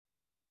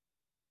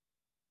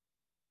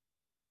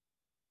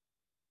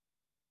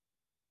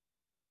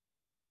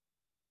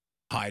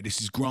Hi,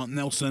 this is Grant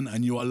Nelson,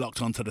 and you are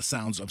locked onto the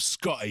sounds of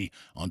Scotte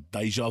on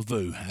Deja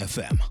Vu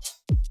FM.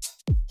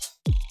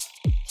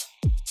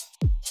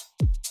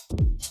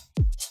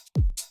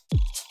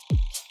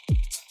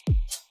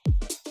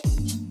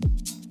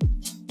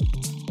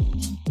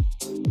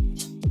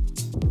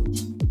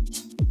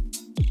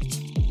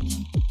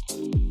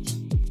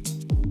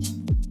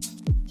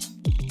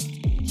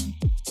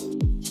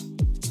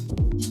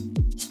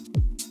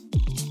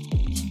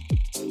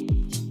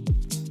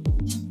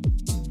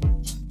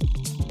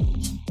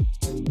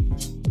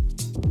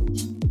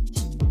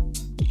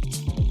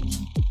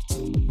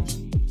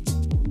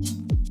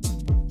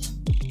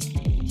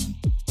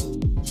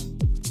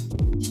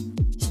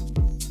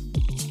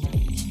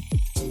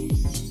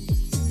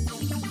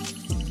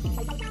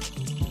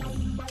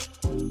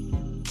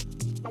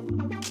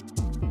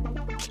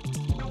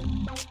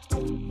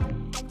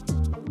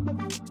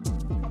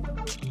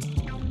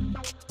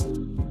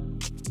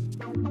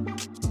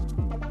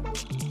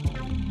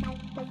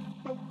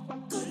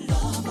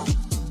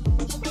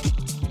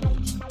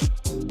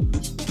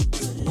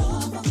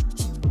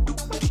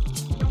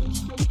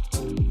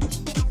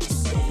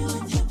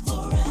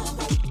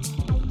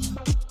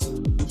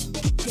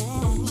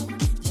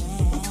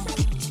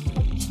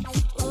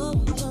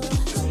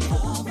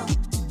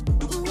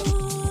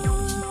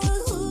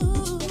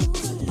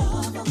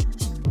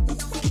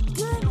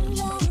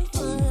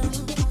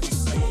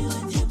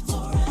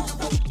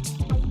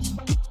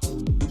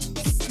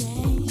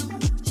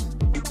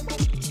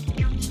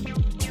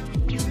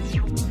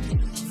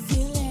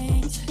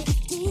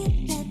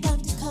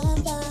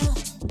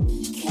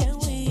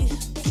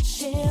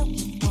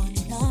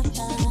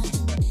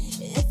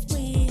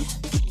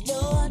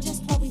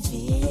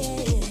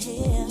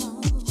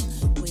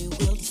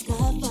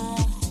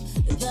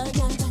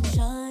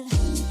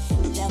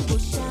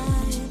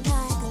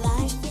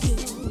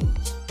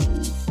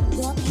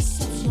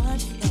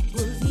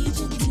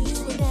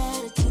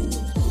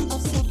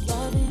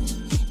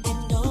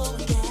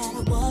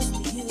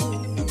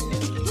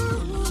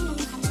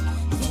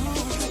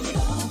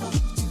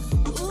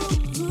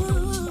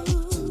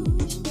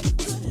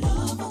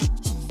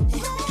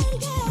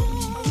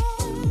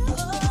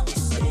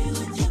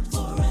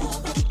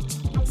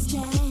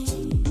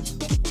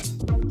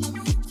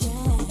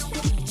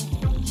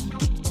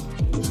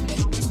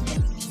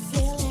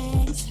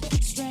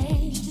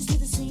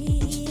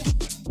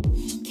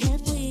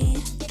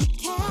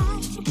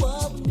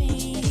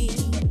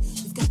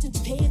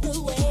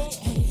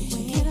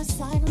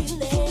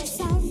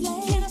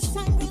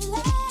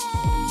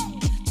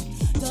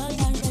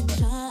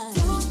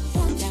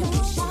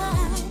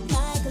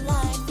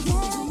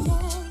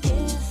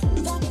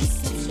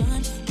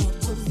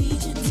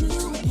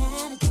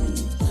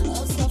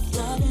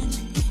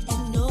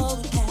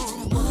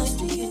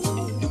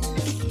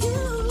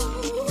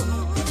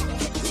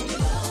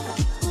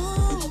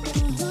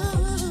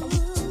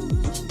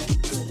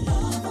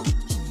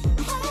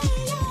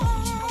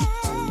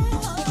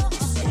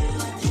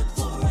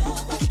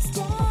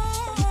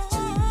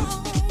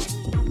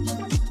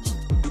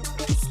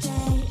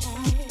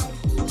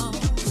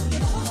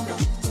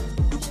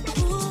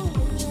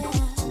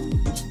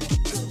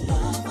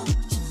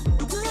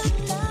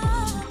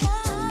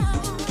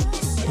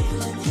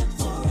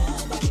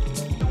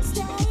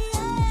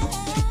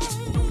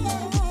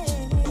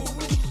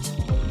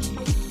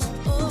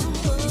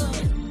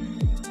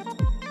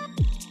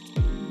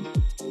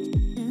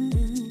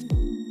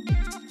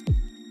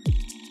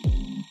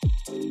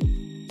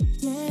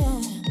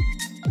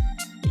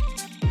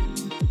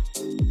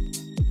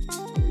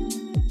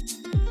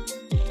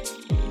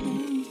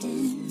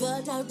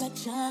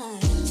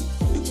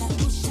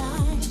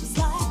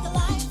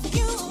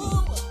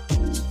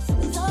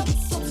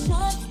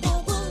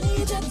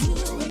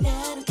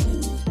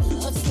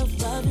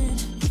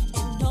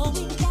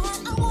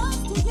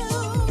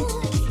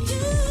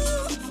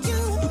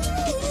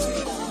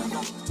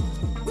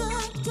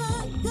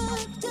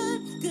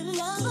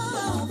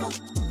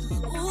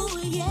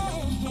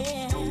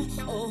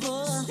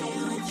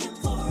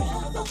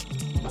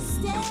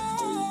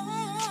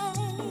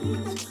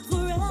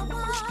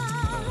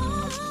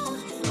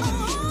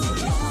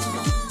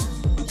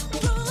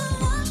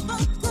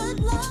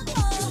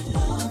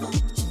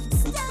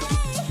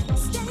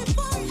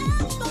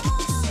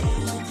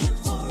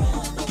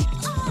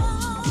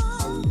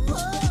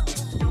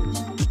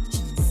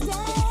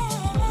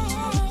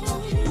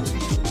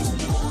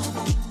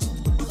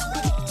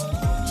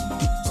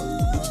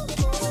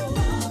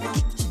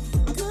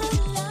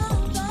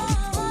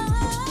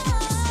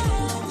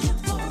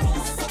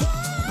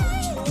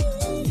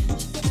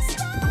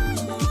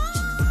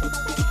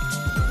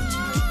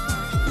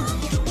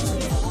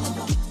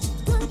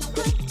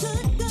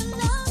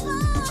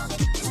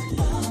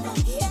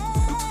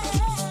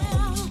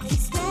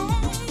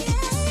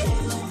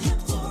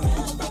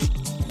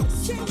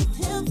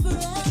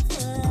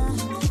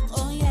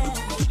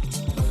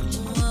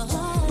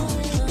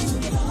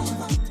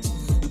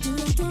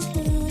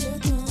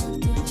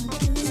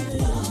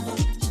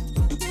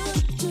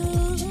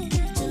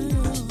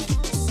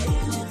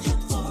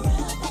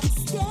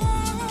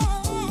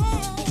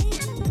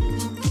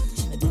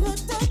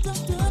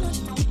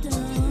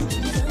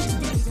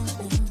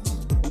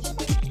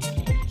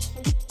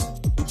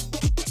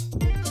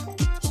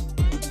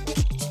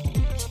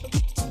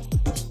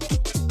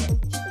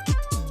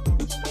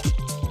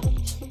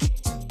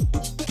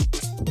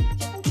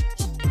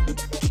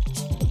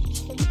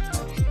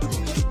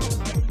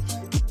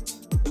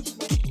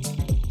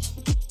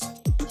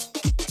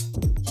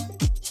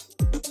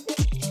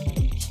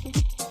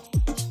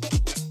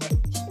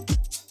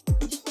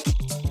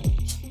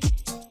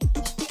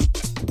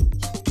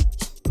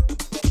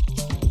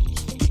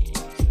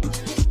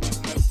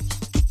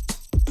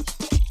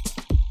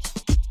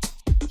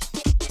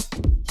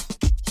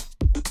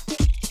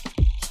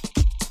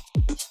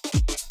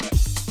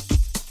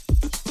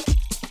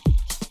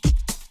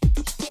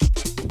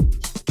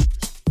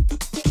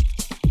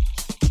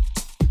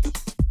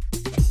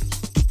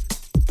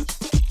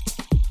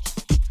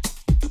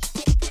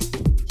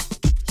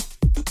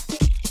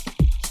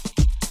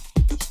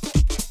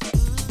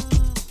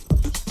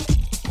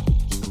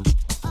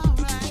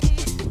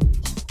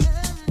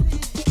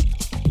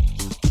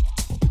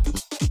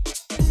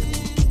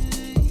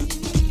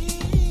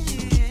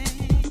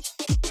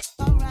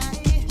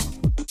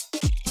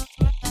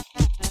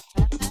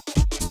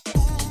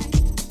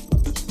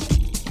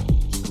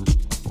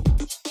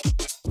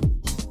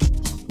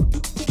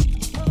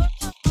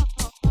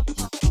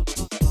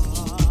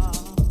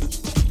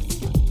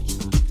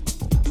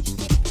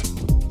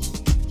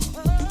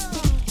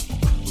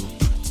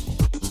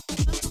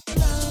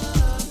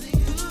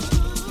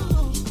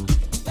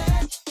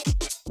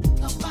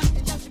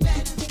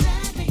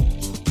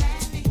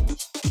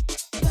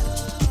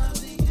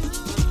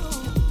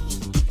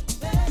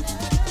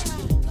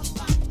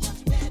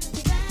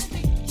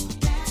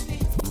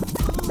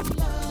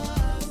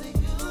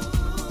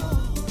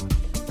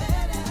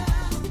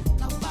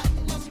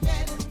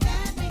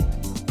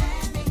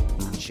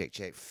 Check,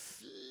 check,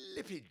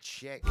 flipping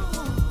check.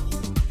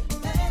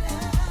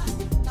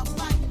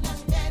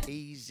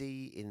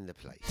 Easy in the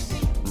place.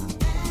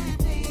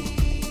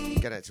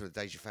 Going out to the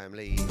Deja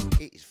family.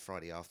 It is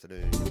Friday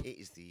afternoon. It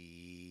is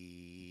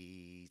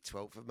the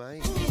 12th of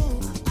May.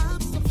 I'm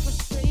so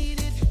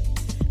frustrated.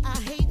 I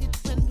hate it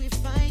when we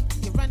fight.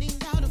 You're running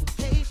out of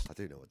patience. I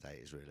do know what day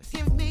it is, really.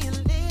 Give me a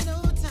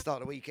little time. Start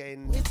the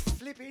weekend.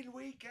 Flipping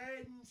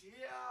weekend.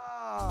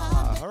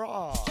 Yeah.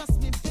 Hurrah.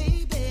 Trust me,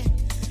 baby.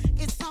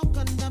 It's all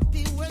gonna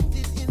be worth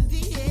it in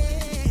the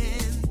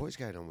end. What is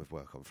going on with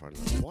work on Friday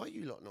night? Why are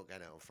you lot not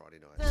going out on Friday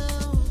night?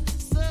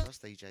 Us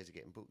DJs are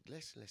getting booked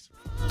less and less.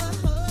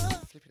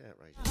 Flipping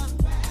outrageous.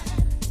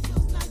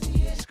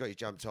 Scotty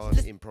jumped on,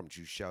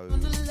 impromptu show.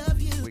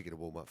 We're going to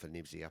warm up for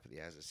Nibsy up at the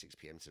hours at 6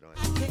 p.m. tonight.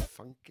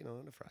 Funkin'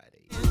 on a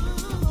Friday.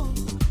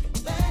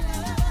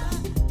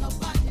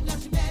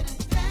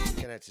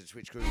 Get out to the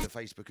Twitch crew, the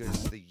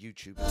Facebookers, the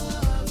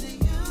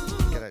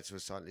YouTubers. Get out to the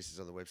silent listeners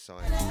on the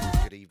website.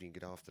 Good evening,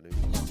 good afternoon.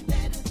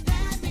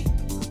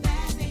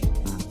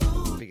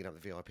 Picking up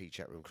the VIP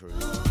chat room crew.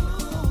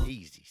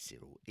 Easy,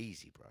 Cyril.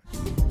 Easy, bro.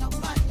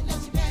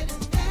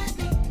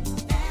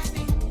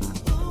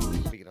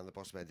 Picking up the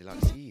boss man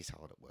Deluxe. He is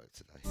hard at work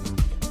today.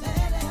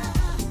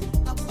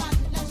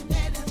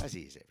 As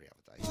he is every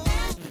other day.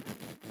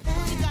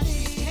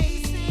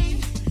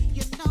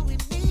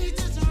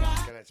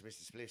 Going out to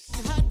Mr. Spliffs.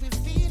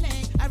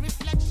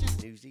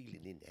 New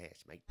Zealand in the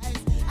house, mate.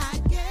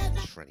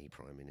 Tranny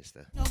Prime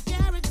Minister.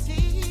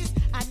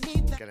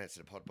 Going out to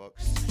the pod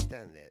box.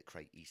 Down there at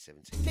Crate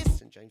E17,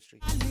 St James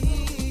Street.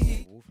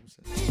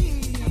 Wolfhamshire.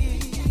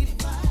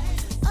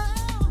 I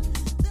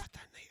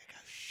don't need to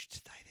go shh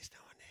today, there's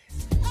no one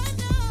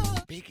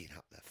there. Bigging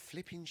up the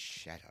flipping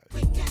shadow.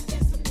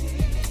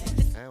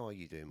 How are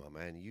you doing, my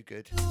man? Are you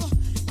good?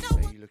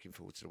 Are you looking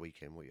forward to the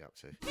weekend? What are you up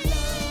to?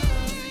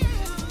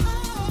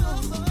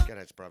 Going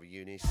out to brother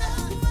Eunice.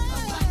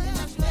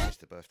 It's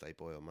the birthday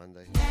boy on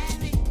Monday.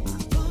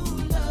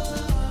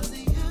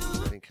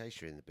 And in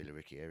case you're in the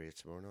Billericay area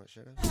tomorrow night,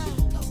 Shadow,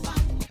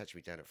 catch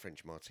me down at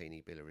French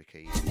Martini,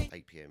 Billericay,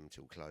 8 p.m.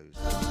 till close.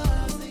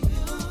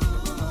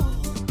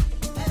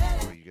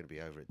 Or are you going to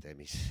be over at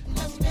Demi's?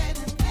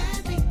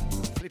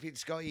 Flipping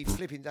Scotty,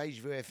 flipping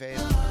Deja Vu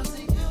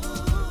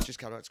FM. Just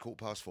coming up to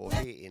 4:15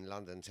 here in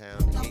London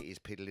town. It is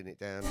piddling it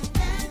down.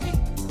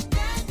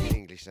 In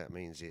English, that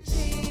means it's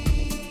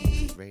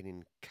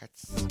raining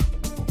cats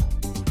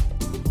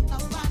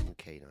and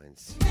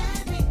canines.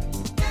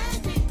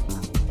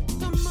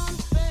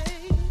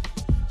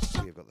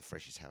 We've got the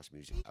freshest house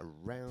music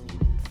around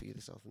for you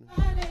this afternoon.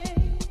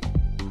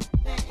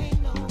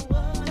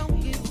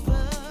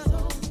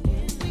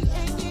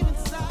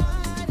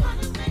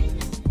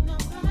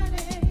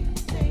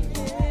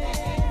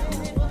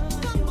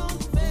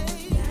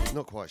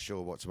 Not quite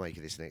sure what to make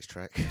of this next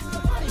track.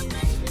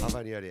 I've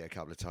only heard it a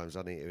couple of times.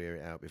 I need to hear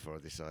it out before I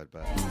decide,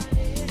 but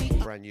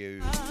brand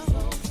new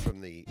from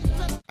the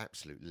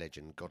absolute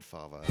legend,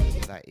 Godfather.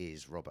 That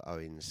is Robert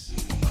Owens.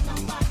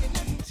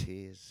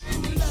 Tears.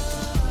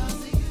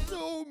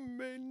 So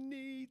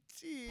many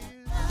tears.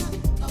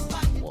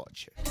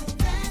 Watch it.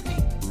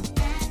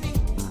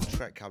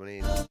 Track coming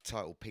in,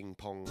 titled Ping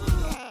Pong.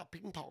 Ah,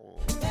 Ping Pong.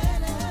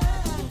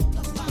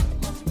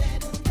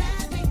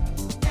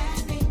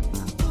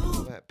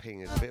 That ping,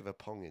 there's a bit of a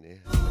pong in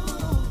here.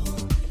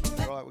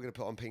 Right, we're going to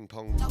put on Ping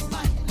Pong.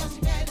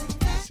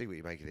 See what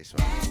you make of this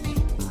one.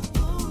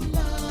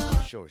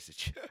 I'm sure it's a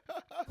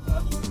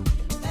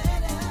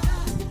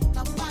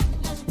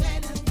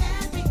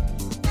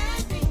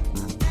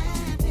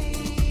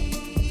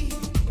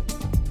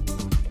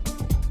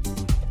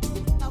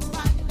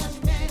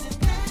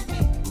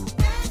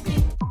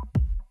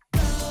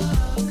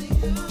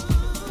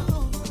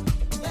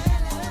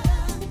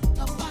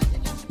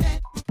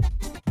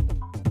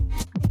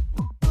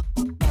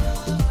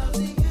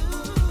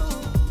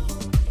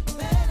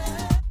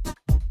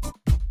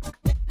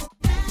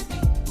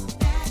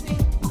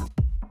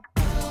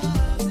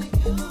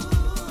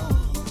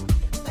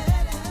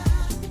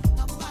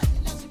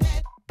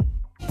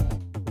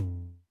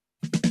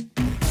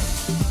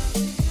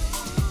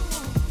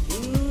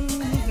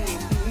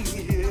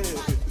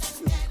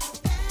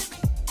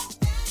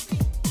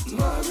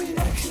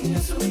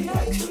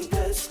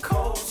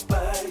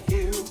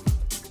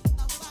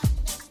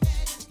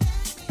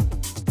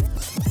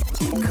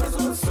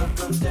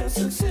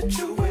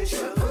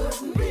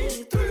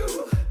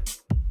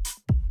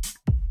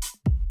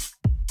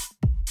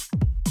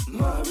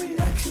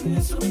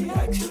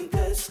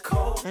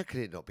How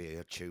could it not be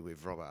a tune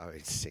with Robert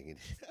Owens singing?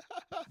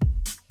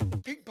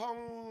 Ping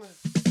pong!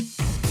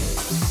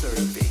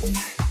 Serving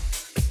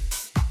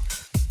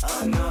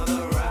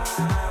another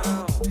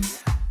round.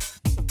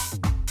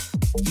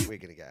 We're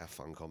gonna get our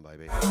funk on,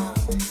 baby. I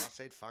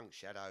said funk,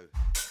 Shadow.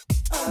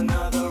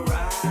 Another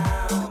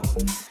round.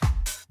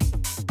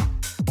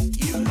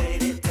 You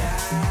laid it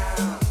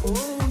down.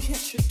 Oh,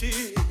 yes, you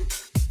did.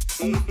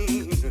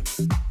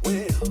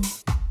 Well,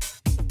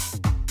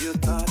 you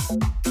thought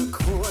the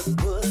chord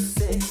was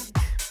set,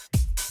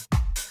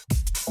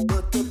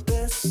 but the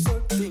best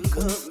circle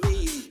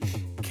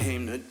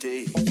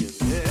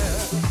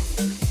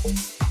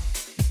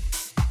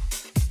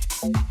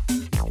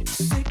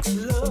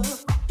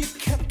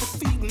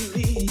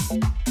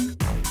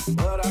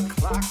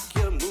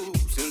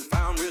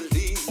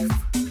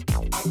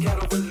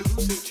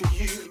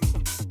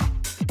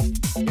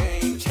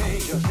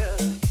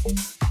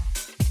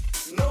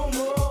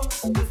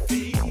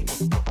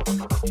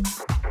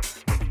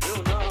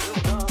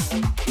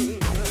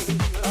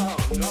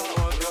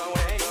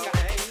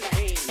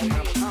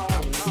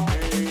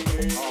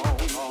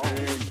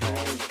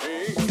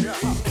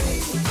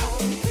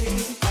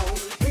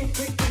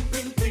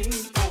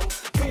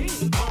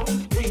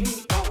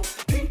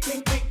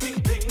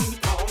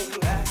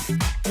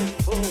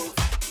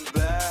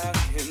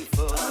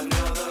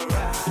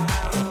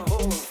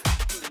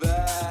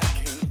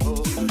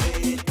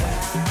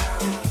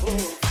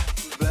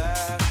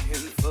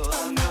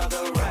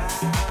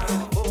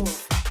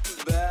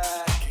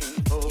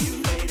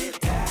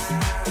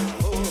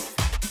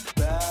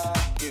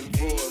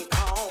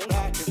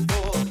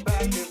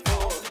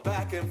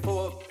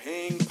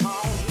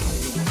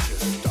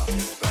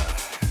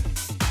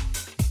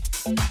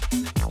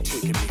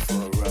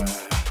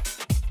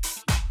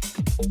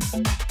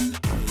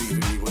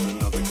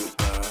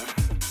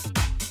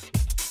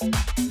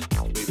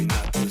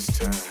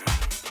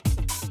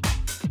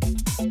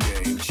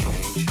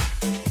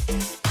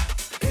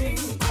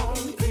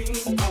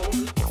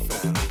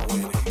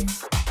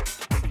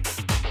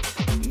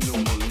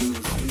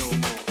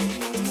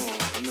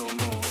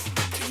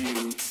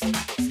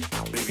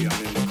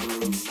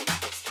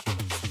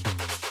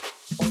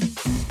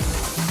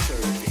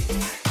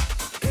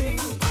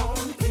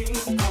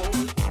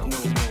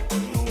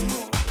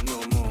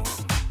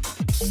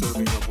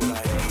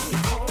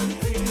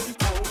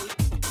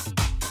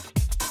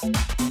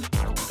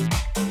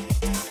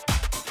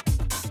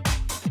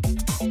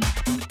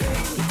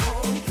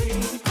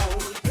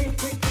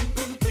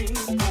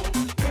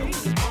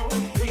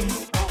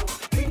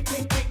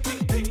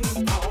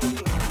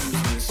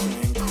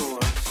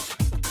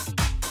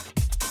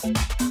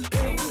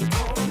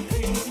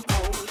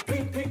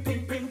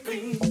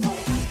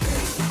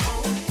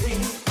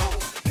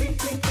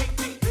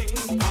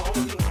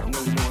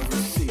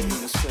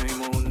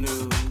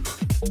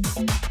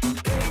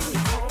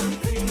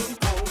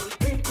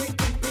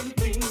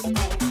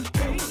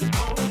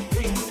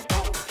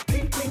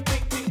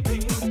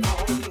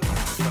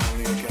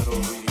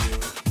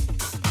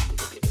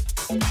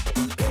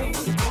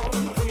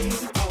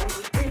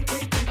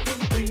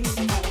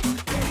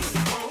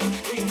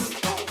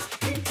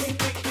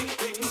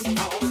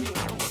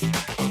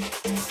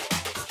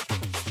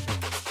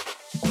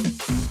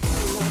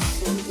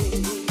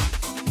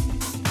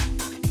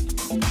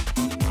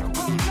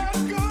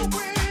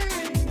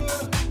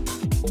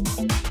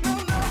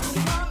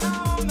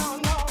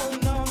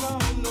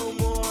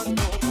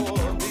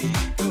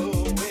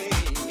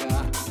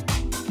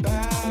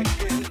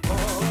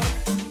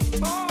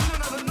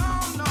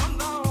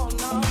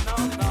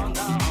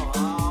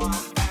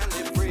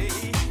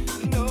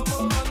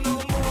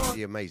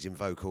Amazing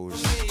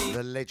vocals,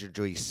 the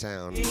legendary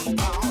sound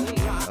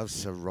of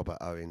Sir Robert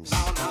Owens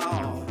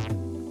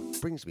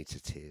brings me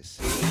to tears.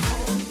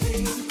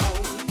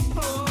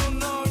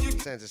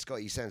 Sounds of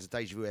Scotty, sounds of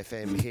Deja Vu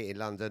FM here in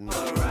London.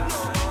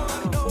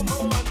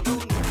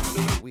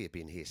 We have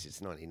been here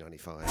since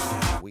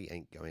 1995. We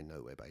ain't going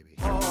nowhere, baby.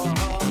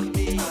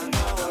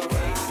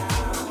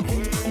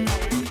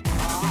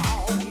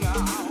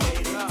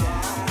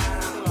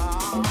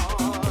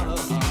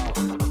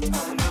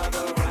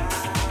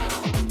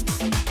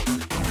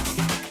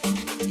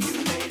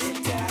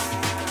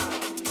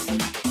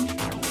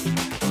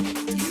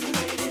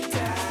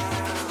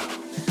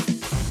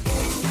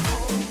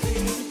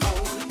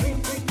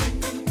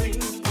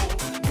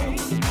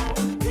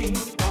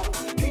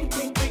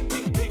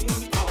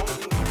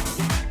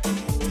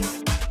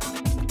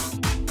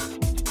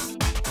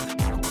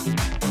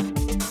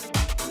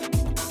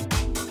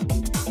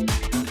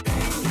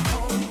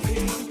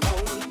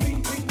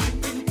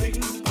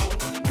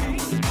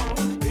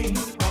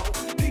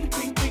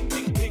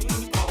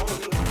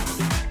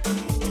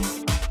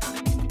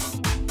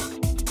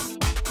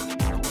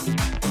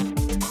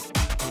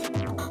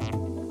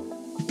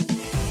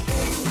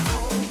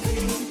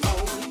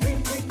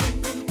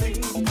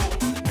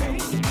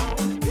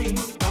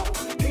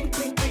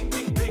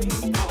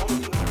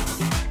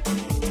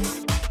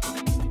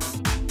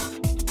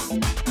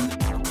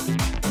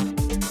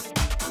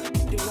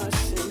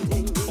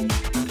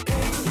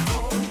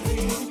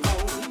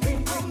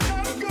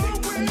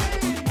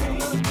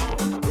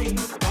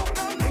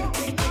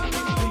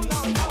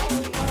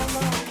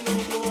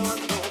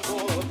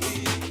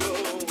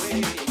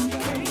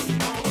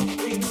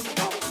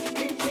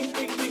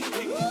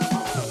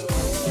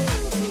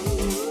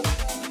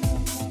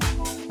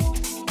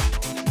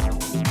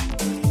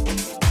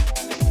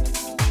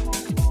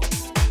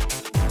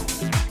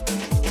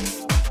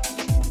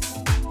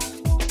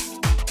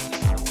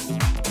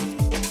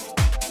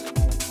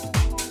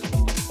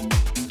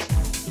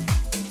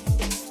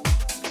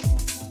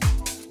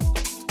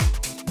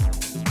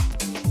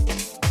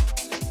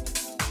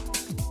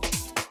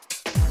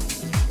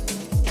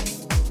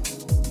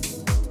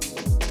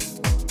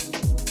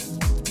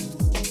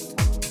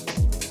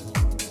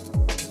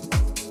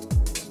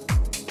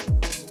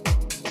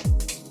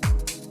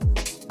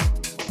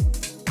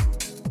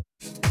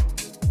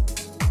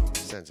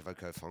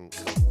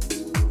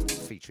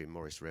 featuring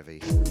Maurice Revy.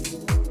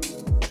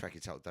 Track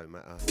entitled Don't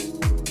Matter.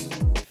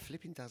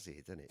 Flipping does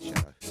it, doesn't it,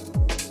 Shadow?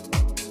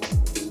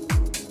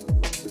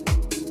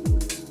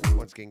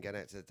 Once again, going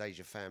out to the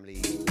Deja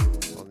family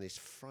on this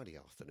Friday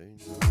afternoon.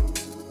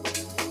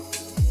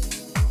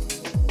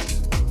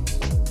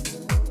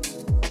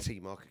 T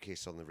Mark a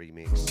Kiss on the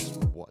remix.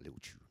 What a little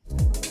tune.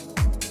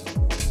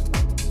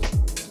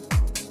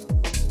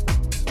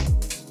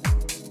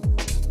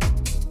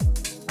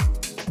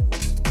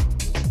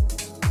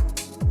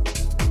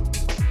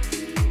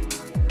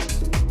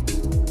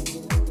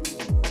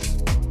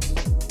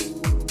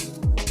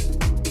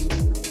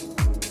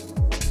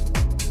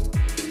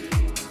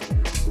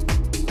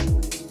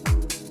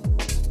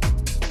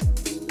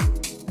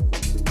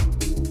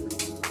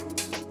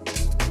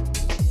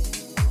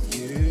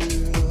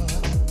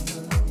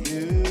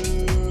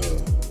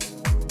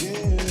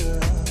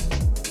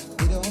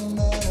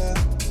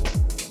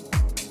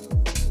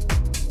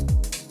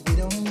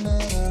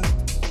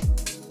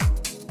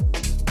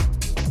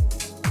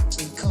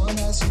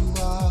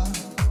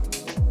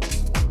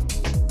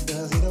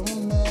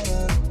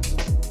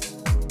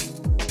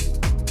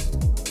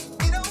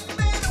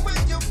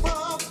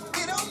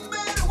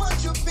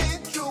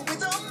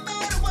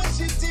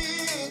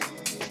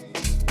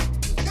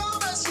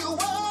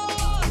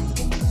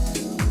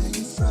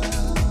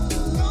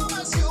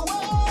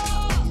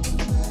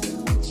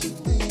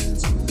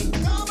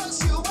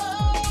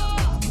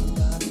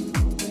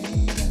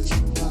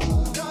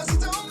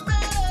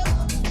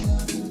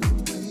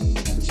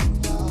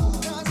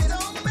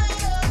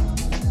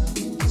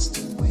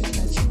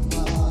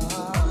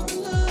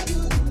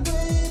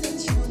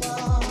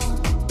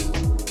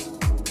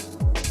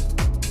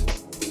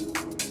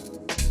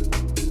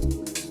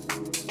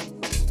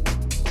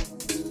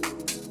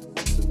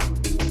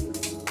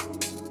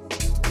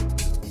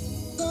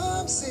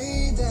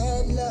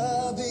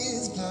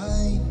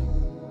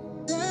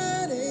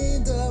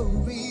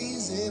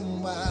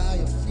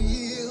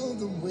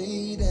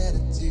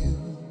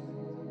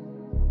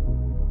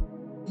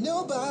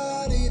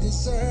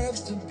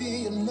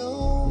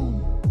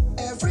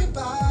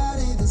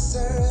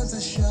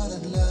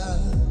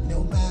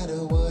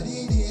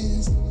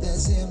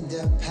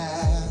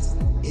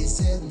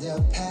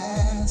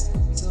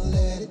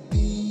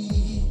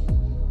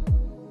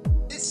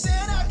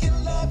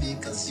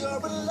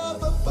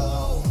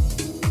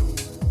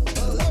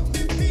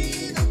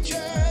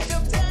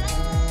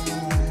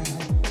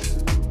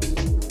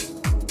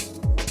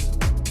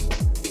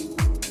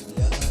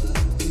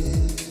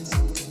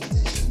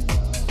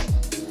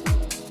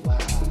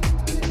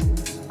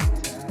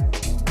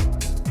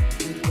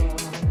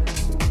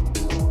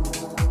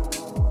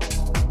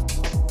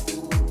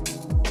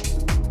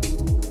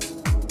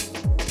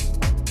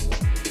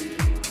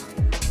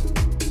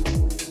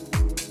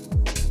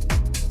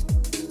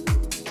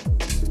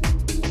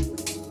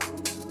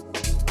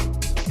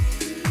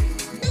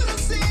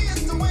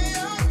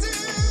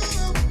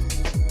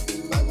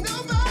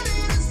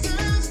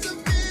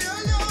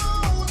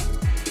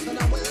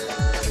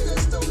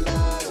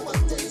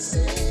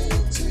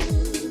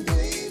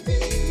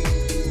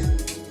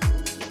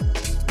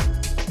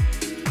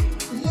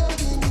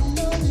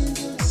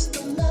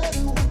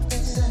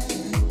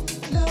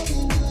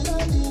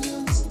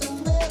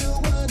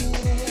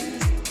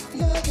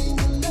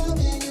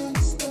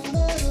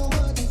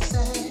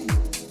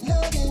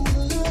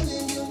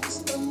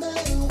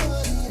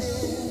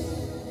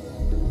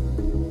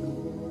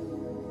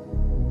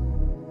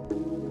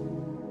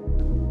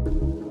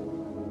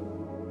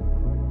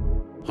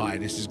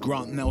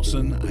 Grant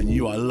Nelson, and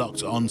you are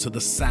locked onto the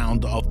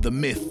sound of the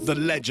myth, the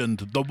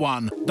legend, the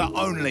one, the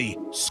only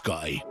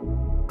Scotte.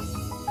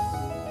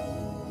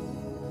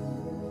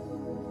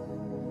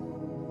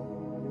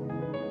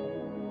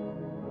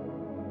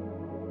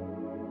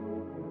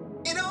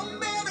 It don't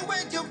matter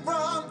where you're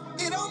from,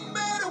 it don't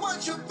matter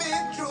what you've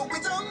been through,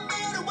 it don't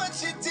matter what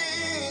you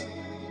did.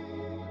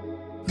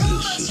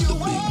 This is the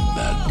Big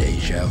Bad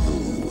Deja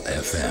Vu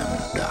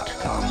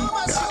FM.com.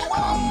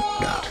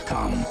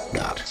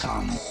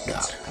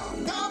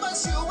 Come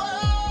as you are,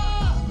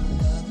 I'm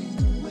loving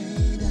the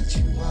way that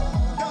you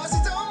are. 'Cause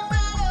it don't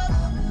matter,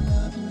 I'm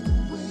loving the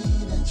way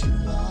that you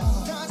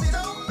are. 'Cause it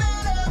don't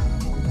matter,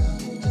 I'm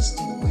loving just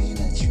the way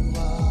that you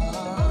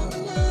are.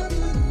 I'm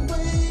loving the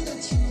way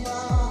that you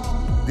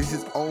are. This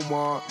is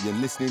Omar, you're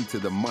listening to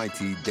the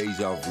mighty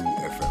Deja Vu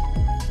FM.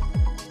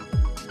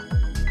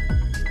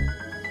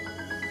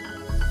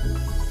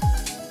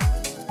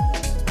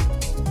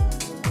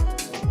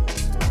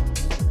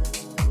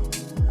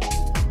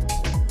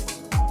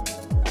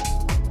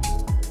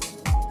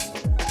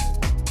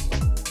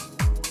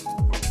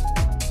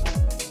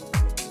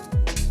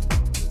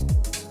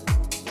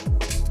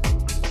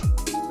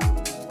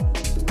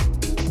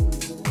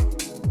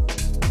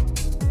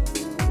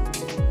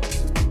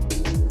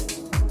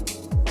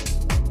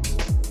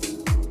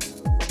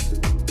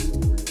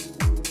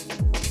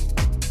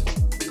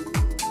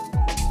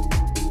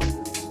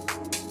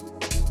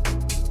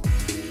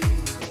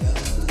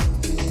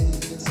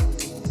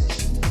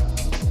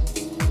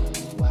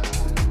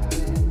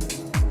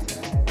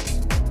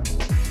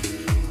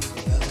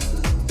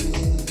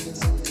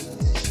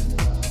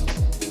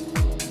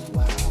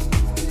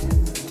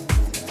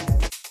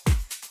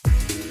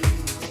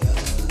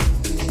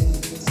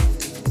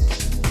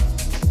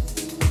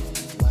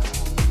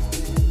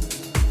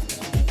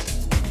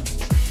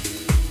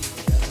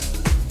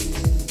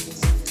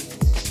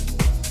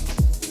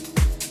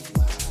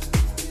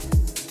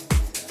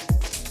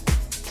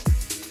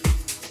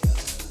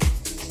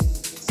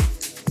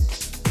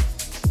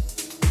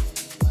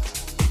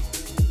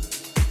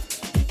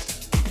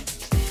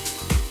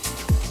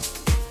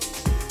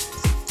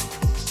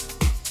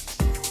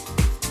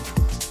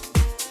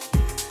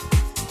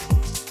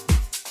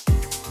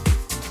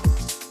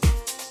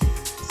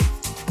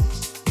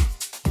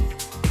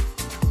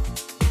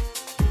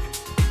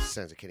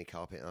 Kenny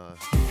Carpenter.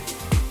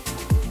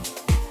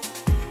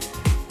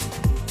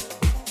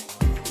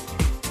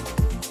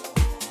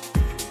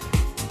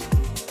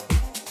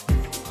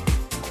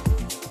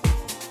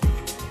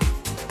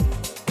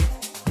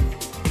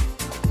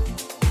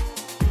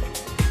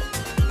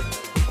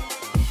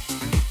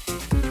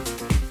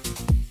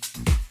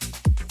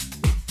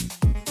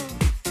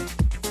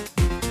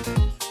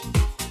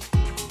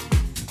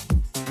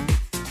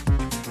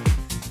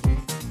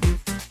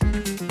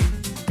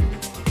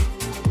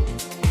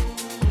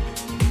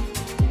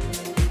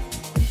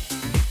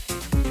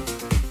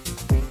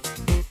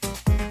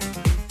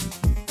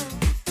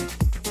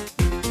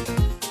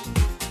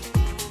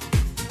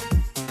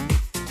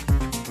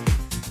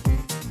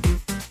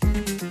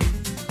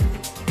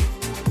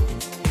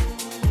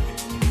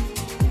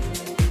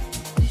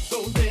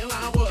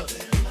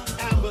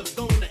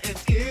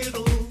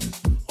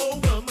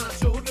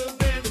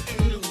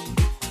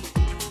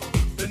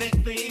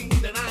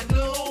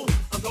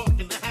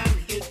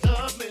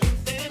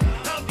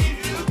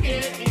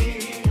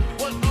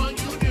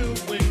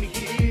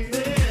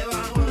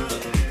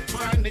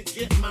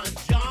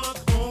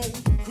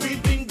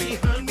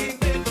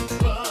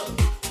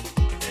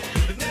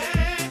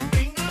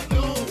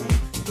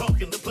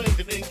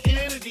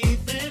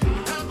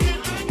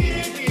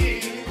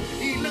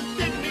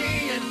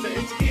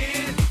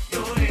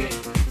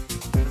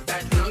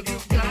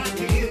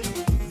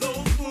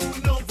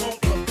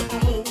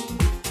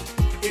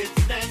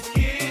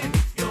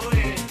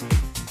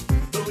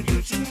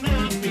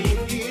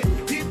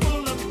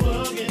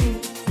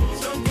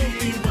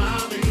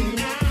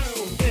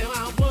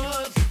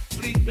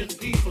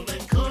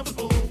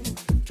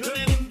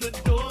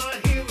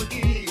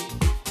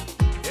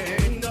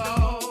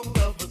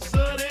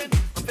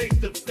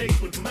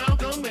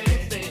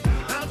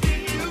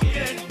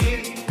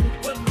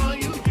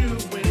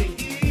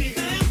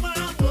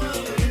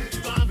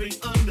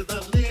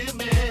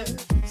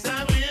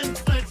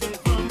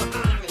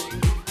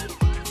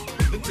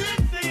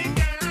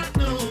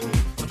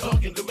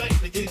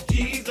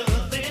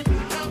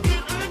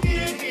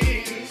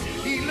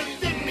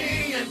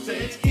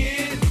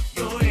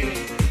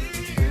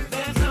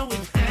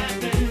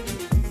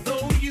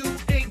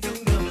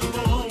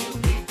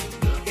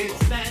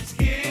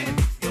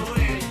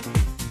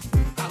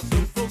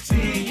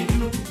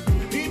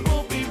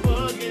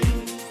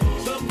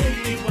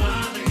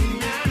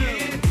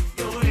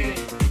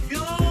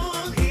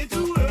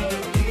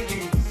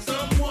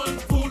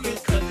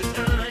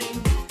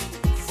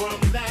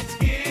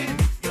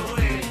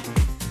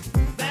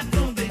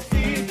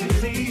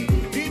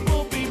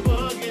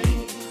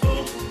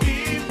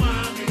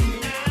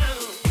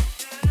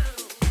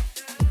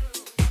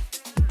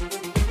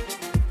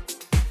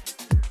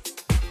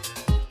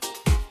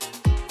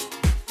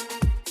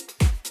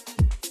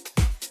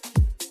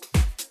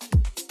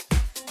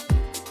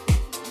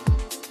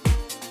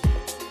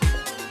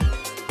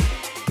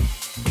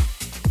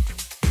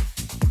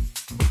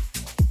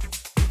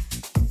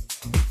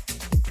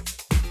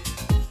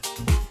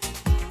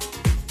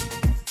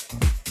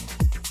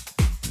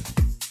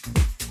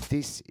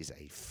 This is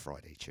a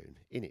Friday tune,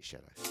 In Its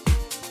Shadow.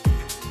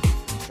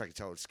 Track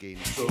titled Skin.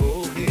 So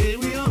here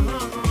we are,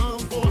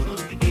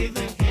 400 years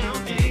and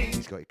counting.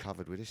 He's got it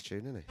covered with this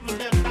tune, hasn't he?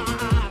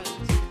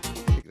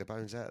 Pick the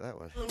bones out of that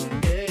one.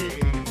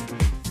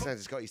 Sounds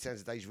of Scotty,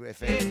 sounds of Deja Vu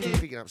FM.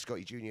 Picking up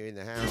Scotty Jr. in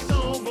the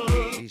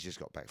house. He's just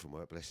got back from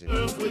work, bless him.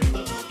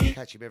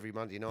 Catch him every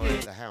Monday night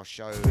at the house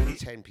show,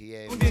 10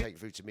 p.m, take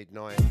through to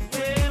midnight.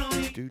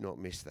 Do not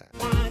miss that.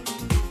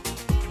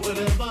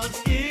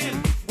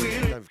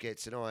 Don't forget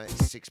tonight,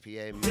 6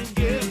 p.m,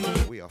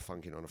 we are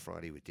funking on a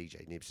Friday with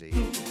DJ Nibsy.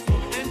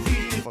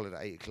 Followed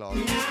at 8 o'clock,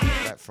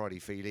 that Friday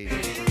feeling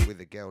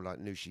with a girl like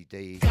Nushi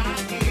D.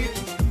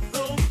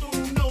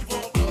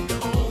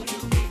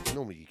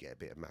 Normally you get a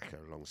bit of Macca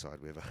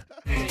alongside with her.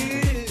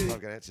 I'm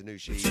going out to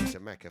Nushi, to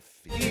Macca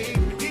for you.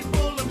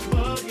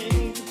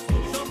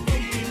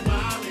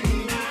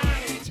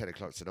 10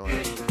 o'clock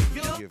tonight,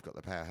 you've got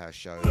the Powerhouse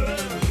Show.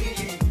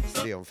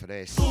 Leon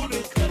Finesse,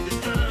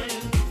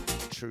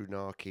 True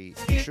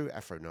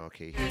Afro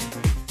Narky,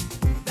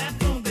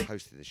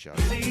 hosted the show,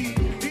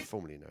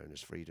 formerly known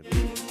as Freedom.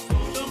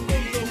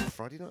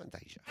 Friday night and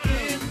Deja.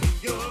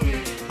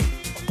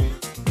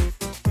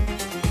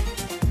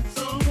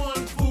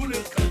 Someone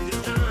foolish cut the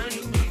time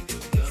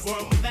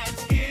from that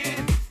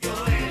skin.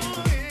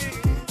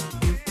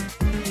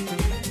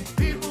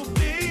 People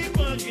be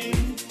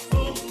bugging,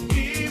 folks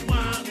be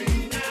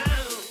wilding now.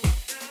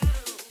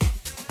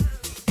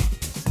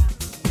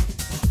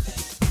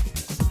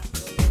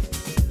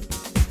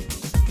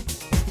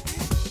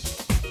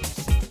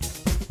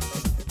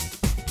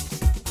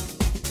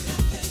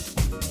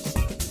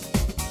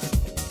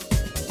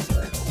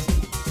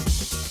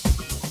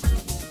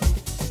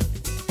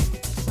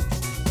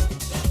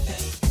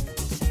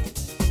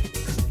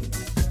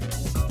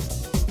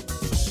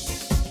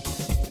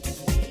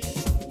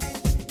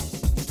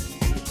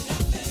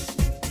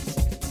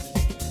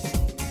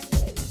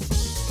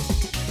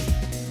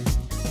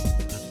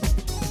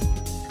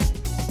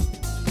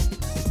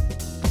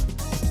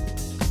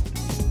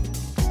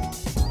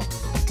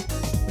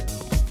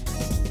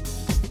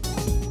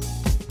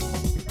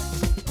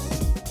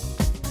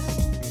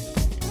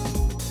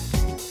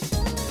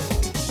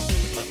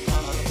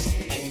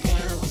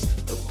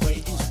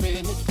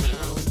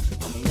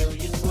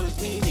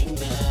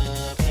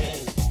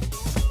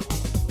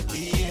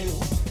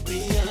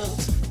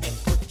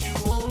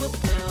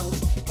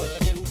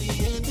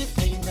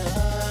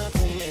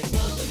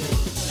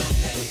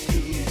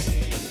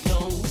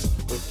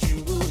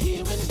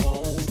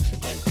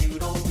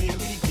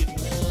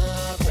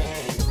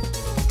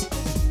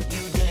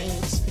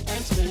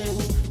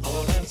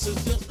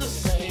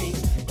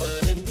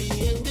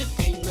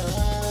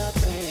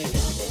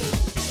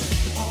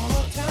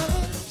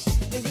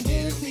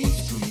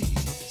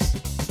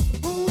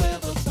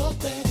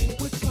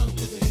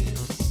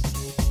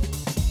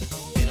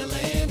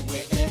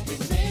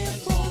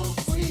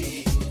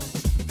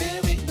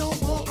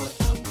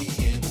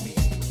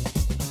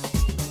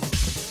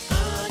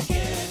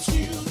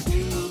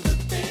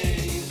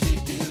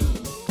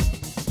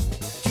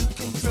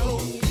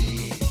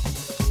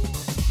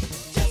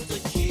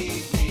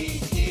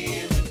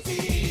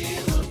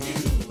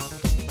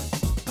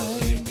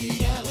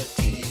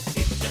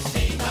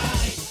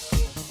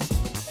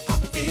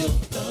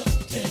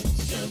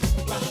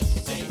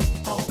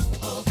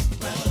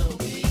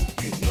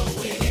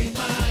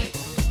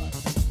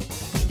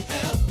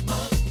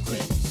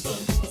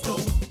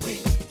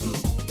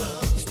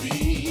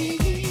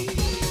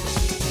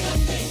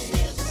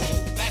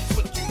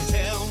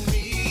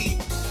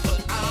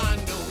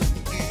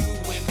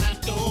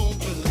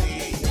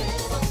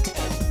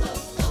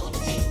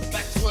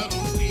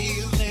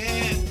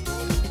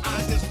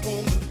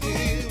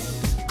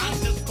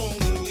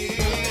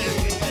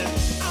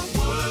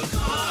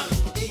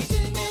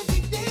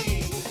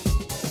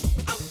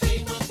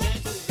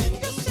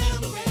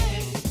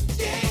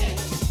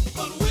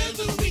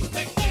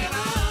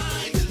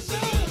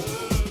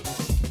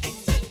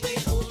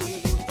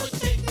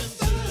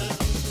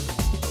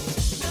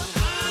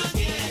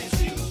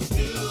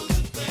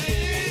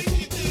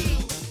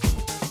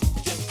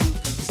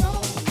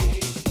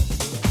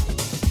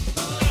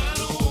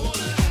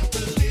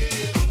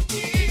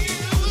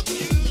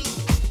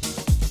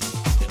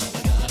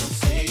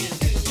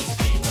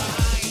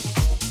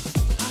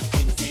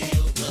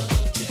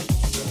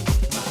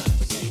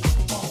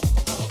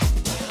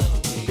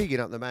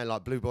 Bigging up the man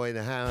like Blue Boy in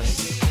the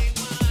house.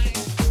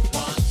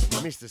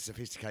 Mr.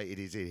 Sophisticated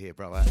is in here,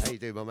 brother. How you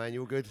doing, my man? You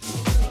all good?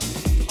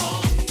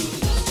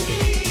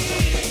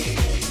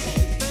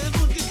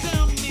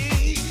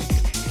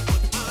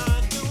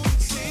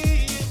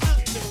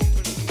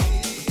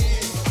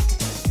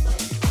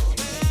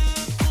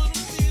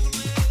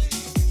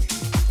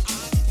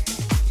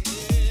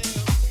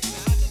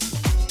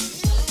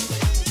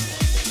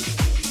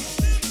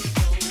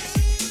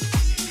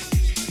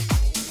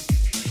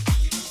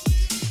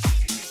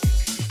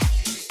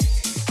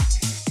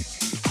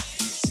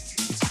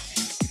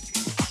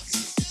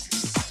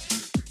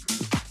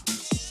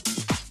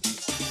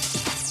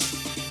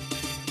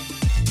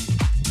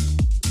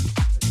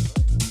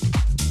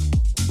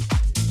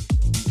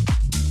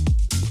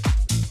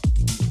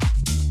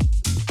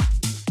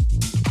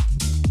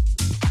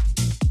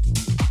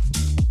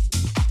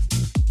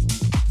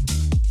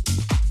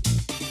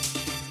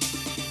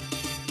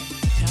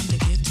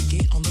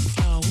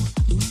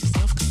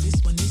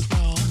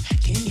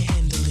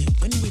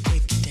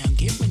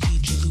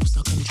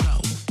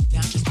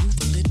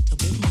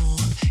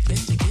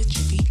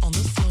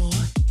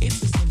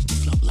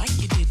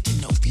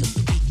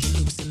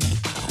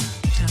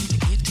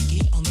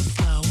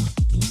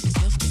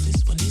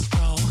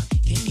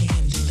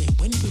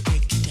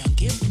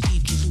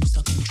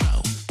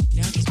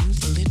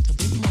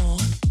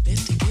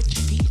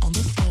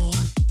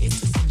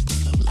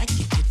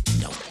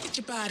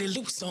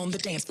 Loose on the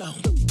dance floor.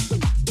 On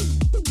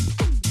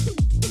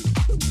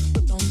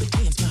the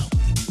dance floor.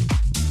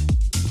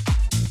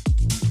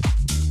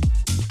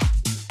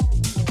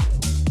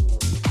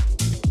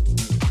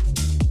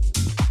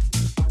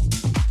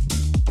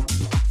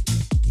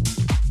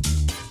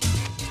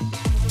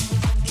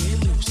 Get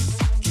loose,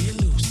 get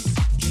loose,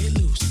 get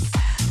loose.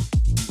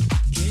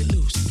 Get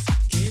loose,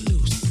 get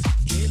loose,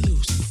 get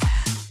loose.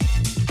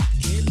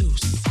 Get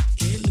loose,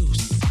 get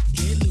loose,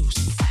 get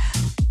loose.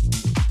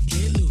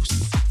 Get loose.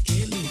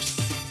 Get loose,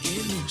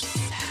 get loose.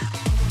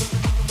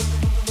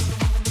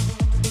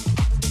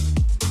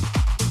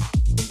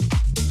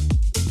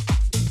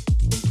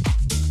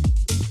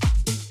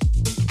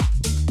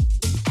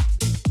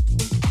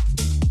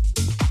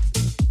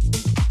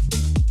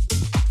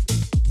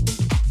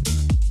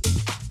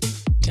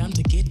 Time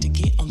to get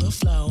on the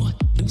floor.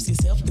 Lose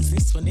yourself, cause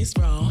this one is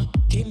raw.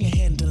 Can you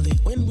handle it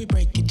when we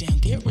break it down?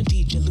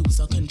 Guaranteed you lose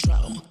all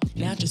control.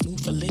 Now just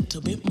move a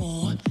little bit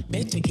more.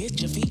 Better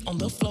get your feet on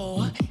the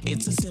floor.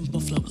 It's a simple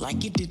flow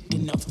like you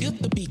didn't know. Feel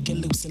the beat, get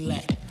loose and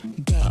let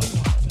go.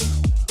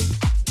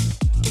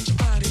 Get your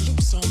body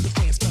loose on the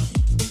dance floor.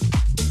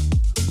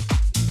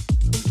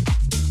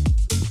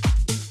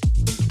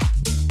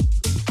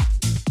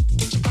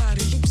 Get your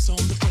body loose on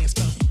the dance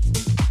floor.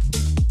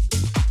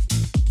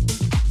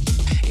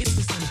 It's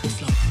a simple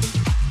flow.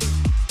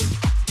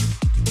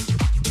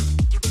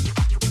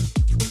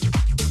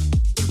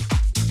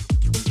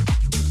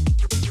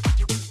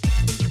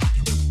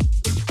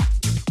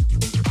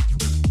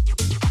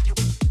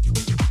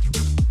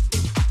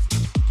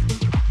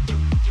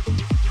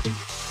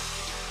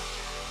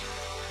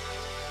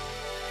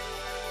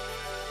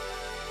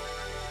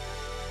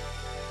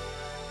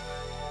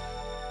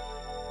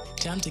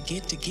 Time to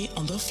get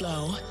on the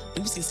floor.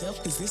 Lose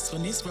yourself, cause this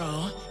one is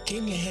raw.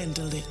 Can you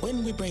handle it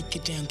when we break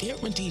it down?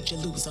 Guaranteed you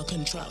lose all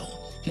control.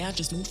 Now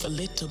just move a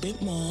little bit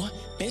more.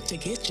 Better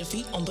get your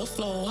feet on the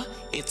floor.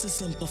 It's a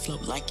simple flow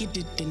like you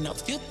didn't know.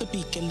 Feel the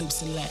beat, get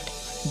loose and let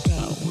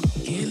go.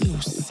 Get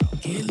loose,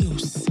 get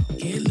loose,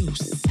 get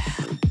loose.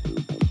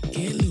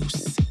 Get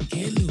loose,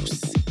 get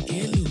loose,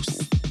 get loose.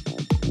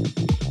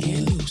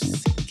 Get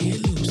loose, get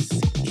loose,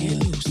 get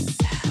loose.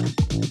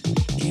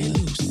 Get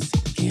loose,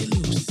 get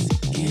loose,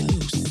 get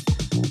loose.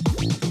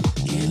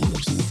 Get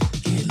loose,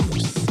 get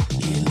loose,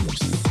 get loose.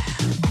 Get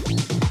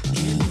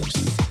loose,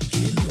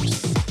 get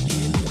loose,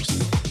 get loose.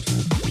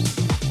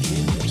 Get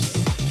loose,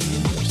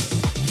 get loose,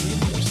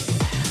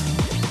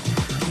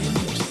 get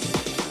loose.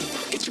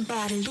 Get your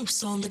body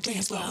loose on the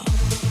dance floor.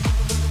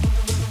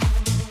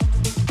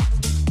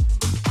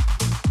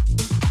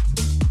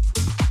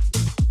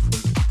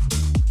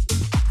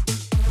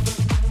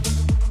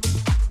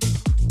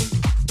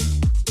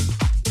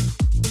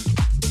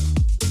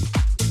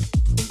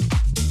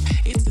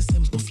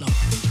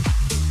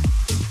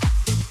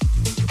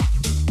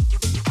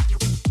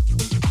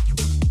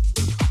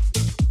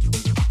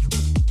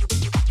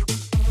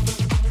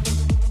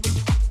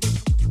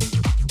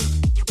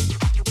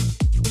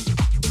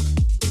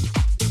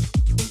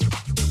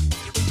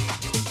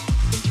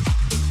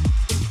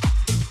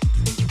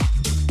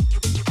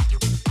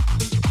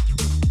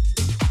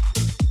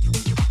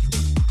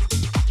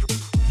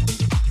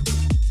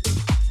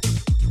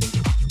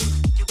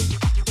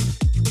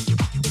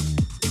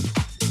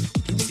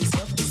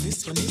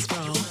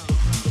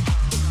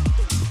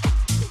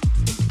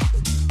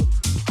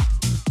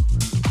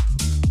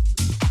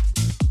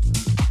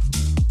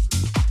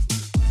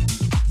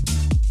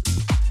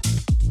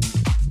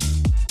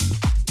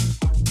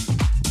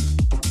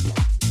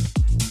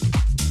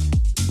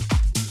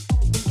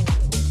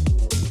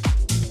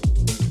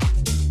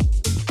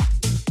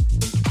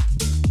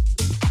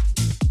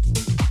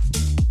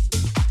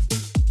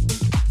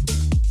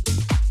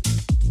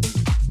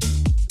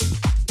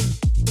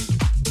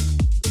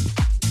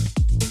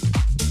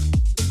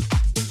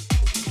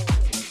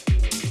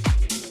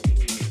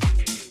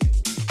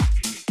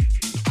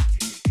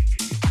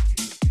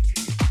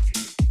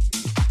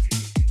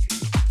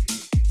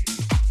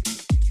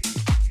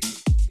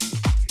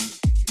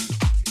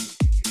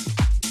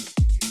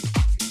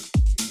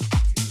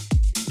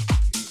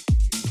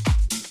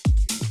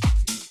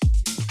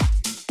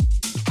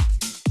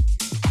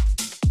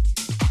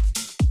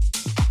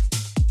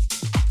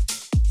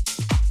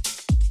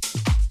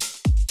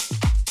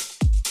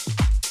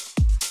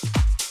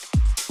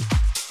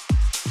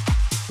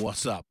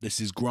 What's up?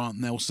 This is Grant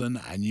Nelson,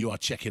 and you are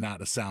checking out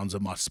the sounds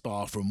of my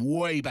spa from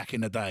way back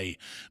in the day,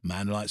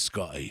 man like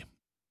Scotty.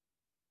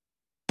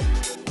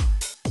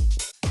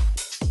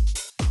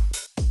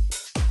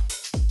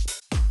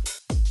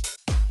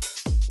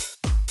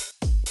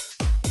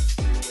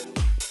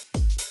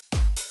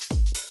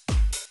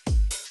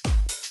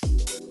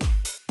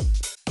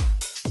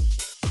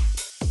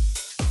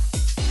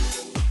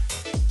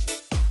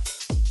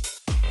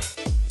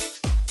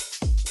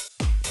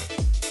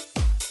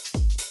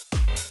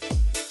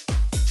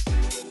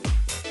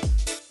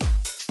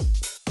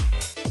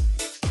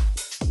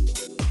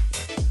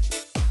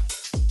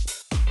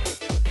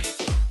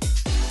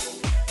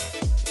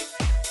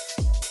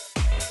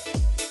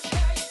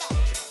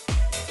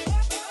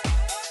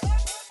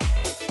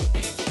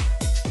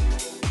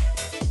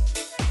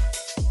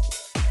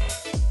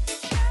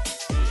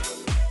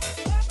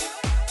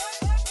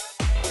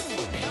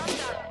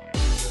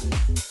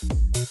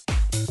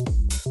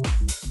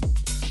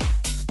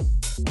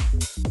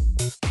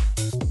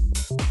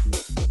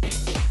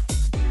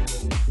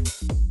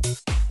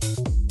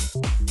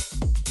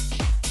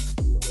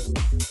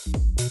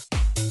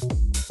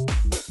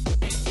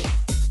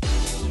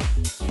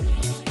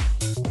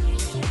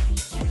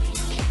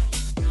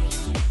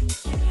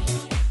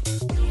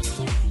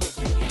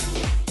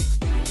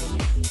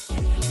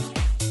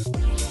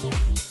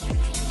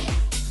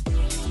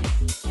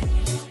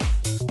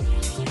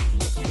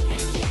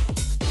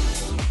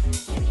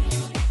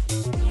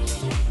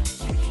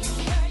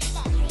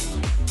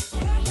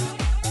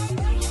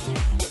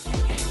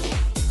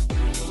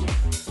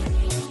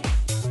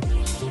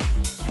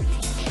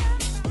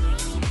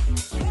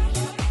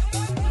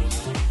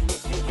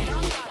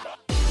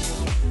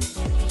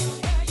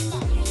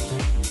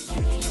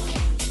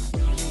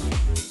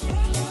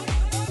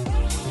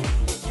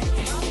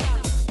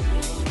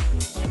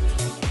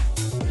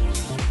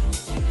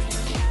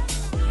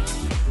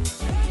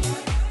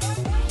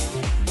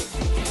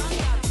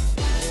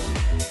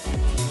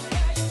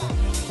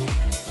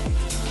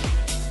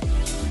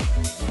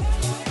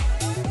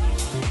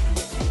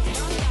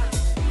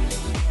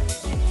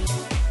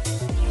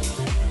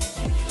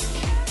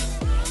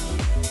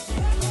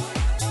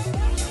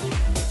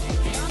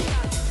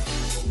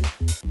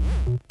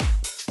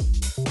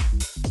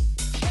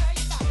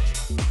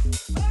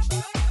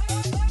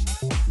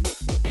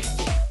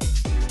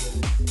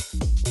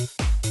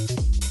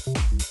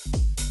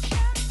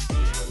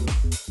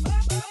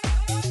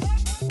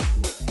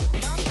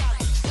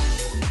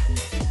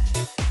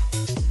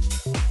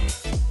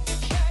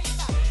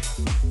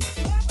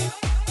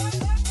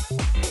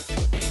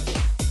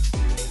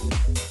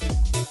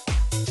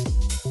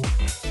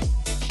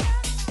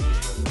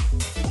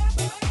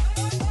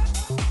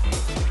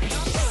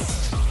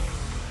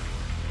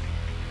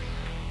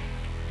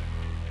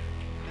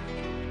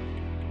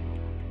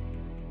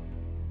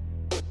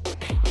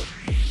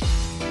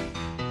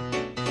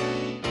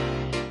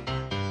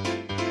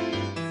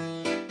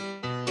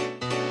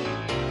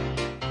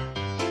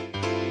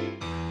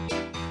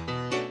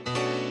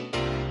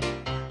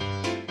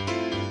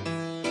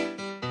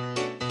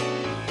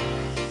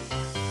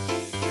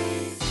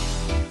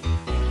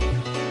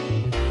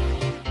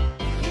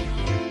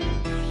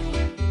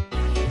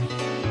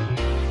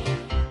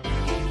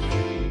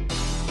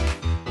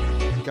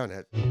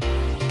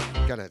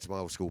 Going out to my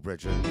old school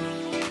brethren.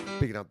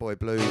 Bigging up Boy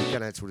Blue.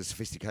 Going out to all the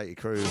sophisticated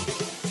crew.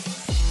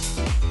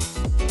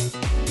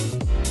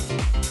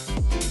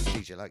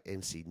 DJ like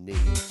MC Nite.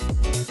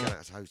 Going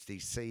out to Host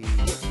DC.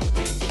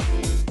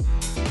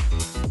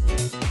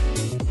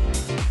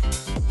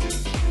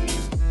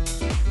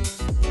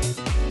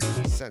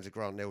 Sounds of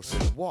Grant Nelson.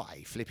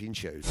 Why? Flipping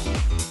tune.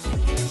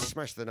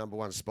 Smashed the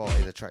 #1 spot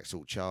in the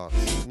tracksuit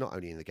charts. Not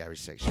only in the garage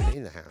section,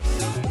 in the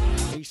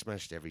house. He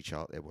smashed every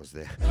chart there was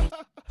there.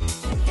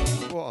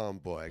 Go on,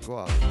 boy, go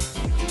on.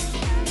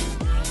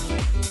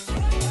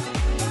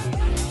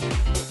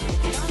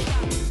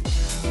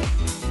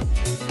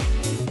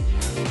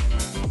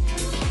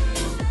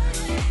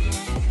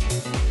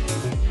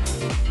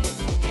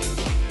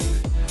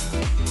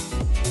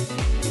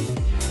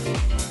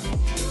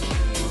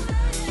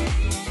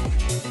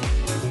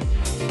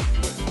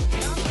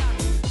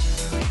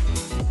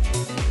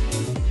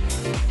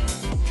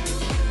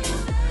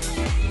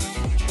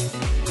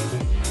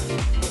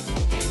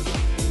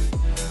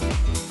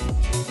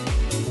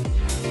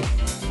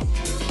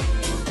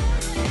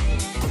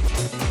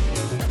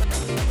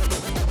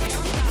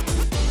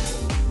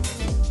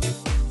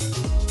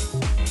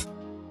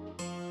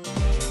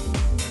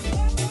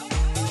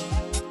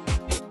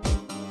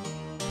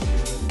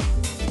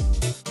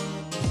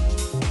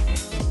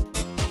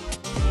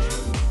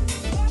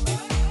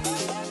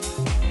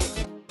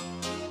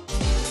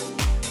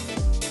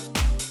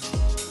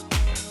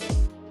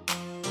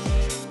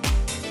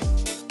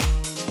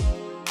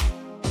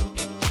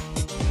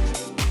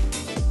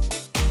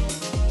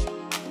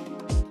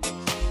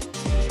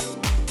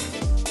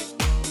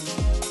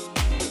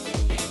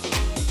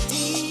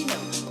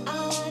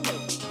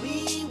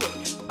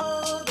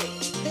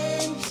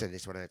 Send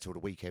this one out to all the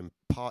weekend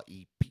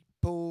party people.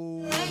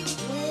 people.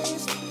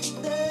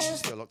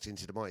 You're locked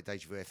into the Mighty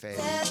Deja Vu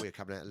FM. We're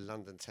coming out of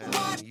London town,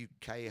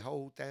 UK.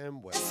 Hold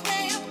damn well.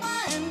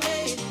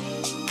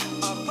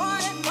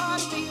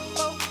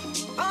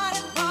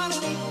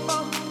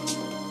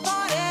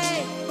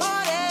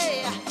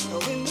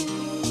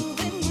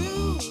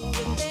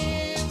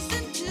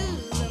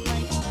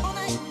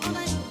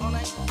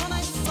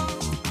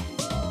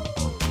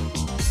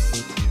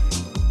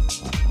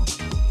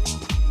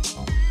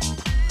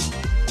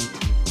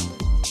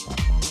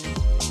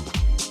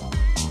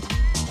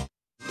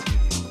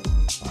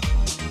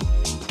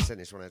 Send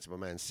this one out to my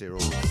man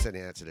Cyril. Send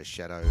it out to the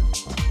Shadow.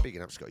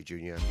 Bigging up Scotty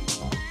Jr.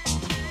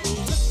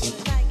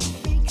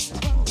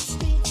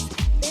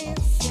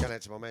 Going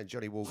out to my man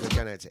Johnny Walker.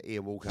 Going out to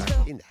Ian Walker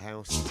in the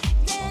house.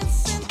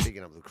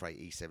 Bigging up the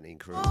Crate E17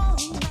 crew.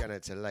 Going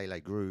out to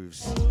Lele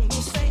Grooves. All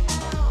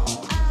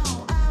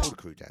the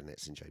crew down there at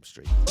St James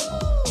Street.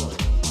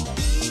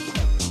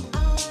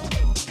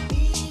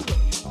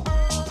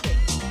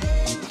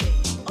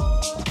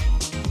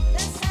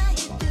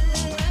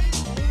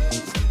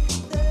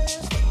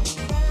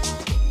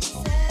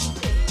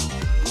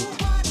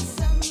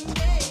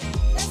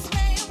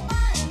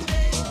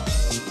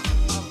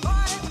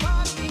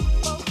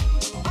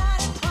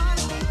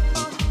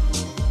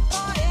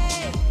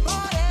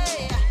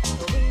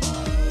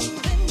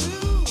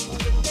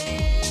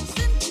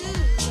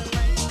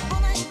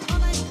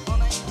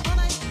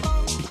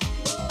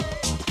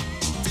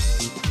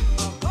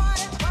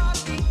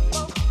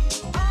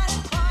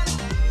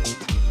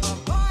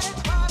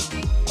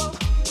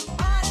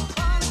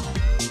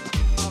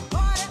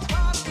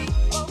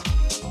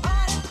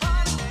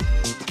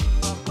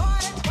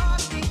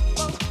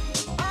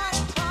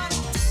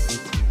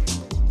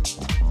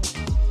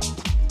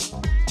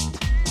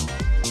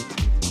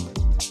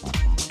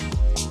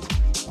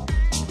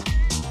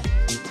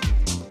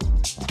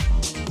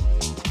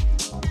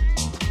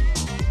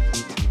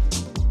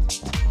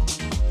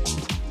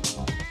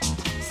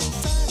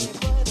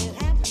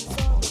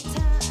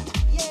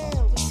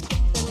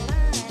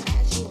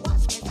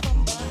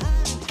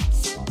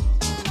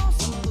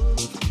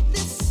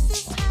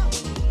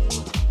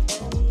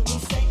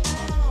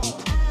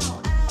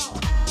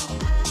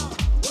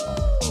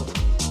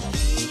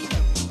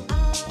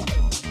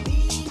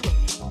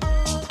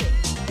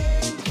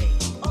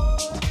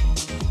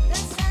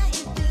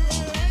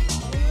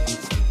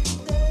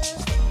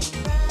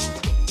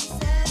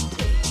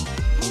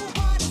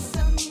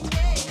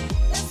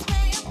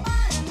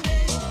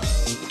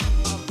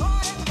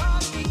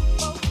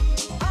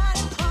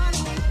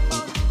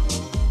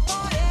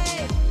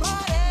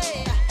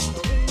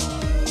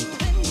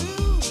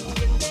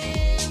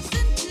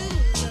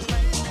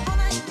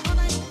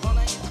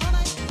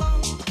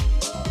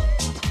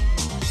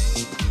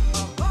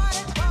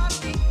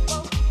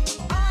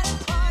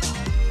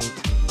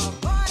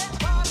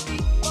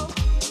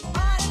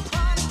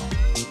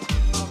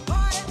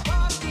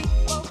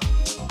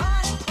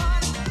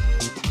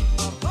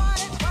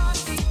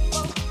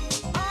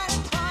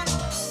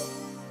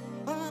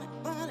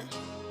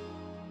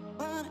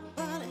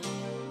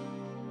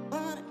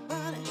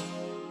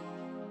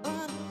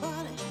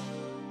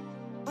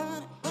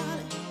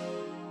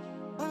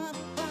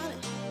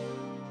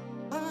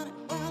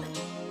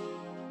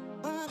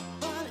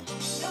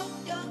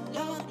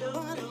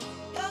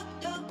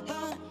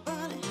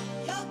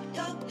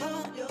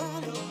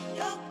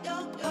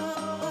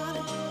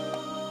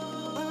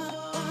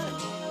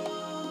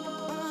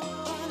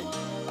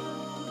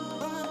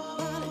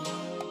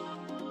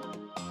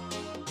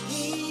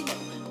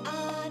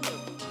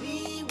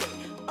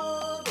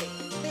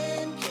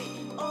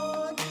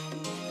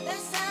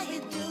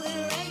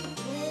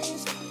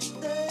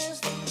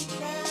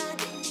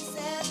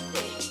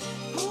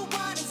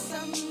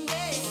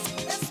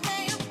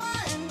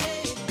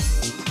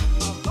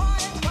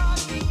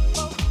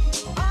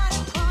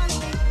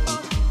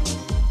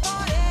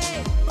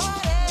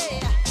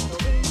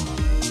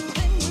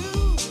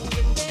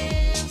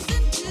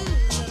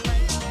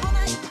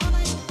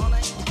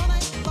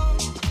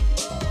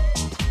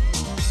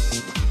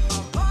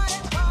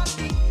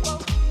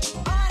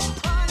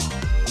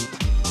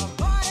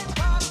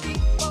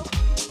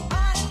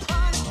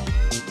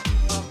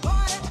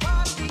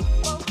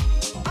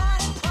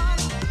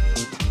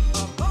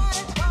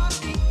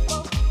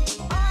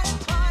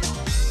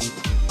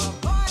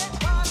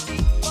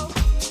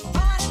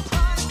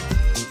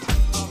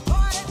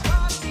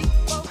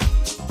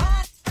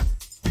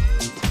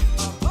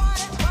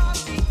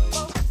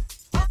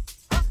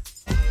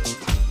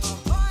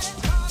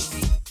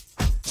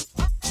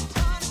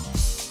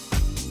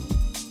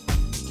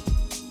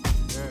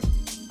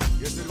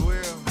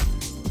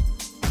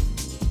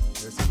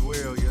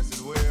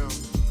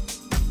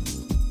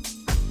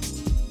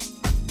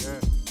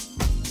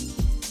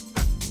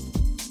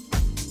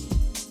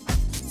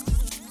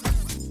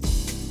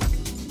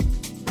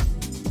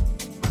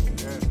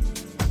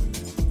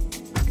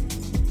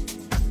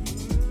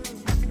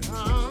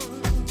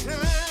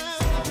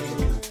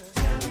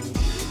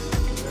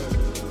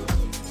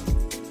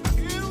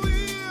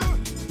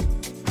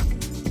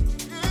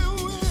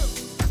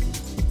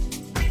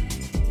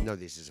 know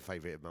this is a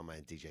favourite of my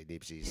man DJ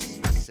Nibsy's.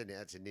 Send it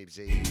out to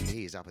Nibsy.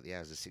 He is up at the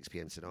hours of 6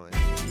 p.m. tonight.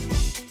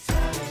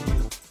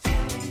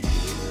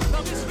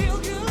 Love is real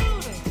good.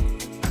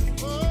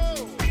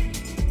 Oh,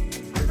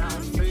 when I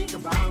think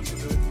about you,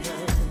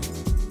 yeah,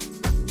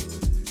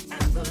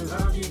 and the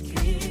love you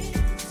give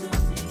to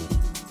me,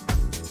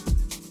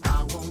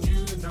 I want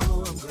you to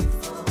know I'm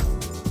grateful,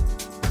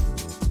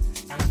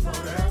 and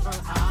forever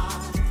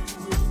I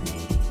will be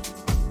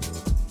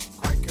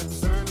quite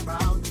concerned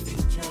about the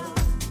future,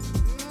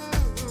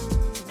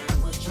 and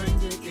we'll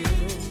change it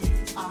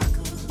if I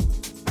could,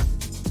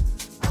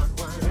 but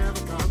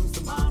whatever comes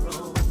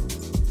tomorrow.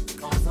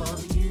 Because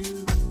of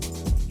you,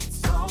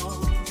 it's all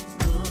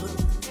good.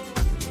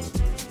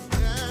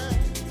 Yeah.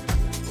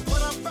 But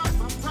what about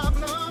my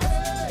problems?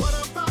 What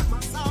about my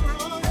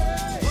sorrow?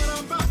 What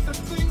about the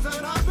things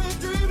that I've been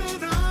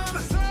dreaming of?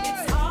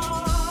 It's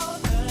all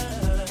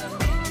good.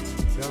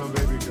 Tell 'em,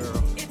 baby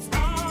girl. It's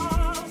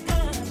all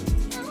good.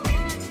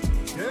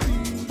 Yeah.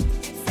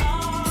 It's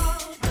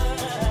all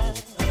good.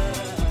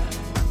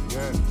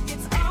 Yeah.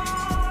 It's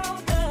all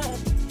good.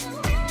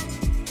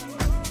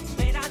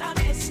 May not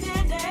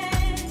understand it.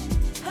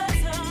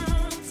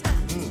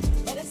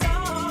 But it's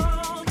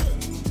all good.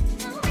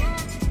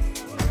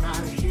 When I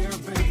hear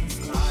babies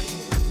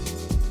crying,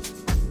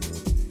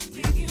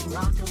 leave you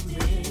rocking me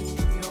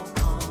in your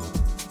arms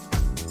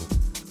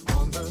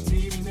on the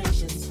TV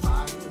nation's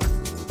fire.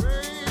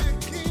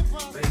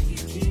 Pray you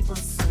keep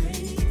us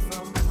safe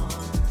from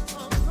harm.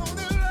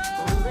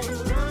 Only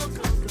love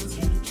conquers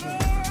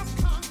hatred.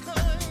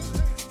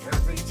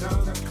 Every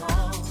time that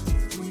call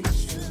we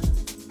should.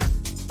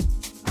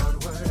 But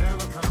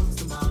whatever comes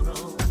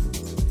tomorrow.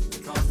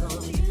 Because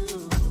of you,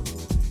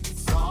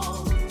 it's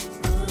all good.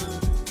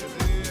 Yes,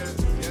 it is.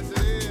 Yes, it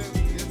is.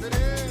 Yes, it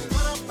is.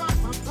 What about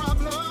my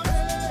problems?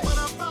 What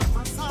about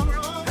my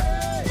sorrow?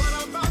 What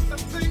about the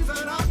things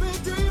that I've been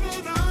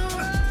dreaming of?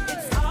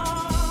 It's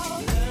all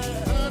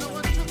good. No matter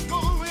what you're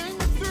going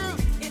through,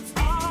 it's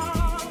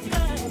all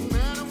good. No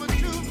matter what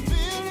you're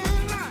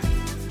feeling like,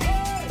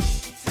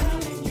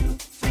 telling you,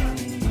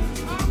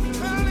 I'm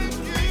telling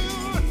you,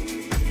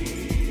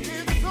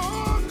 it's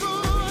all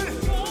good.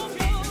 It's all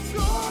good.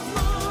 So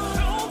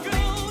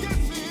good.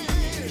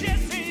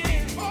 Yes, it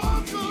is. All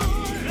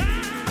good. I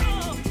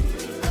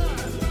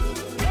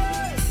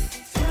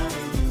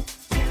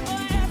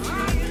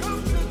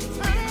come to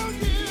tell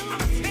you.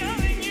 I'm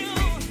telling you.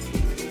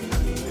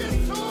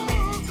 It's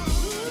all good.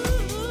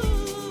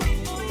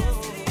 Oh, yes,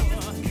 it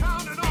is.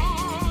 Counting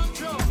on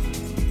you.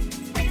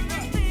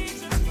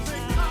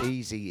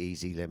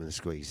 Easy, lemon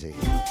squeezy.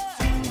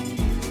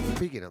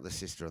 Picking up the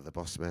sister of the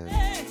boss man.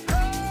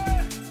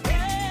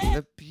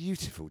 The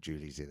beautiful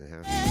Julie's in the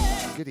house.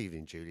 Good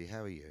evening, Julie.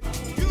 How are you?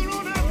 You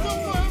don't have to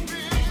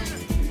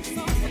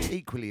worry.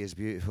 Equally as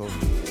beautiful.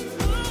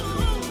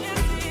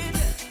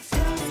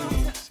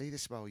 See the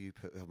smile you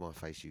put on my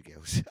face, you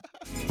girls.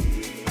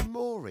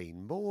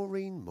 Maureen.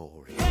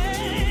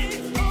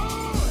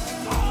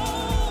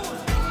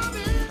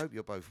 Hope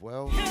you're both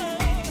well.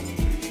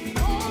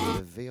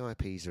 The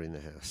VIPs are in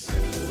the house.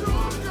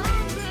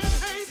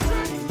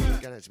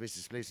 Going out to Mr.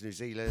 Spliffs, New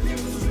Zealand.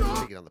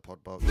 Picking up the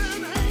pod box.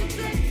 Going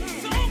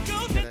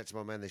out to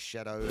my man, The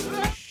Shadow.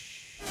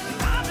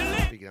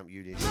 Picking up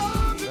Eunice.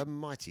 The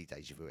mighty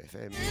Deja Vu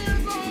FM.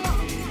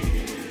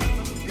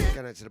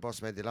 Going out to the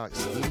boss man,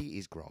 Deluxe. He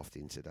is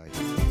grafting today.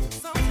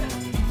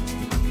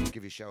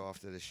 Give you a show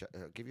after the show.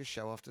 Give you a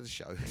show after the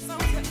show.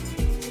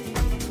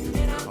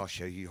 I'll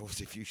show you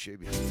yours if you shoot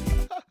me.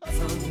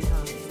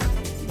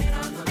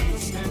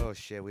 Oh,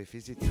 Sheriff,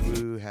 is it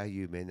true how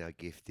you men are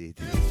gifted?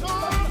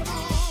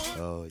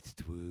 Oh, it's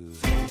true.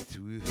 It's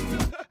true.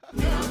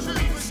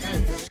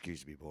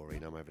 Excuse me,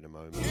 Maureen, I'm having a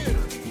moment.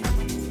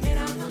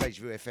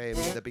 Deja Vu FM,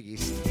 the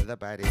biggest, the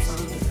baddest,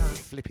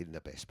 flipping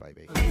the best,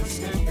 baby.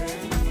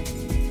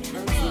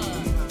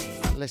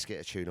 Let's get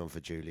a tune on for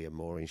Julie and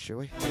Maureen, shall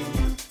we?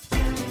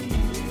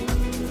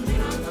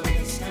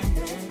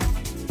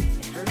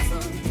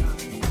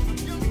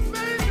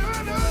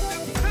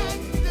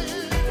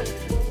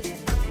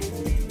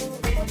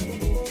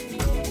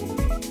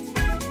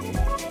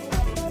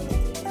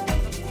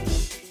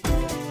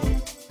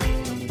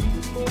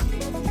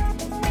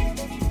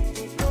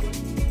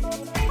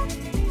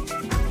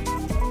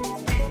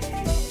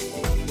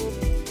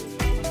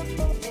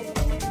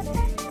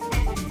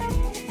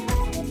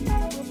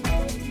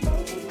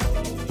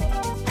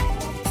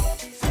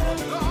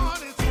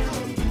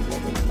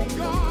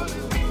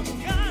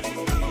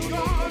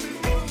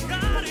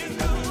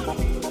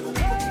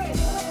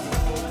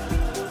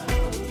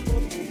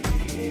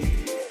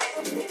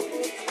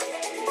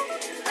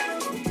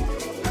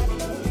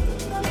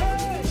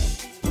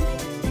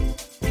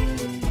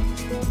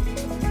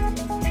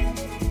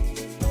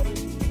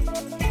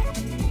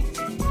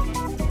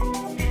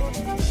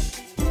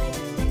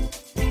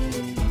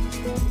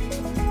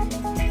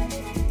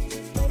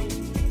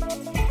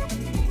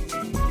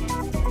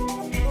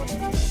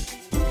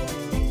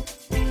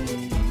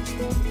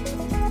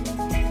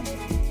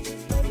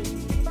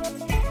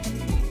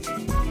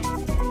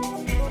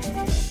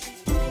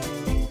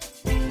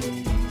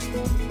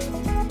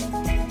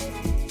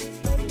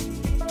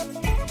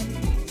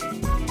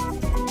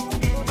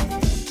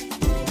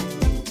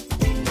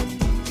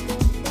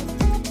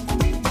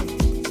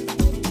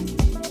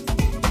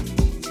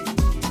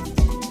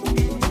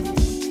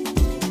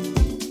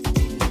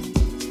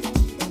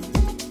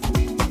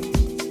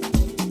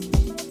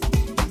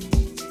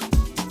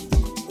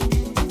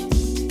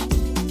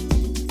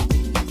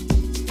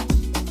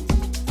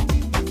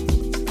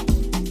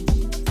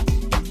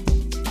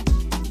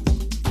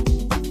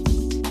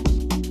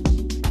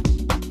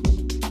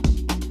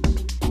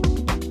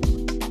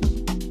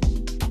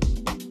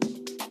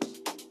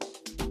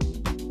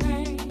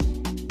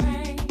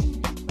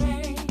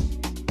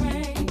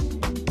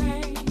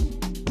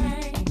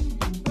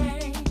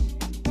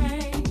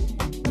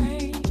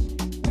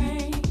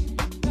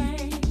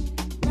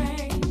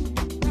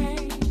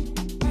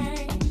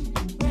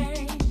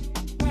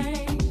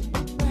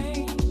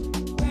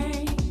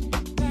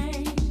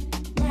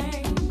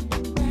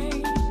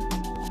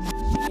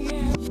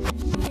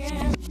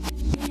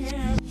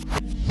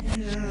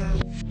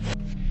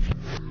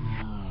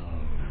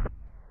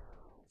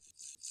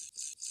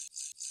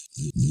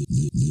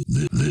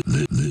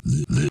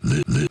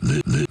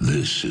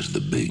 This is the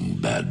Big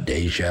Bad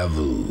Deja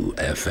Vu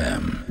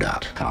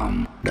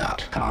FM.com.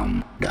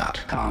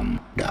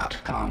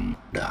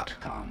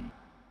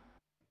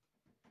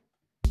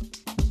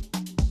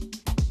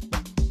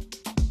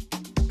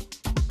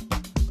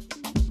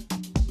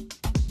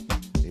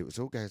 It was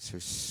all going so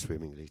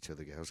swimmingly till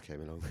the girls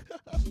came along.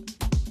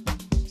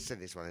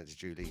 Send this one out to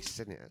Julie,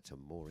 send it out to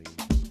Maureen.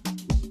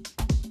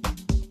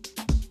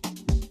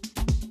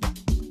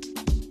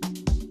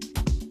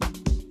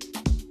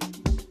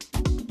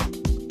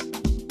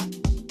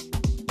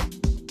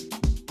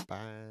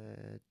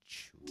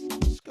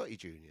 Scotty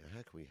Jr.,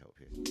 how can we help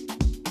you?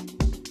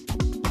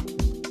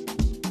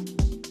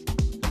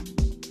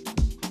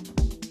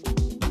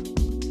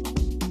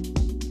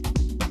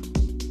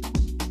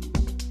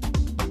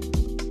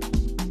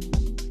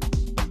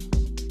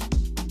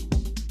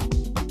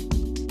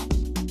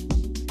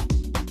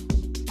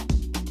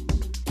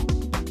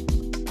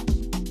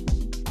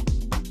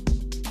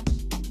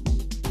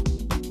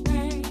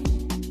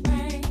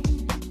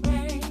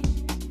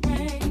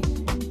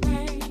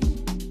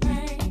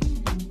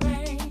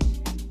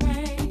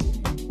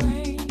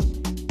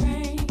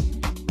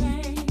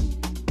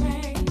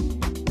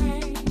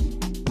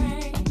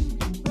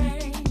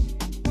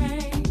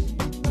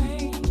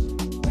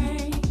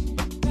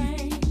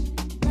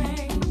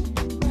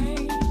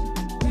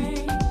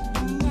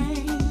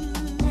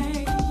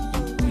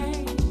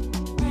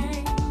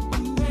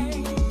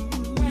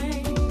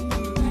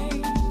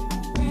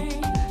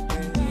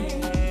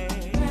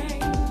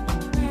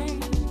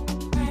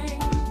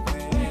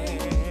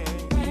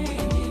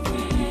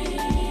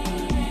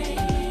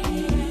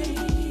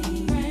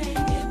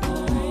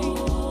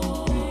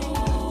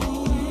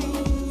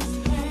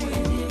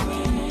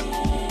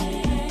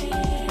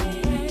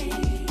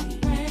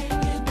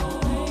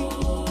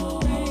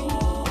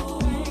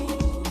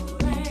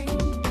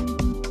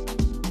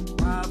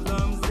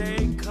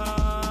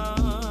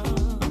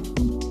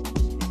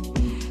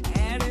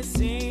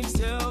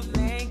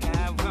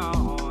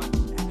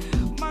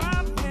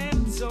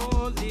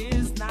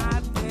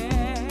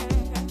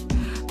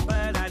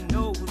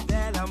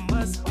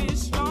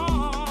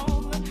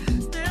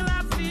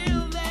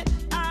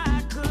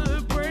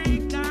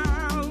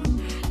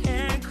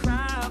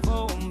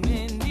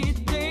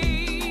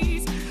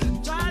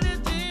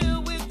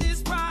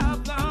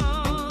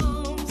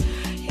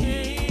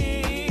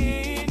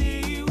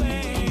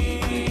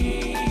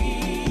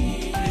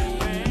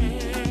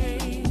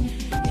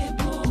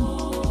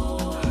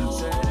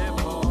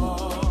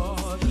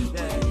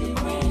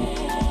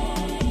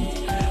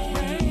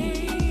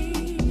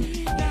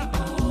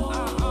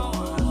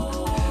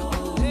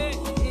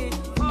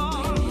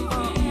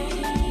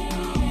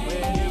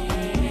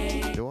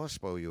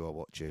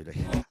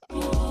 Julie.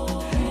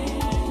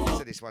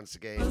 So this once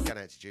again, going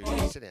out to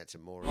Julie, send it out to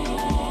Maureen,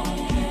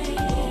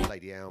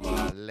 Lady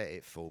Alma, let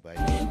it fall, baby.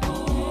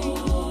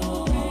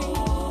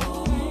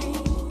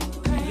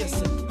 Yes,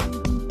 sir.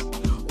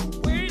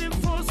 Waiting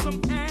for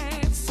some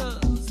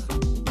answers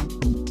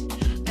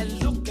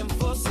and looking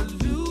for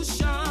solutions.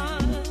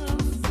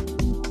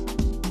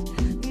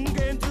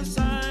 Can't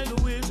decide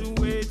which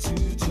way to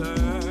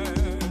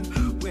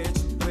turn, which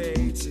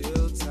way to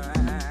turn.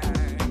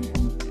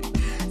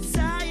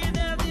 Tired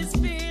of these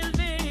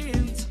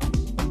feelings,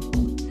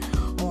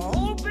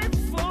 hoping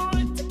for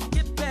it to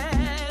get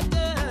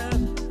better.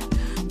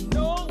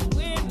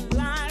 Knowing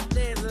life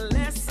there's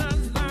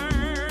lessons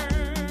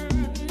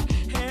learned.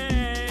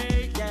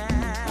 Hey,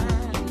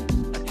 yeah.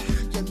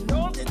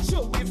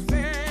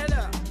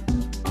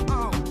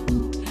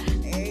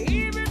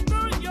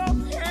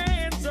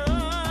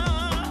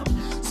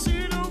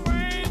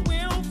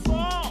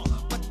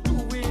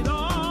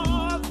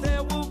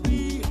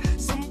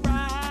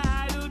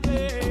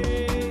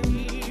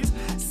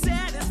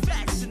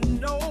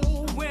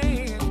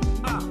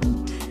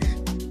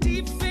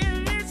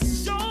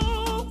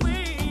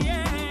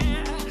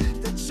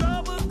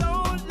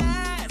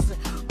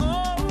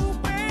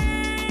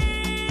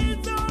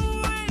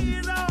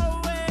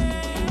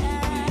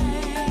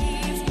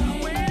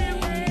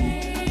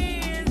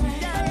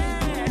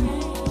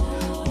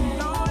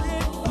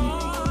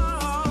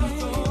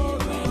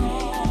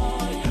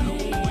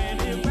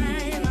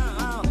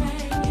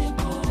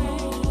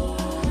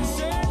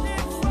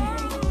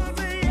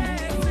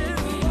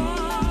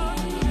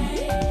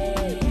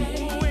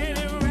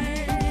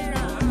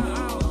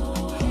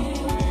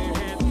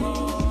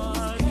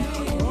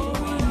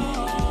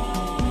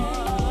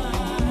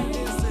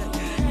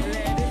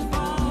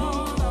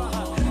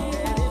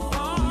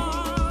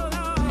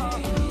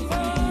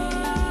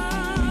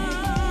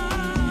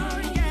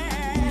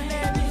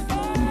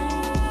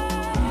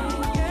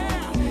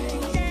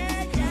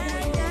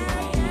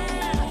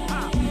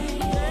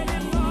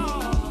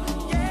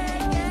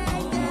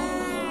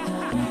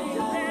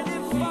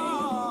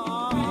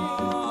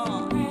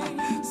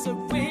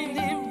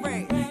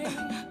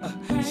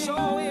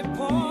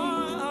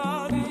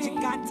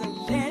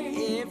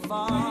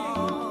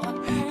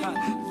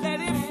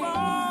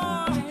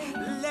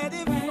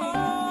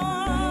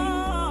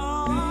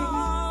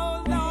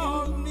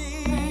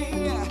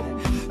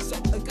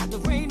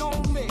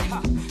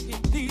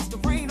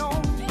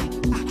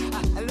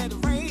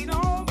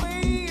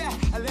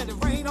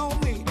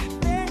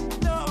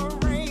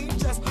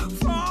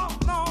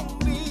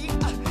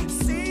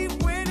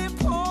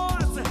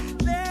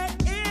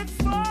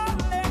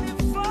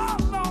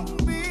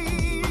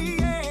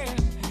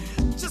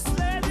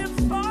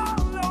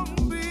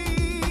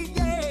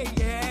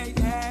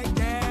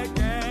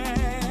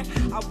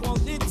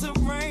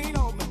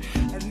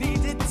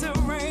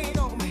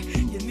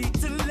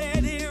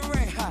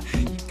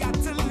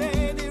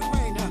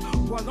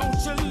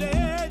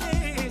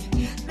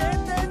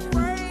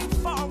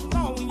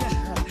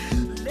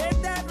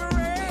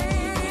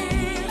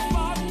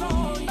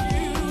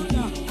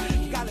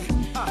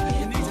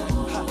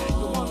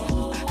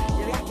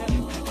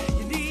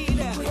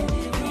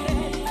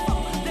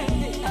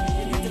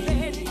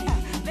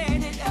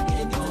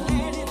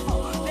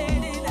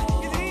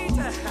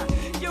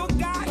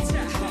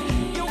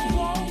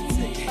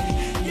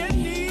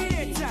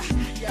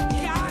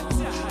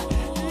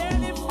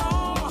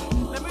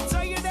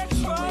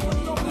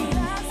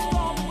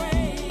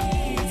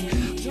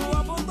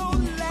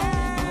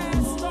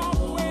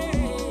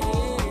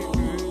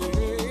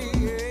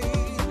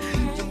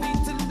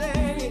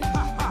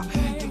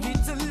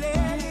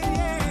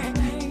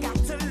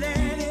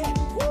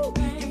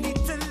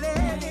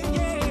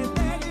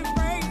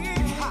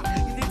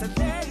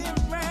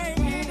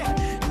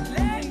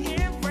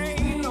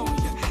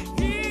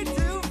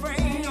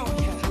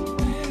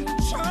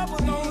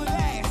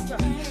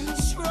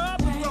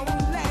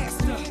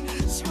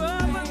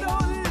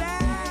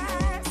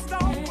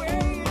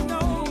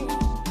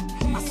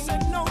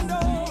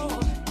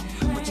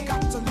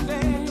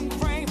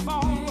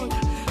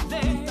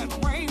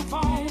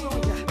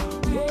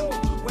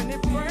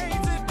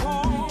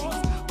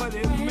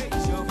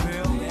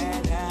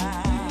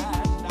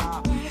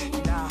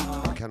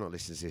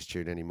 use this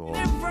tune anymore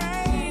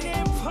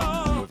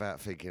without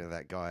thinking of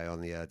that guy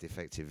on the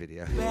Defective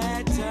video.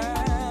 The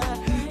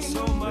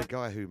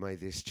guy who made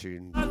this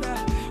tune,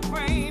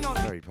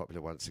 very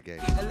popular once again.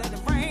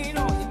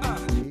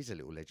 He's a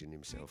little legend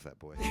himself, that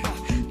boy.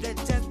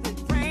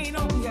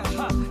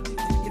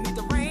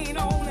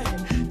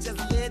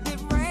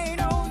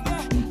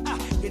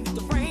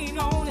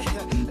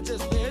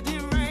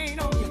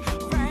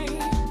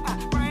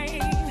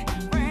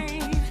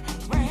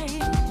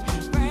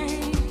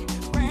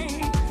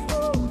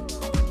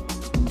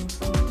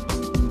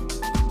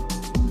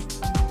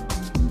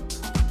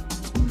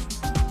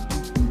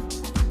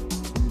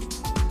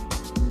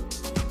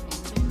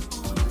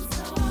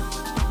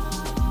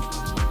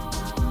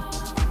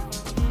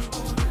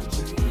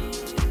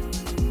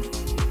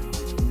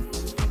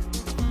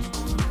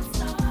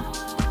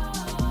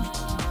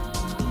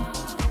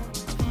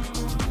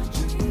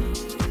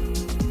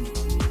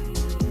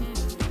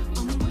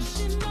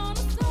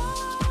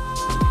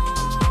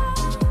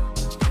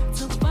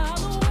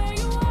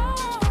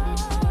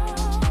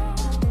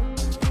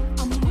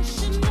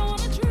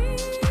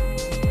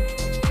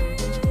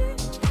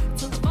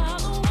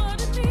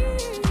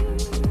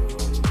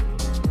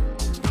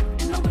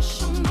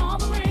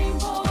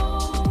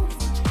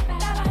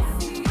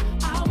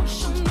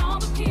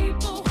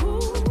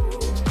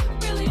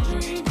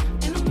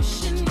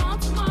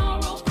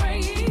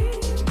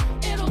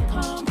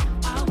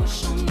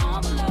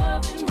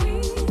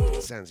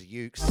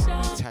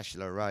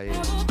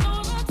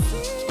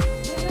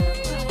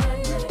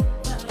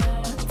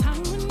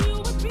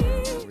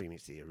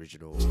 Remix the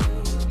original.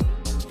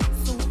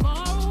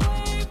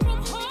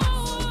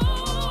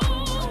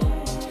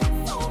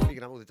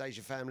 Picking up all the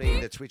Deja family,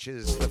 the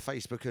Twitchers, the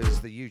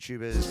Facebookers, the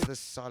YouTubers, the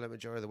silent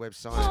majority of the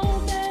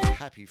website.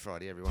 Happy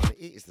Friday, everyone.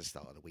 It is the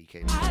start of the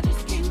weekend.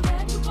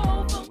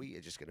 We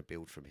are just going to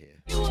build from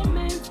here.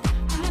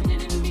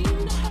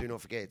 Do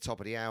not forget, top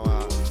of the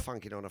hour,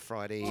 funking on a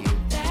Friday.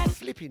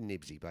 Flipping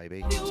Nibsy,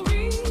 baby.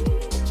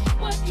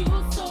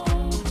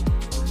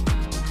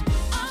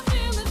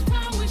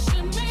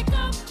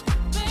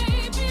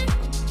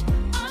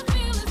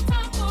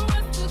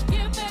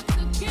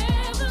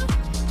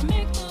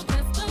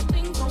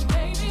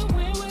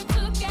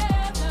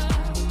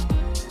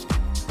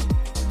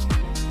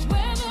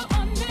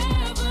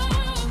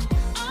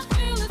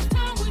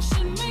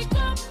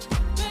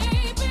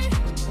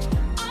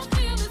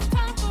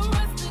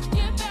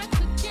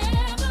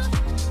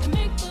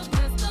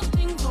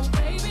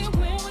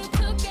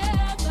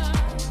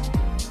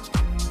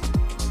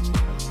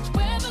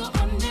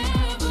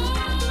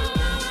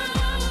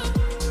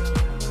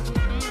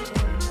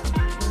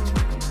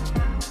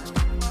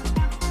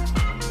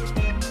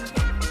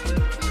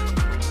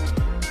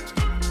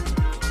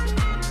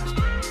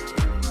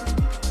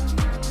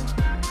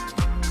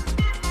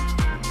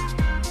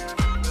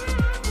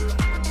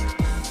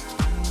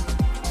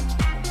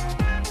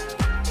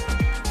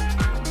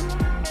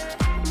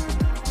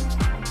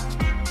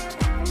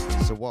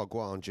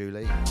 Wagwan,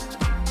 Julie.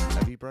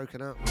 Have you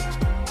broken up?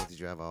 Or did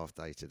you have a half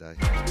day today?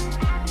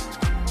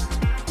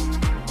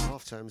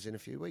 Half term's in a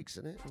few weeks,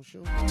 isn't it? I'm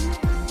sure.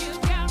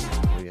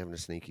 Are you having a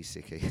sneaky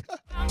sickie?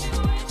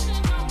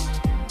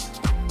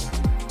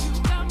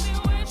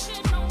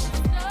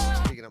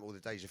 Picking up all the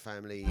Deja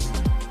family,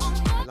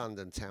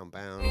 London town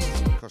bound,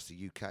 across the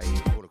UK,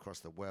 all across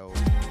the world.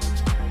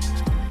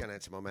 Going out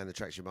to my man, the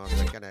Traction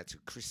Master. Going out to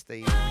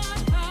Christine,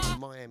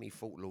 Miami,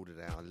 Fort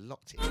Lauderdale. I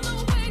locked it.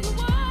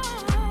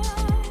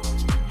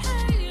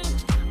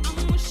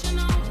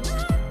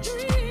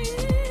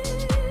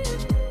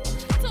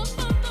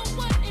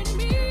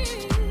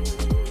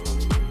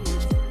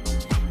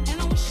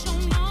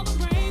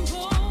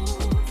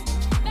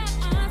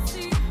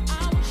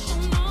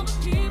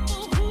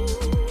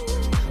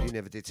 You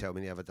never did tell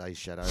me the other day,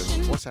 Shadow.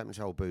 What's happened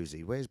to old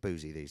Boozy? Where's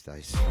Boozy these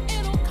days?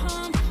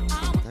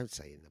 Don't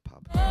say in the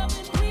pub.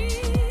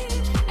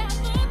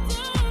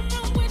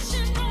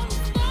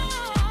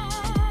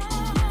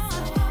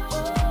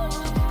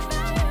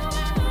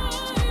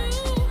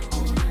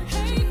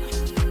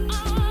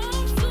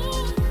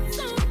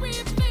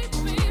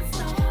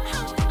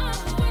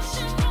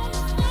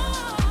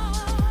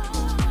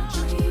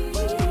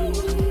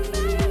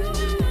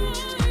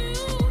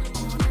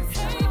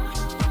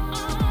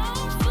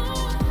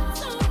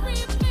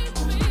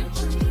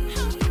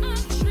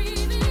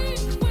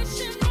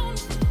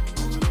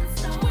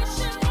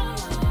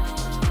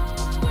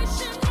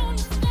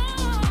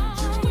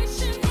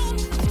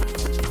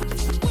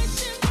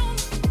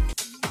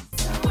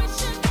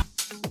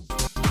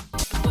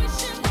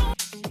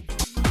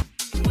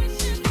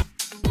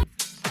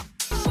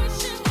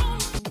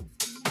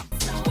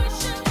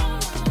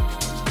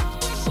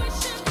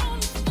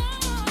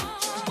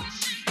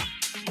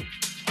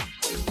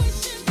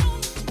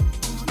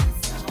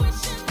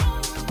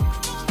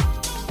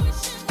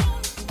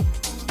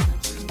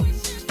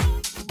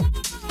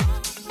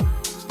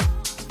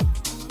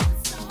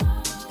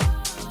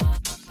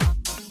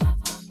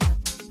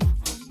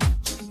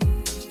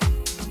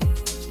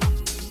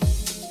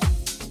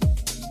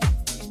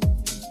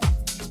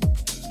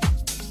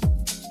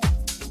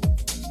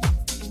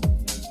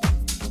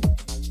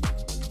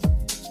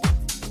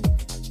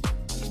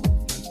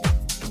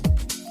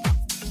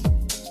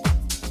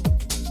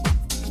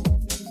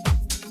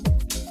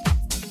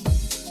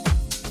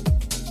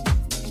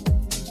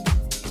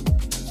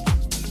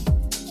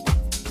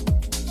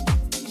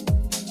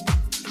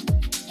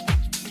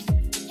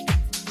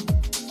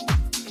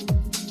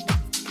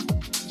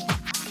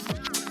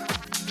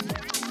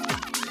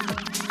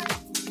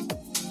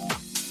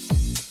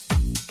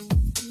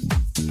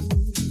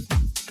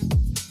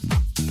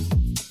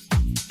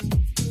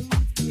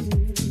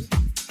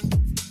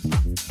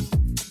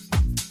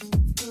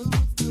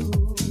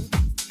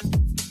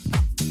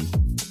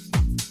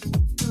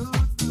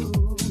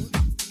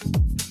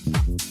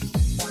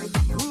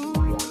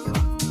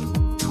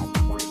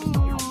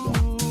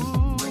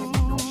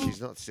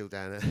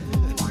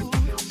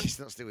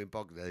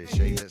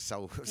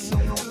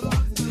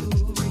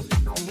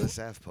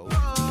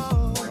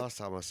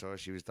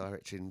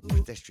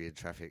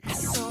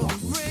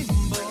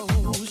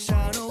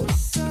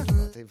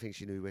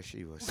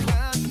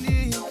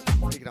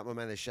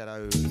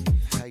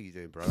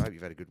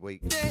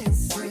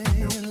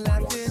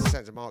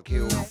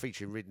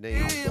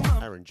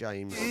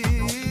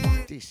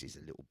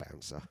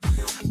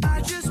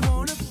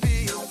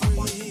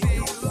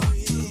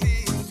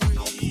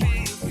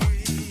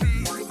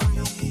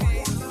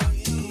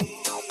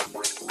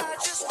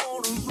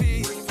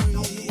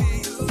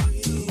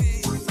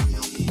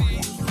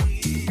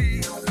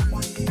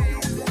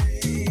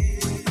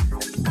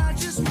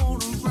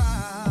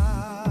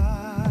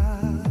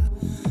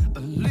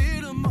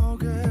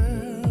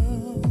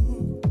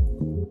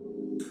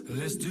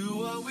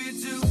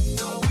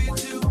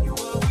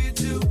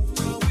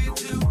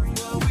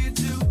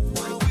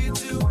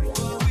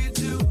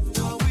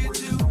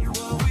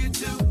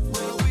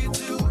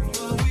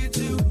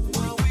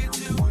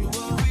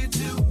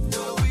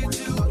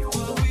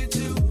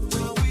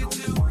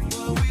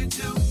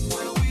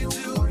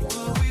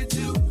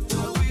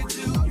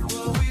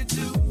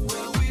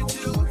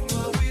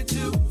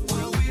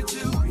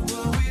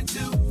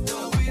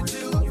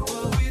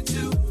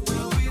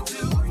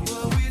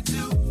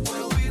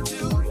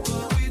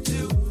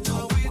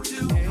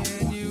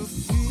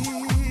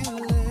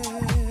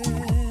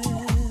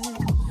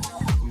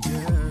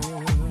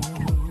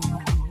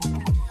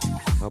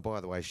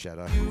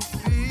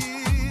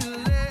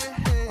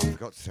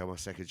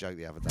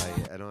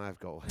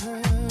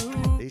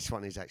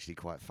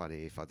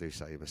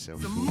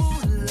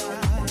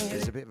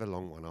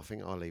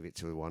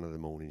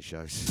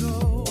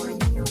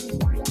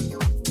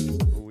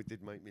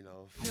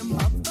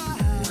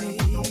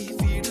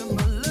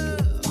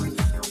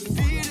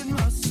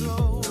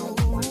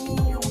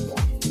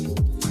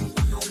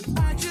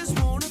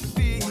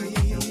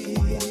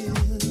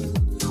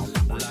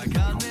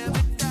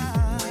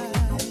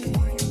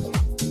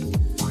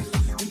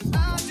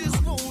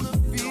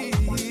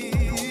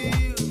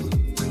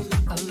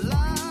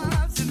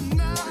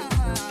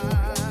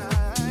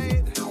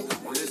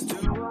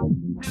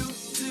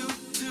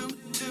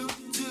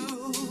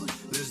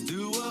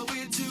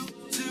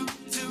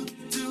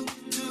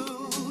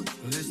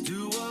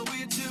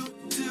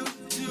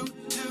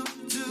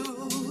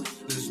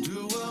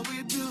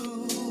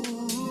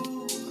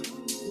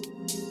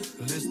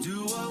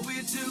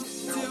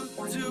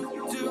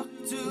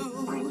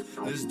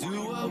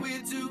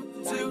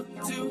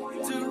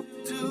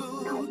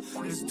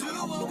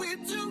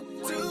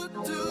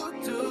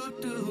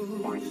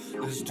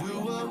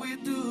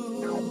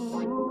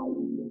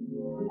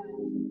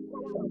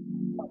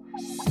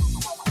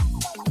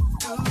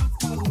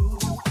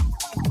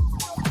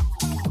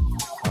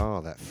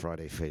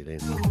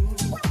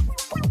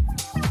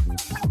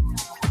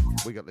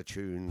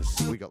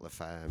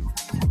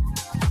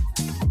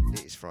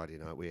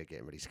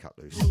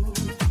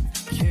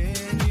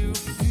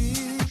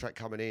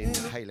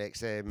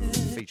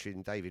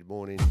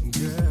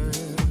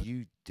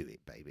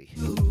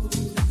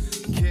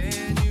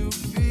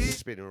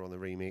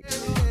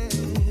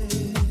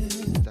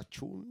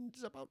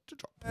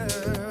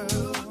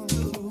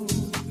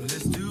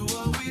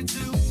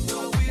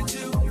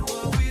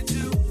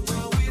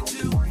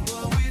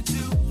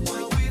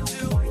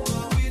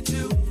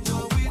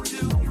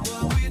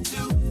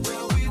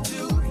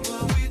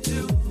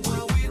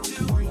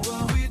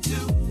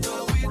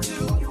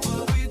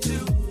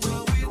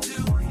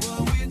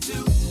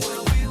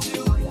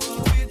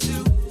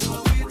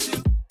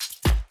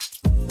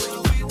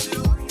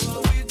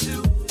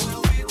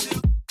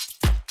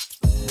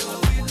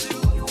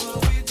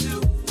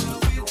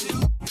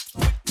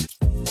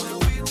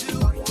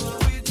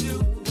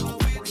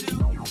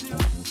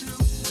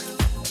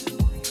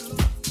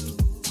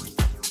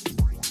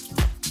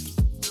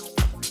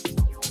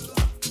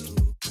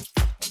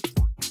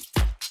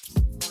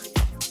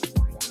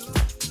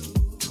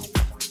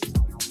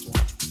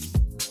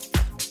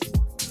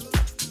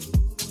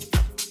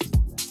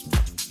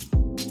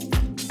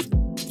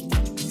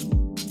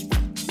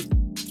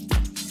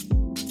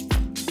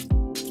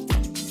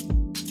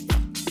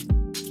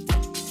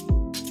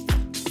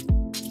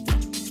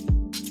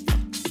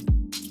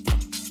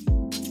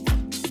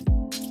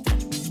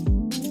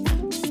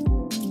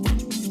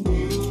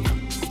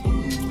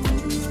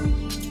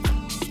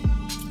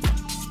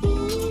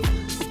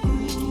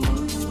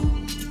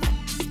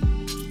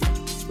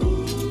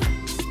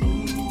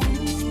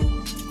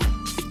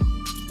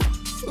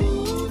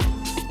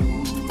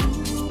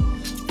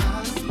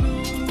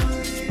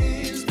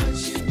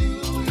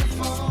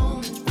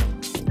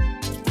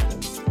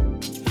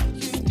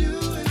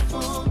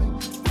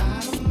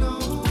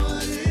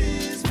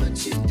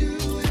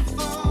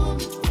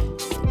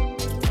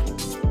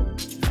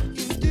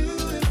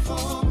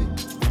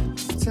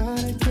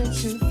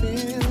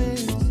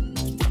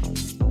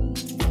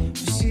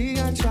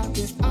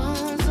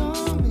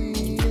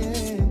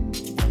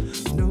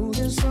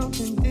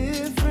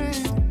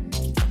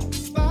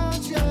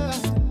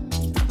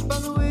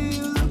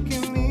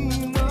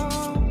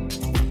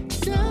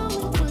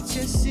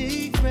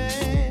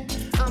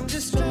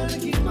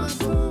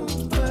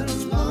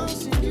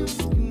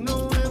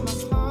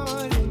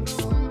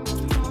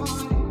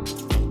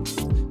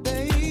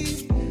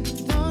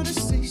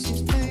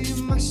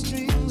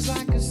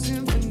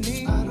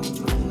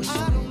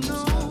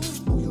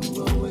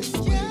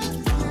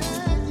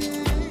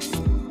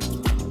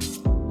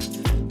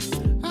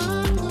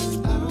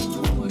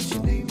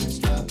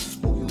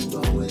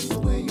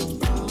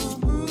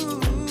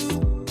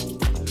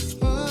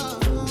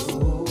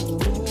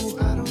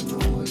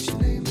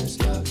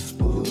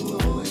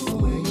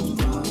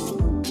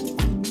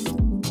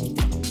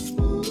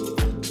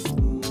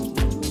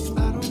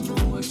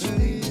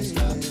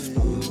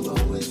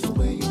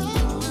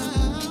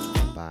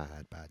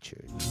 out of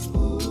tune.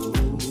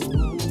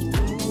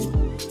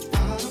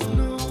 I don't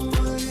know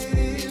what it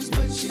is,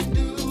 but you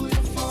do it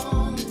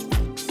for me.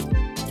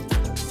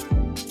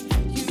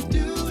 You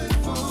do it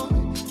for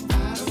me. I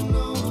don't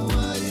know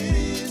what it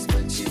is,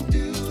 but you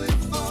do it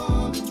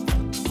for me.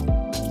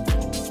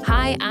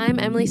 Hi, I'm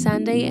Emily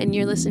Sandy, and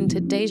you're listening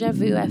to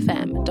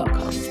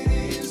DejaVuFM.com.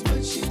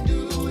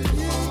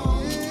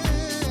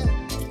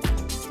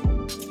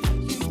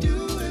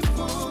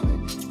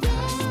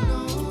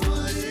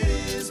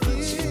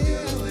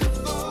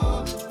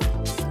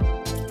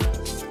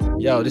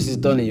 Yo, this is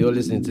Donny. You're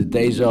listening to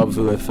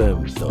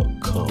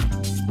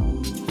DejaVuFM.com.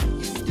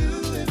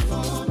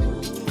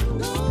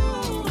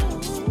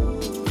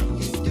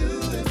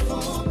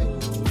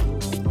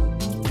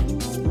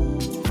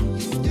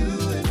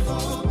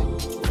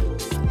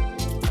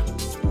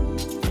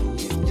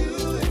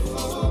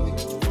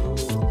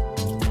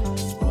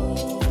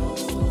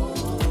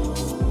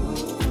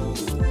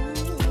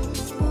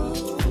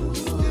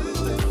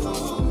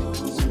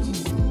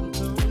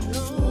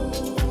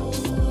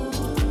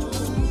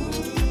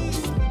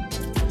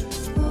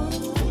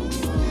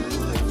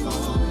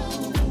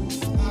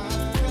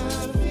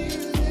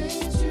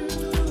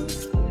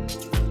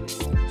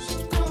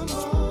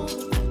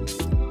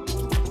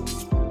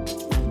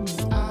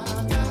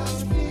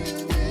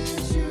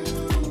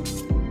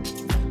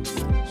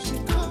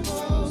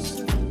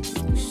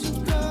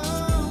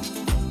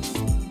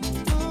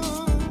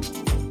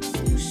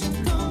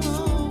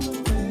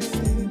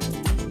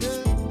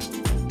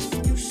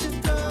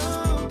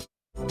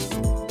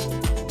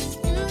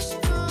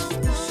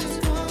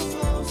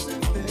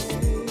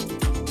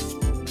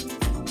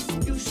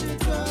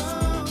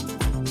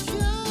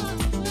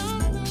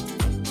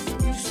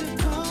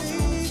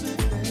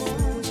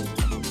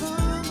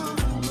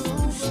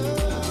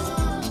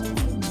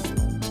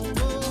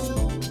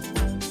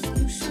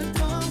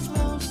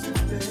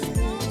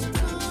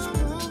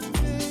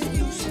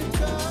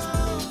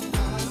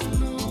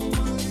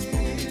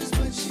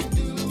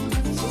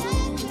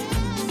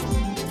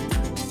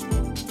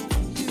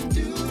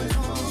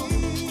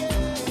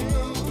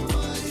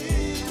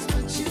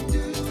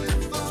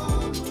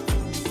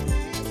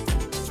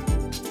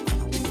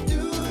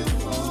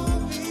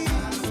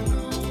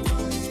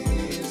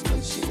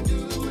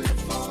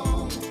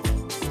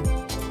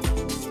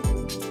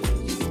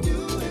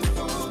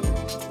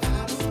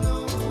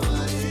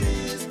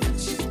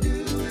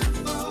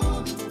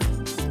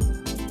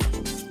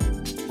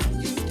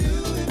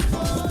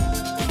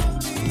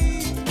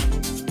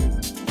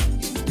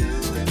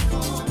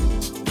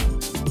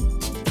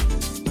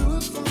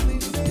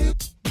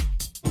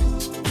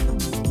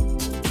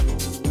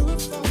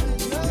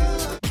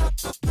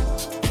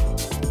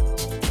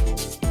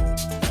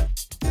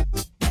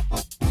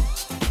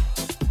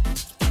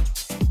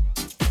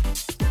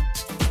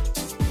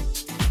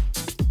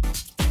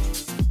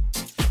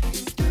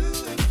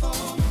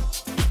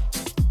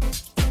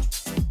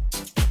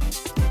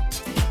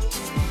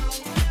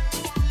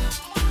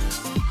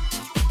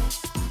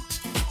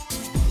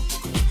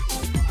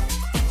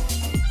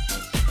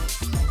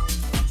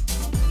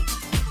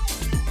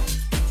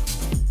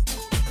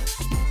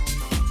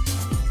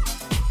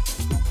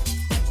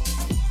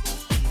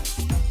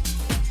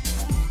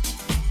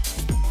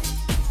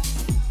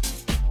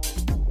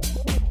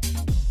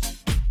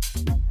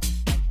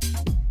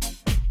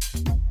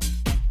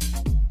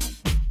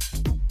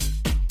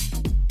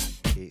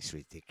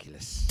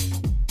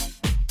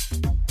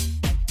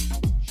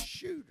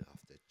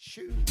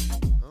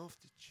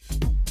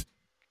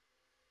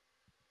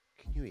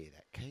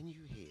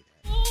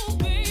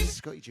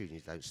 Scotte Jr.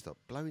 don't stop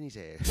blowing his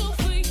hair.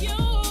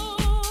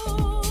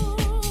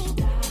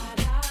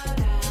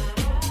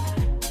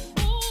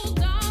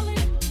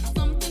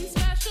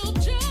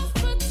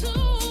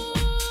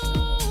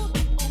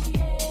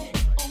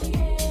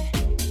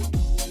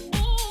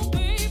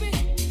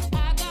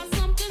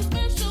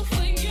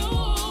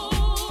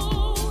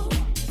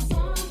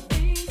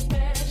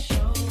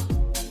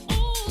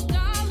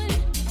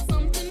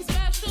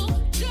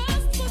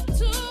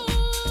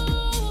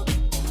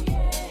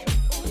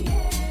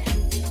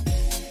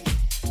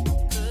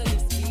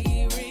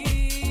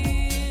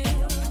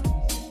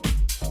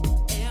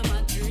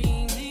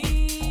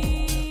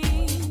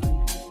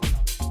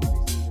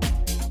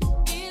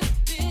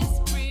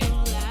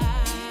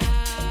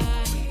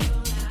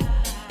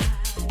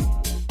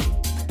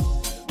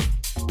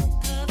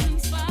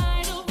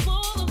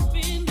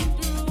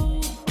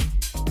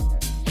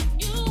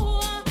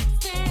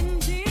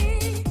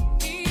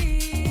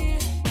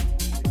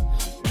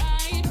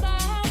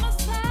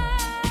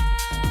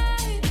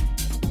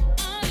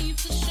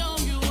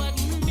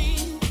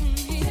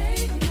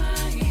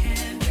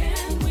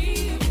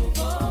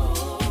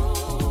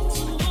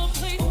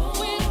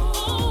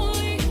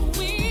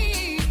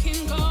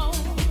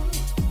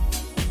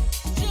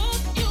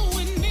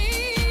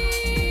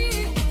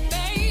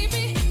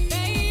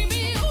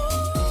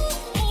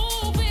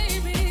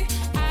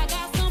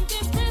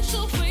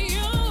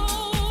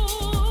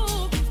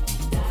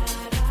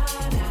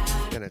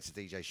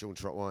 DJ Sean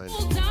Trotwine.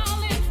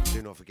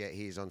 Do not forget,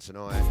 he is on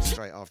tonight,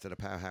 straight after the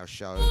Powerhouse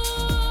show,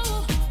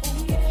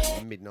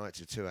 midnight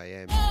to 2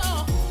 a.m.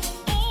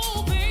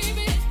 Oh,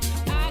 baby,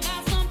 I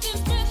got something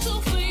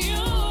special for you.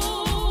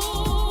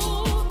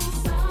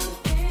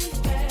 Something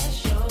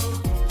special.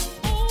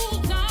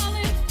 Oh,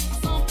 darling,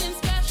 something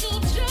special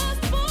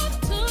just for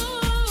two.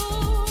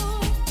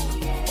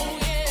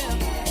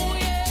 Oh,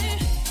 yeah.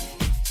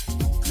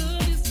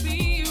 Could this be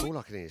you? All I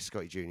can hear is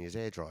Scotty Jr.'s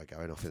hairdryer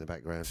going off in the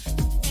background.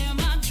 Am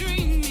I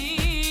dreaming?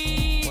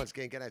 Once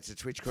again, get out to the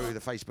Twitch crew, the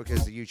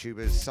Facebookers, the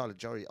YouTubers, Silent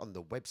Jory on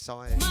the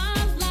website.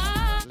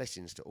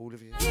 Blessings to all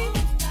of you.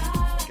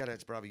 Get out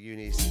to Brother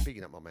Eunice,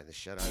 picking up my man The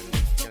Shadow.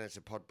 Get out to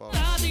Podbox,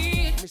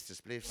 Mr.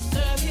 Spliffs,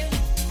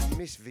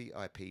 Miss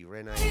VIP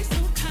Renee,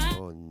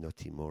 oh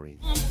Naughty Maureen.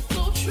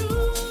 So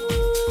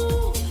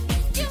true.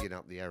 Picking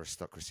up the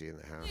aristocracy in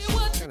the house.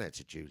 Get out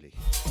to Julie.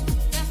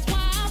 That's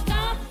why I've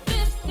got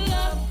this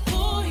love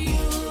for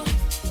you.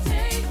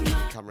 Take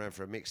my Come round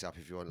for a mix-up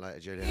if you want later,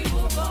 Julie.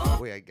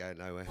 We ain't going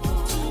nowhere.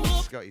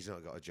 Scotty's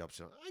not got a job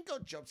tonight. I ain't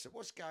got a job tonight.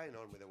 What's going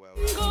on with the world?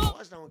 Why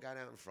is no one going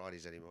out on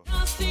Fridays anymore?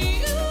 I see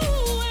you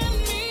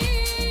and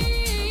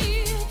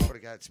me. Gotta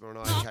go out tomorrow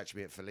night and catch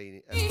me at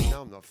Fellini.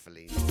 No, I'm not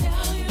Fellini.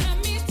 Let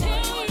me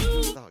tell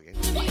you. Start again.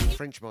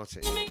 French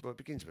Martini. Well, it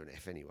begins with an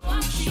F anyway.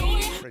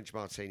 French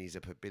Martinis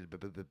up at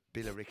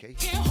Billericay.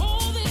 Can't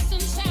hold this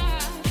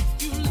inside.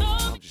 You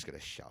love I'm just gonna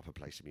shut up and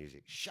play some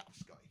music. Shut up,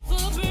 Scotty.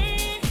 the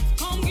babe.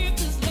 Come get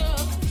this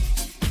love.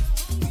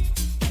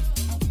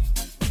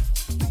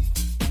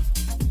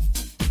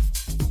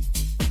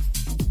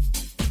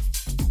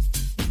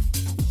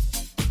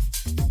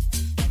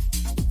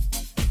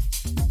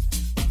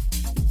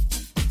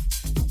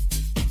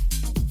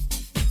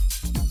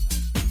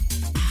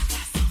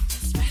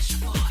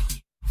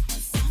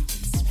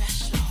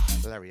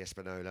 Larry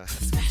Espinola.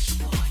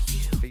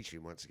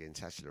 Featuring once again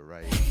Tashla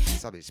Ray.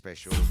 Something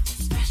special.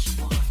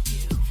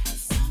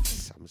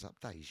 Sums up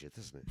Deja,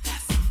 doesn't it?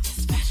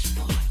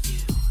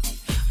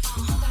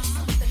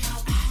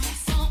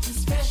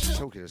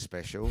 Talking of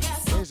special,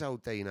 where's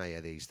old Dean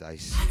Ayer these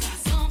days?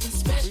 What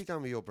have you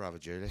done with your brother,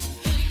 Julie?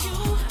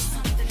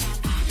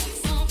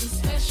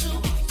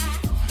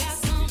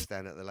 He's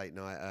down at the late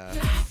night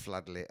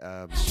floodlit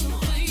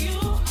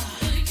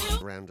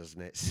rounders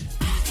nets.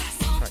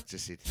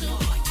 Practicing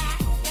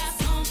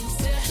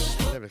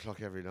 11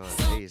 o'clock every night.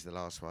 He is the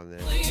last one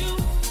there.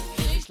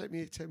 Just let me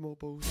hit 10 more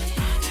balls.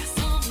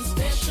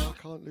 I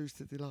can't lose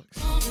to Deluxe.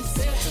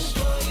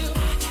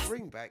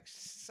 Bring back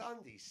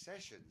Sunday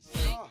sessions.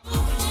 Oh.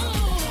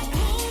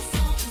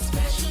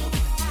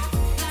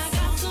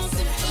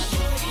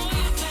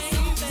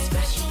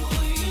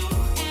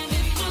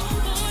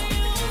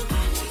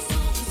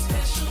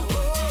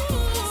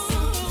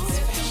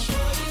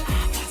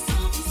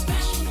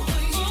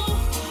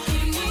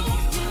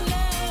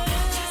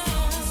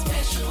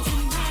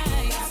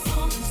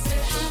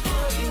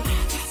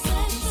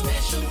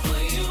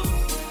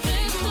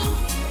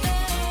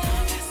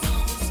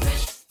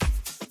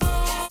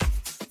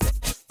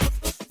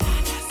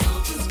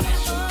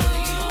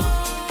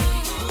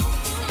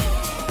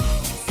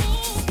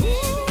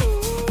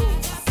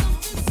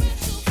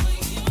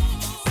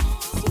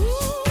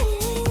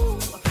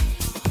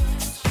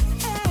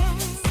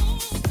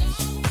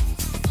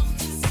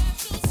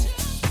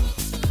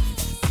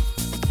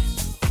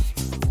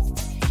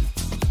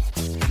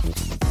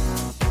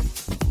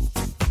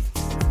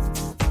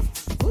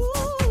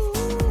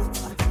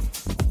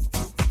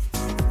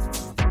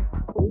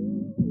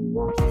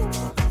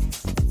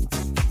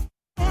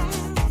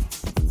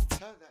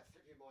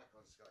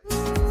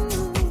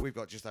 We've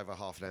got just over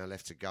half an hour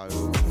left to go.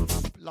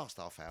 Last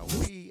half hour,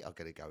 we are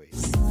going to go in.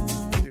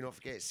 Do not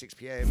forget, 6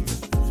 p.m.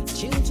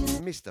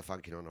 Mr.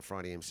 Funkin' on a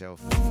Friday himself,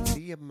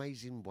 the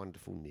amazing,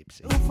 wonderful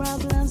Nipsey. No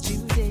problems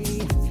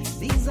today.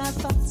 These are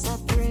thoughts I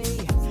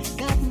pray.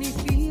 Got me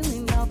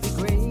feeling I'll be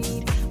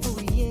great. Oh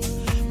yeah.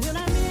 When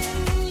I'm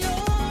in your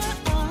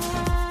arms,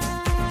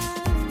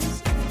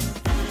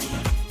 I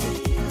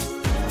feel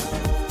love.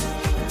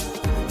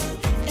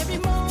 Every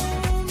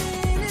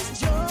moment is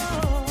joy.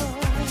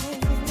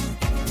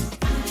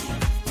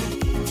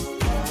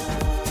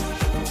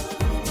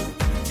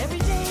 Every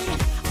day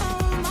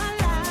of my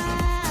life,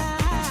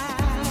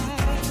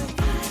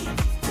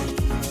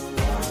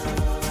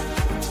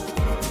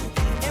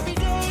 every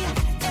day,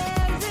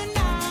 every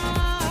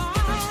night.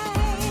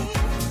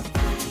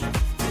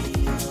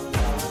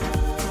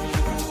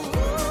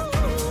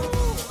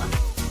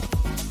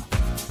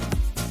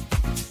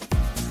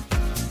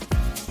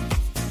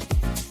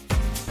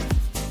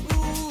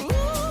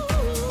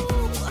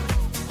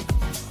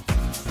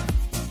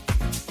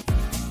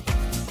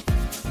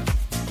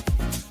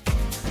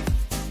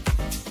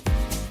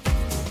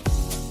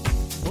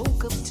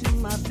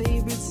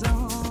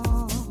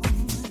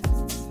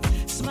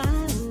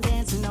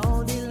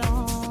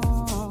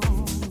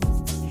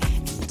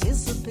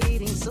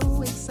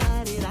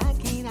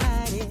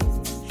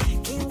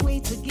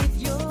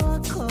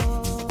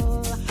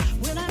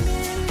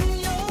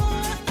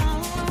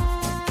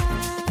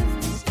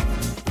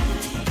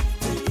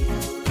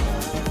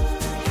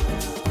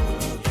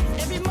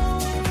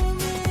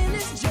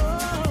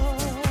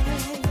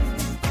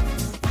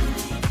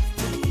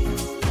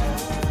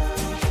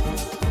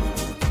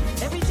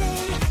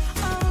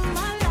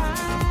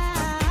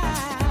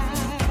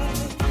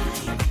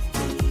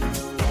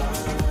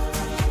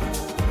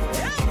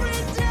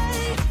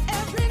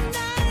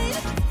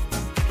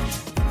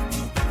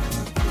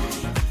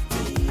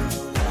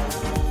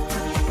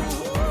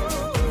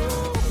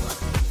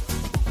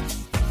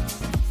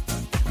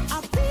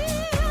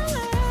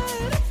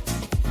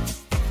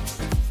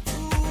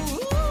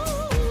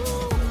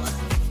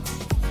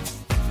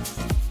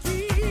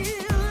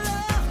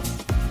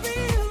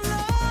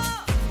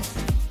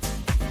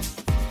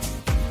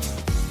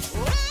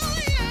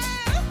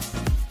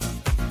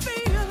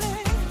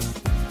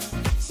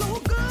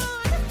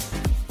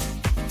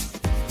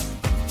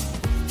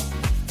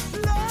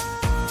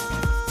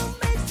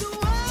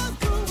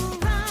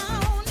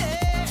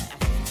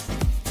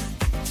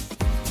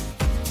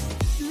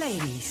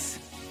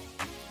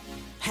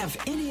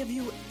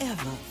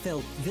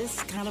 felt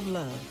this kind of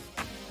love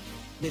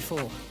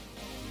before.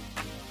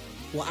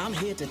 Well, I'm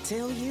here to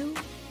tell you,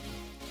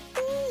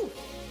 ooh,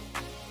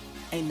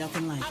 ain't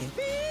nothing like it.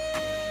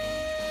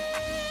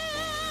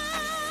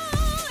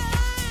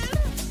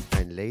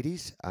 And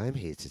ladies, I'm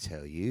here to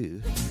tell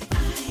you,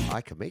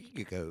 I can make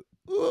you go,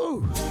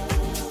 ooh.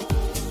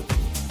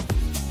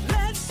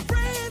 Let's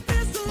spread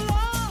this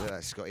love.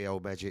 That's Scotty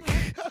Old Magic.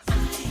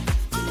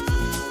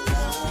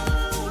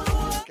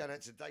 Going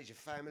out to Deja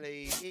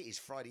family. It is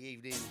Friday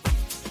evening.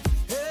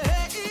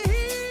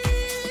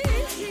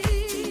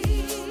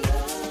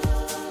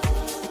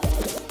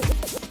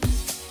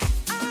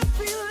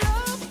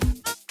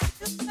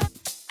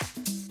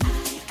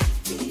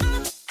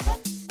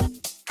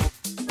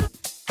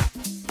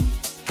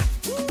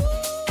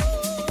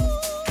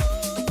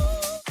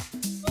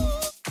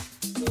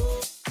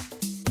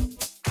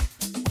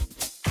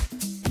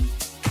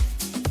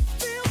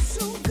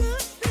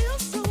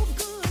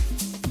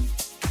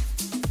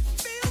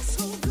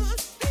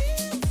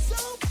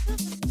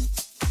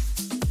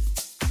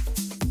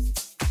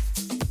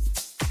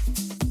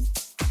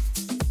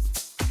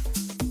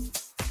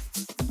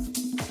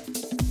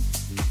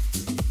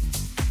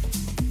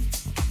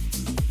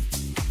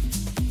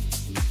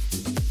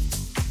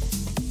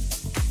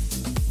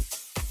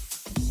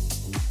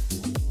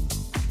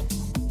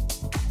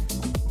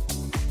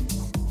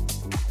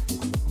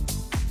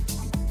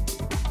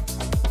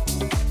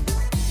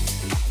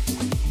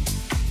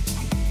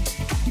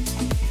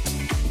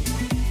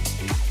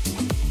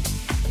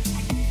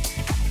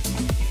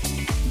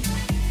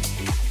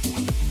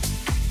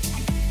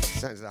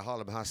 Sounds of the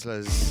Harlem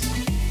Hustlers,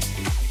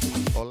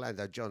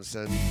 Orlando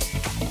Johnson.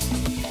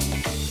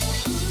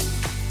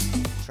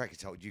 Track you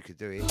told you could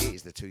do it. It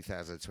is the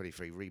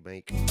 2023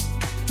 remake.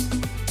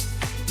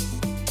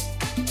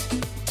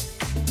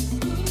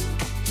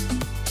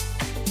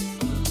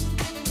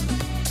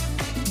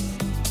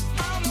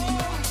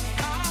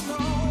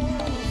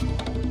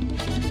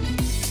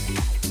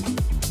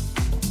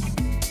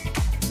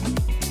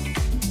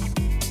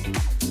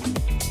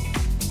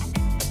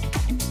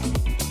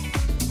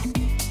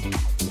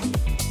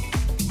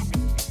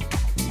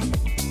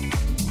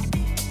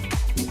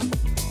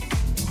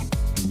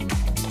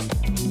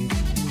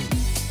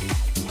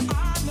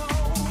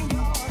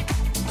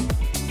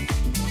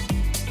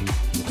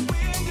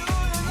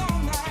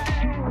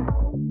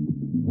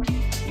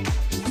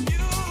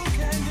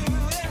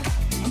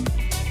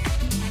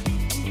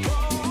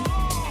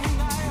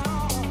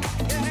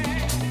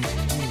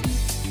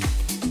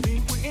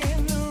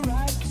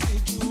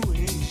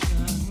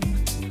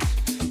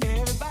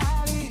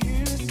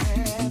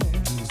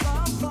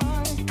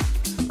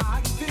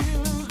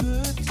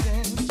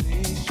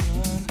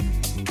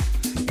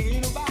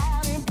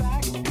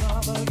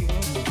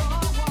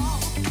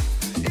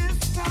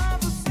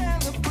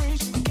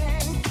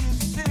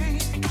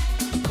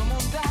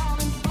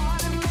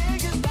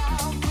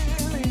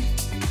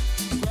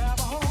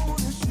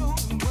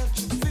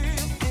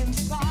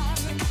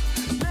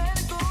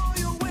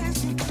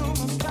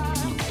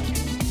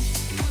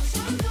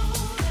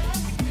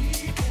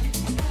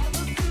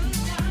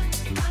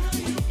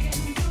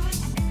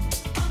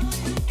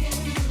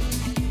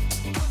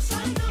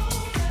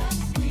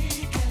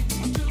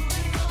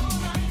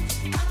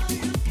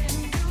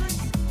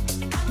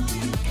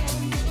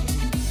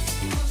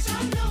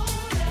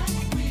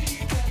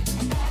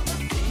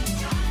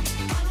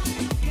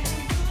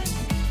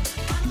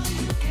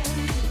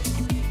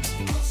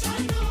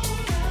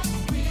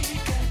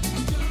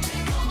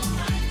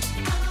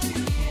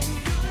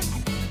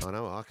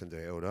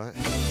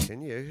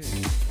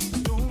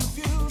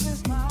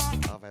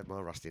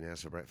 Rusty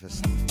Nails for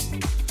breakfast.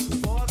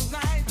 For the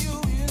night you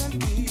and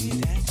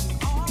me dancing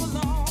all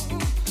alone.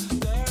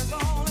 There's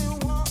only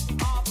one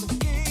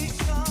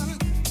obligation.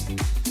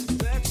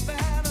 That's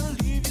better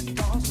leave your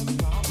thoughts and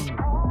problems.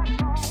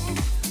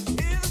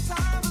 It's a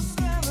time of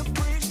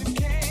celebration,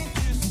 can't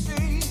you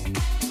see?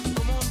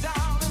 Come on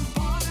down and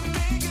party,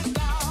 make it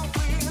loud,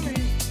 really.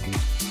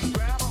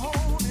 Grab a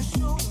hold and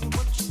show me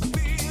what you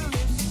feel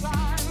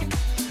inside.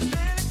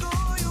 Let it go,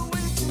 you're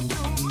wasting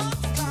too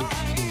much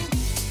time.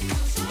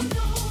 I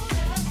know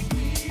that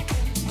we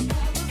can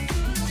have a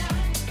good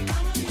time. I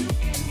know you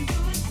can do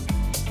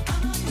it.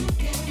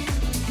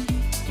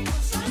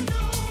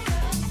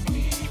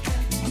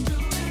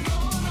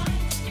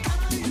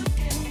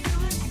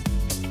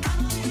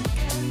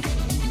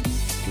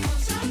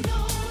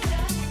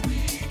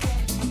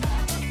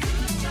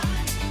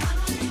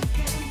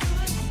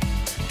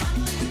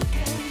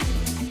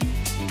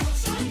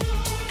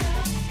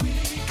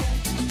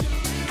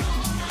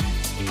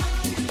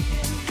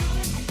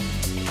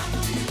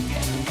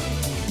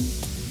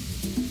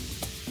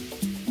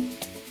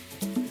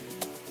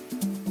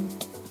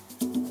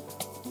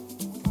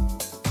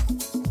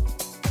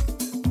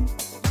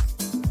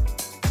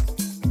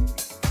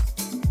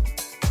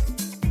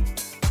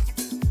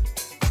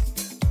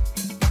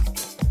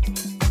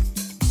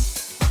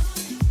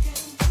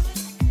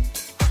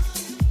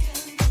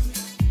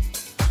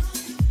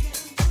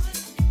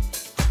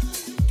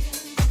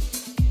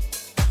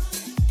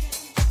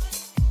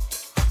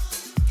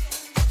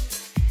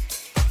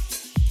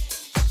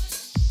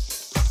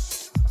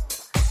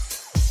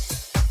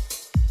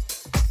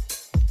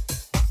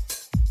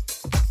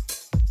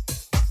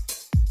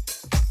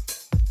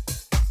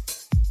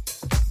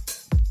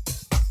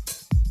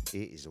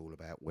 It is all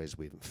about Wes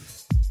Wimp.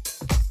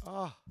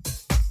 Ah,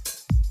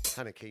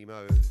 Hannah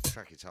Chemo,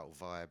 track entitled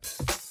Vibe.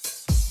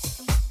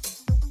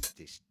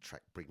 This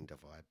track brings the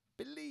vibe,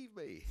 believe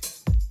me.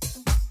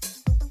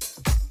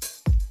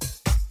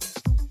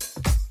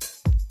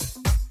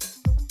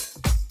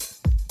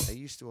 Are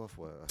you still off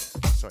work?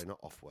 Sorry, not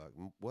off work.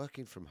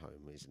 Working from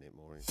home, isn't it,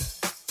 Maureen?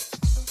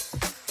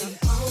 The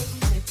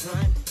only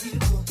time you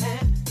will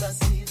ever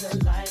see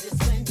the light is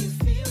when you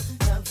feel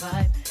the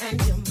vibe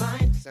and your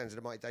mind. Sounds of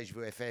the Mighty Deja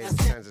Vu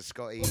FM, sounds of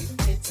Scotte.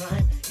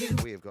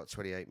 We have got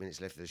 28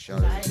 minutes left of the show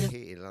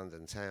here in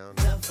London town.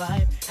 The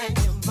vibe and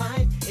your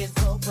mind is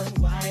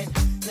open wide.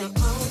 The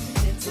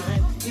only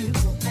time you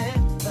will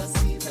ever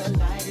see the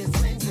light is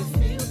when you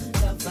feel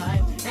the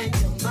vibe and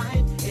your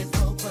mind is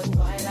open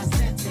wide. I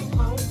said the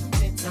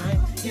only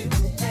time you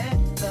will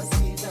ever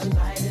see the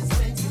light is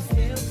when you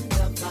feel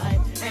the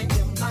vibe and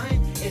your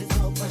mind is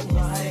open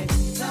wide.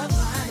 The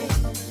vibe,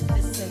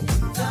 listen to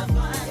the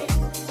vibe,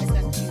 is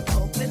that you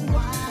open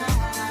wide.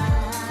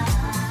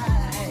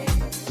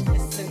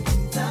 Listen to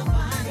the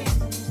vibe,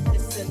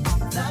 listen to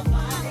the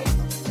vibe,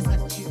 is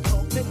that you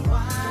open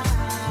wide.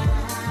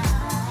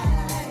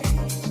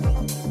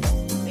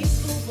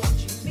 People, won't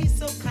you be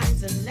so kind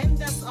to lend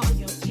us all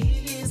your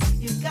ears?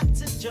 You got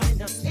to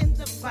join us in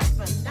the fight,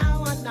 but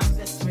now I'm not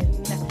best friend.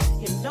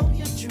 You know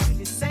you're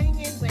truly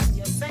singing when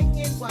you're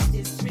singing what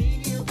is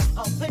real.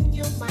 Open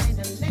your mind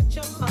and let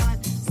your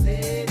heart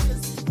say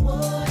just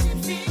what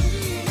it feels.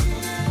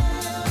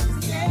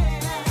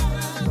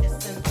 Yeah,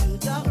 listen to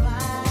the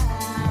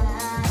vibe.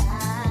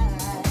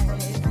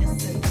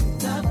 Listen to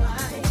the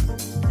vibe.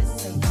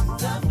 Listen to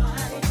the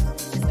vibe.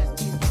 Is that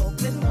you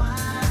open wide?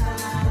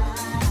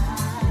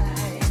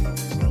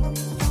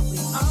 We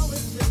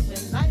always live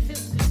when life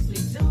is good. We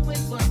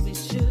doing what we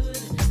should.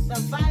 The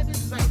vibe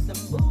is right, the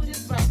mood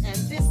is right, and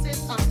this is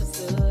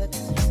understood.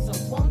 So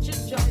won't you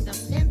join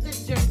us in the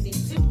journey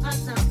to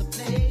another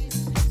place?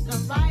 The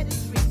ride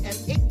is free and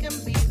it can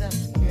be the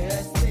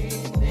best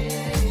thing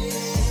there.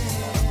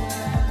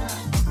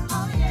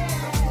 Oh yeah,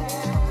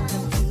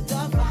 listen to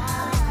the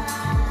vibe.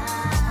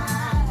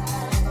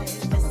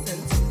 Listen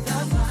to the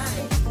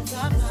vibe,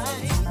 the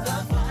vibe, the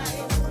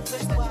vibe.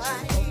 Open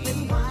wide, open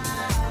wide.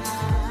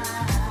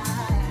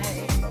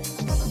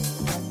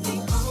 The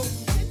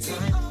only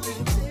time we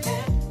will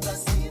ever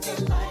see the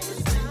light is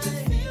when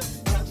you feel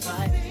the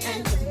vibe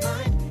and your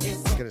mind is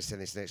I'm going to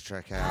send this next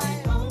track out.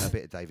 A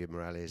bit of David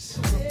Morales.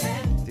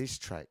 This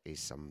track is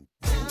some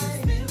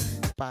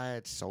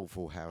bad,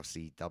 soulful,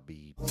 housey,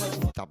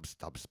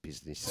 dubs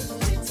business.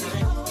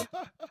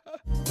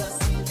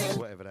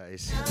 Whatever that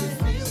is.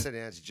 Send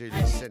it out to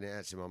Julie, send it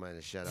out to my man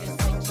the Shadow.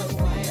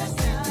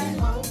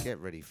 Get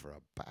ready for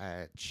a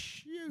bad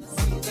shoot.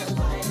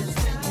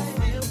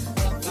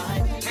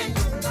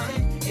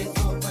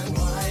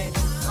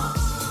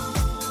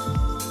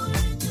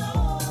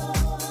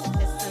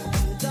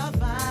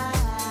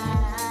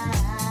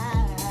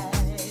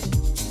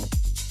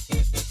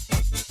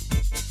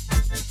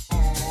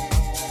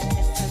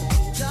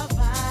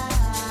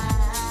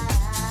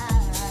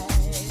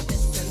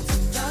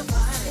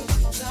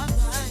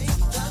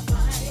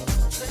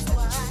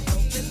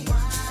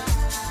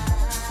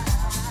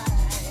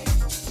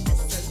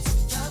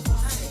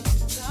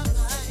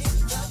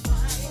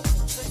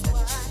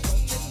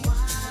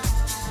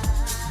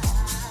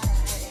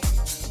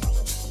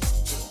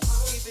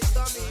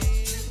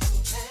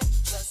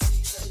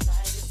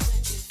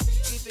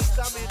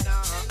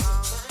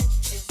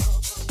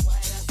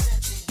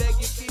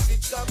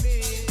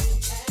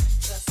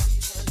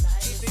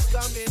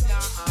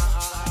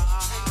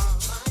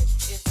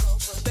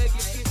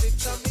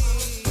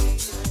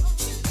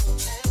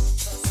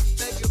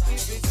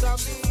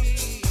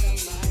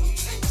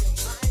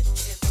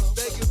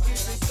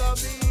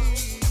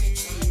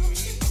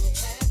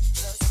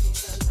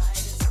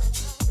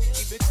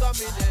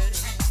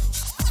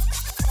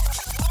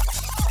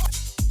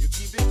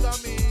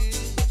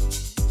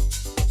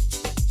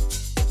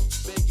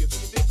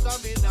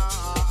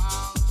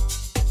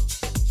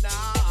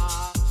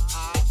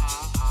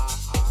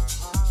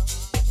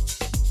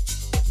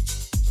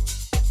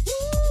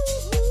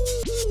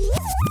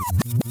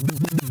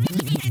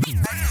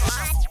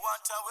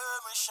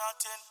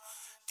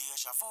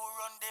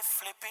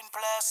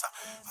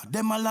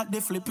 Them a like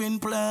the flipping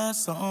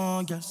place,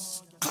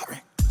 yes,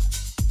 correct.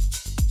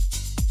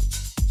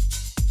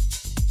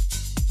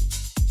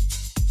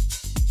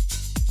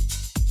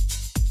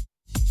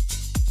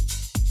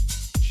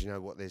 Do you know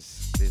what?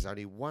 There's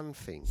only one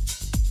thing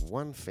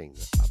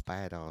a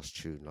badass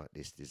tune like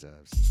this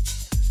deserves,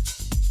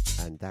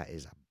 and that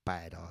is a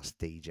badass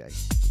DJ.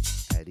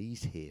 And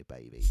he's here,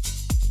 baby.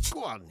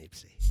 Go on,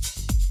 Nipsey.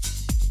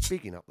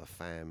 Bigging up the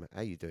fam.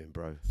 How you doing,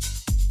 bro?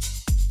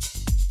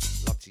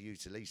 Love to you,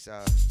 to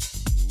Lisa.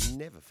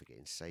 Never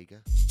forgetting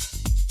Sega.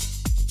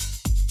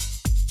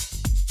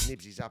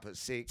 Nibsy's up at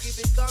 6.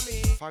 Keep it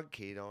coming.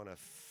 Funkin' on a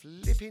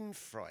flipping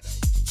Friday.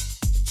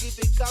 Keep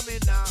it coming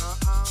now.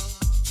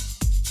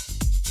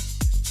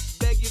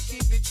 Beg you,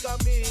 keep it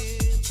coming.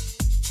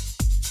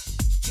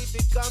 Keep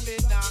it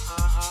coming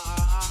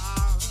now.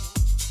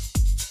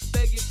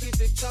 Beg you keep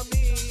it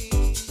coming.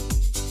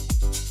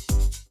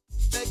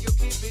 Beg you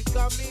keep it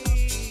coming.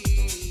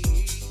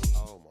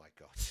 Oh my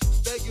God.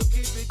 Beg you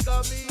keep it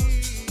coming.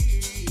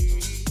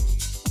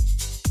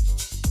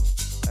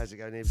 How's it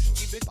going, Nibs?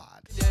 Keep it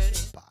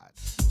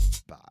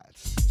Bad.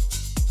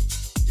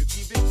 You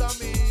keep it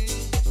coming.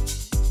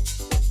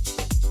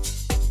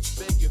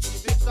 Beg you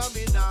keep it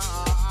coming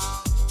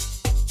now.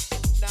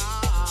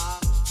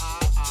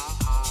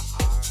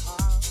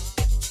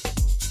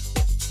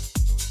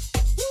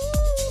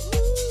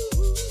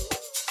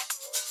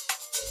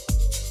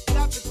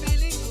 Got me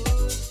feeling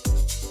good.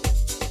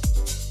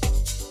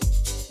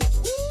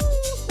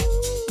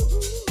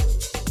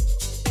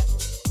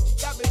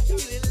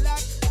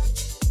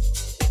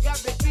 Got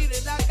me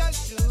feeling like I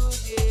should,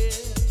 yeah.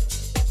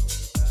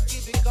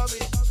 Keep it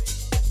coming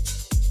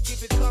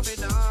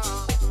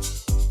now.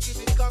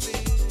 Keep it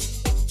coming.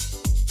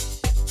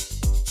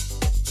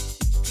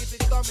 Keep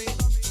it coming.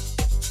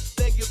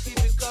 Beg you keep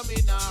it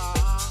coming now.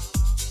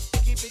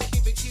 Keep it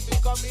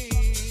coming.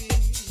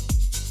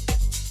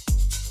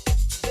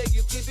 Beg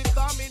you keep it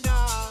coming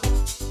now.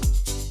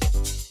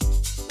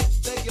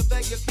 Beg you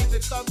keep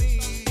it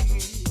coming.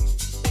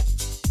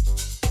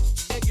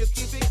 Beg you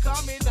keep it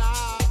coming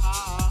now.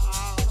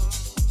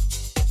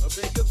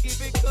 Beg you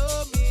keep it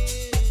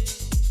coming.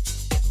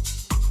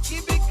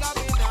 Keep it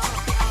coming now.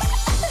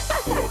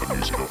 The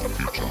music of the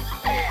future.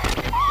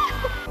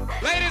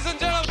 Ladies and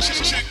gentlemen,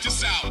 Check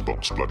this out.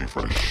 Box Bloody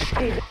Fresh.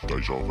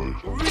 Deja Vu.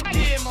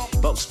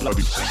 Box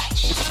Bloody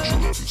True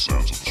urban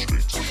sounds of the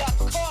streets. You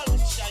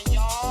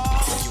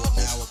are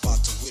now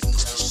about to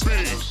witness the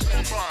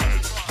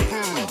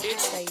Big,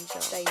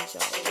 bad, Deja.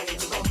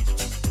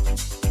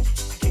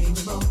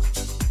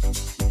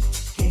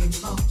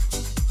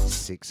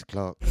 6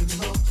 o'clock.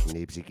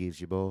 Nibsy gives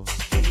you more.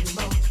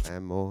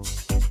 And more.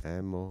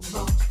 And more.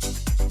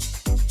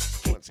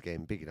 Once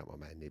again, bigging up my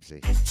man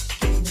Nibsy.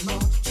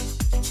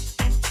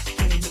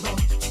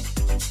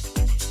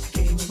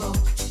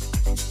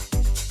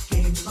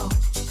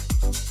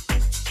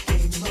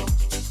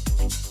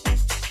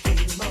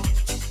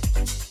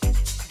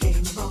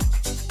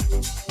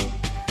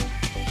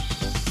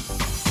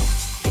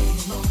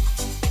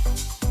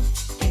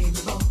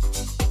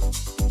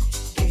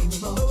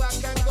 oh, I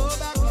can go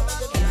back on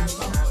the dance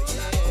floor,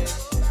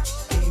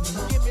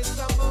 yeah. Give me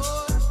some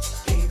more.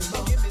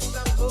 Give me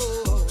some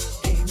more.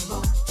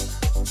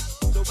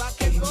 So I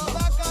can go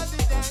back on the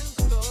dance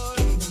floor.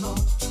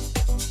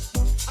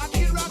 I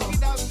can rock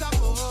it out some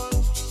more.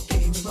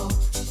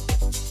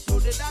 So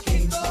that I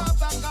can go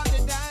back on the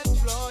dance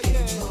floor,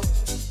 yeah.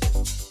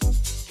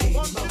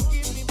 Want to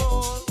give me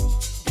more.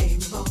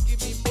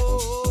 Give me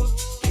more.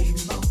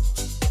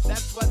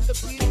 That's what the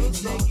people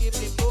say, give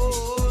me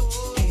more.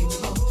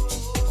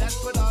 That's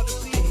what all the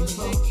people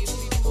say, give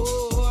me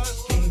more.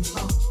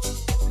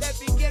 Let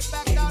me get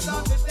back out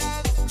on the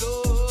dance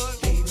floor.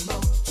 Give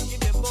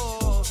me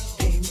more.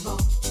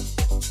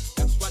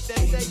 That's what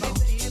they're saying,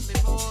 give me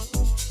more.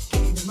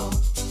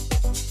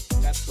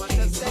 That's what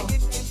they're saying,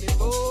 give me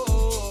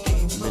more.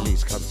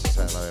 Millie's come to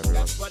say hello, everyone.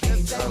 That's what they're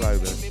saying, Hello,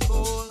 give me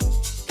more.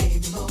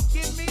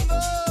 Give me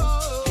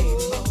more.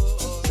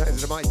 Sounds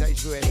of the Mike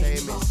Deja Vu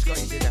FM. It's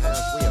Scotte's in the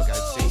house. We are going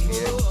to 6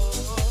 p.m.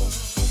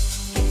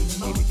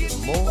 Give me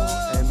more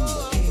and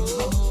more.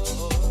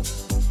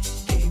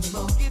 Give me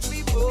more. Give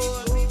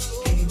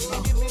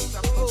me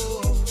some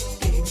more.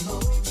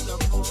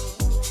 Some more.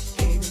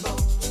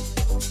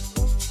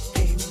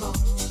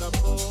 Some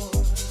more. More.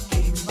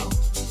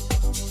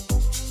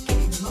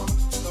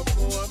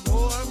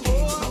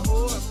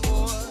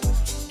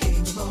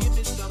 Give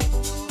me some more.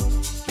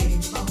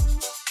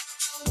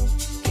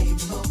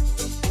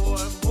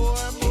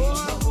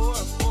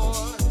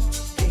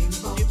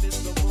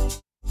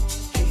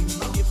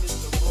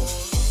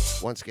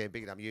 Once again,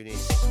 bigging up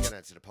Eunice. Going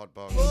out to the pod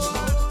box.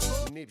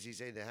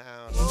 Nibsy's in the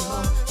house.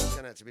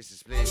 Going out to Mr.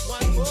 Split.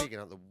 Bigging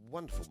up the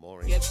wonderful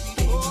Maureen.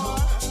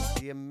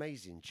 The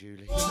amazing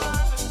Julie. Going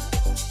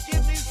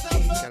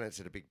out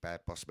to the big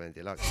bad boss man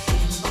Deluxe.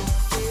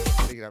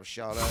 Bigging up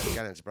Charlotte.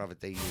 Going out to brother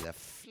D, the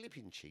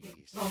flipping cheese.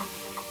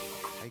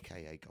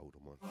 AKA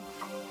Golden One.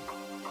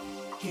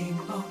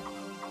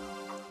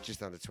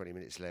 Just under 20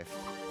 minutes left.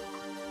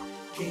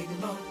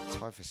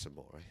 Time for some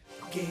more, eh?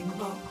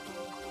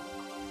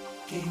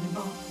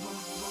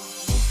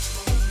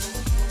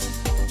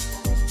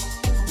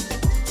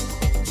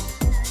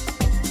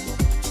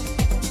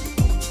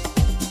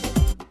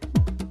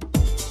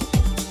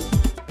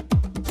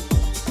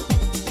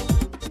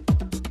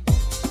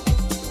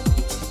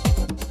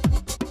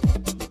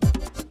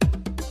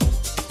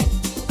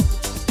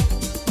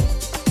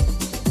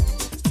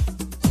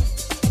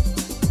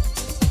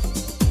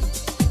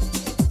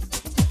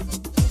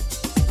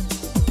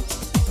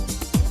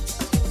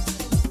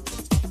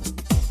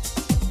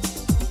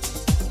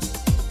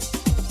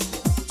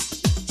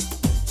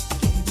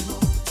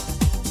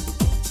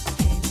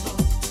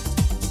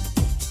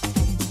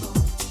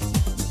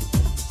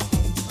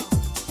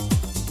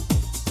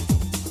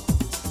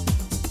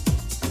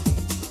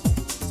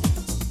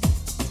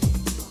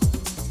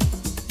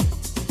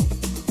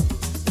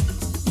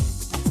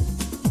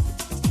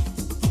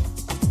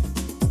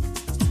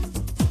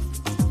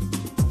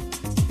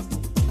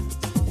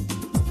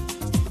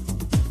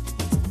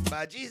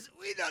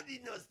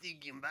 Bloody no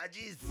stinking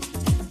badges.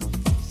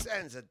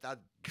 Sounds of Doug.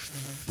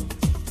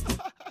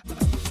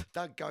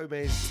 Doug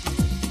Gomez.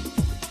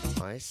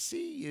 I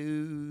see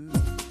you.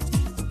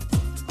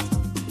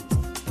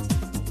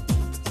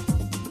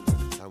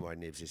 Don't worry,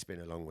 Nibs, it's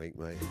been a long week,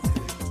 mate.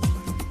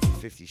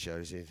 50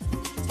 shows in.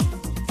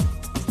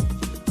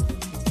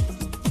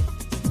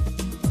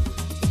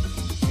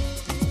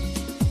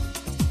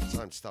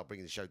 Time to start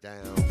bringing the show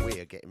down. We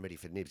are getting ready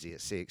for Nibsy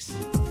at 6.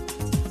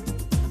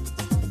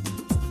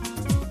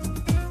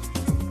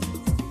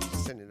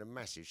 Sending a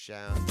massive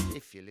shout.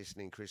 If you're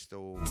listening,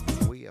 Crystal,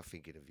 we are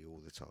thinking of you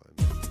all the time.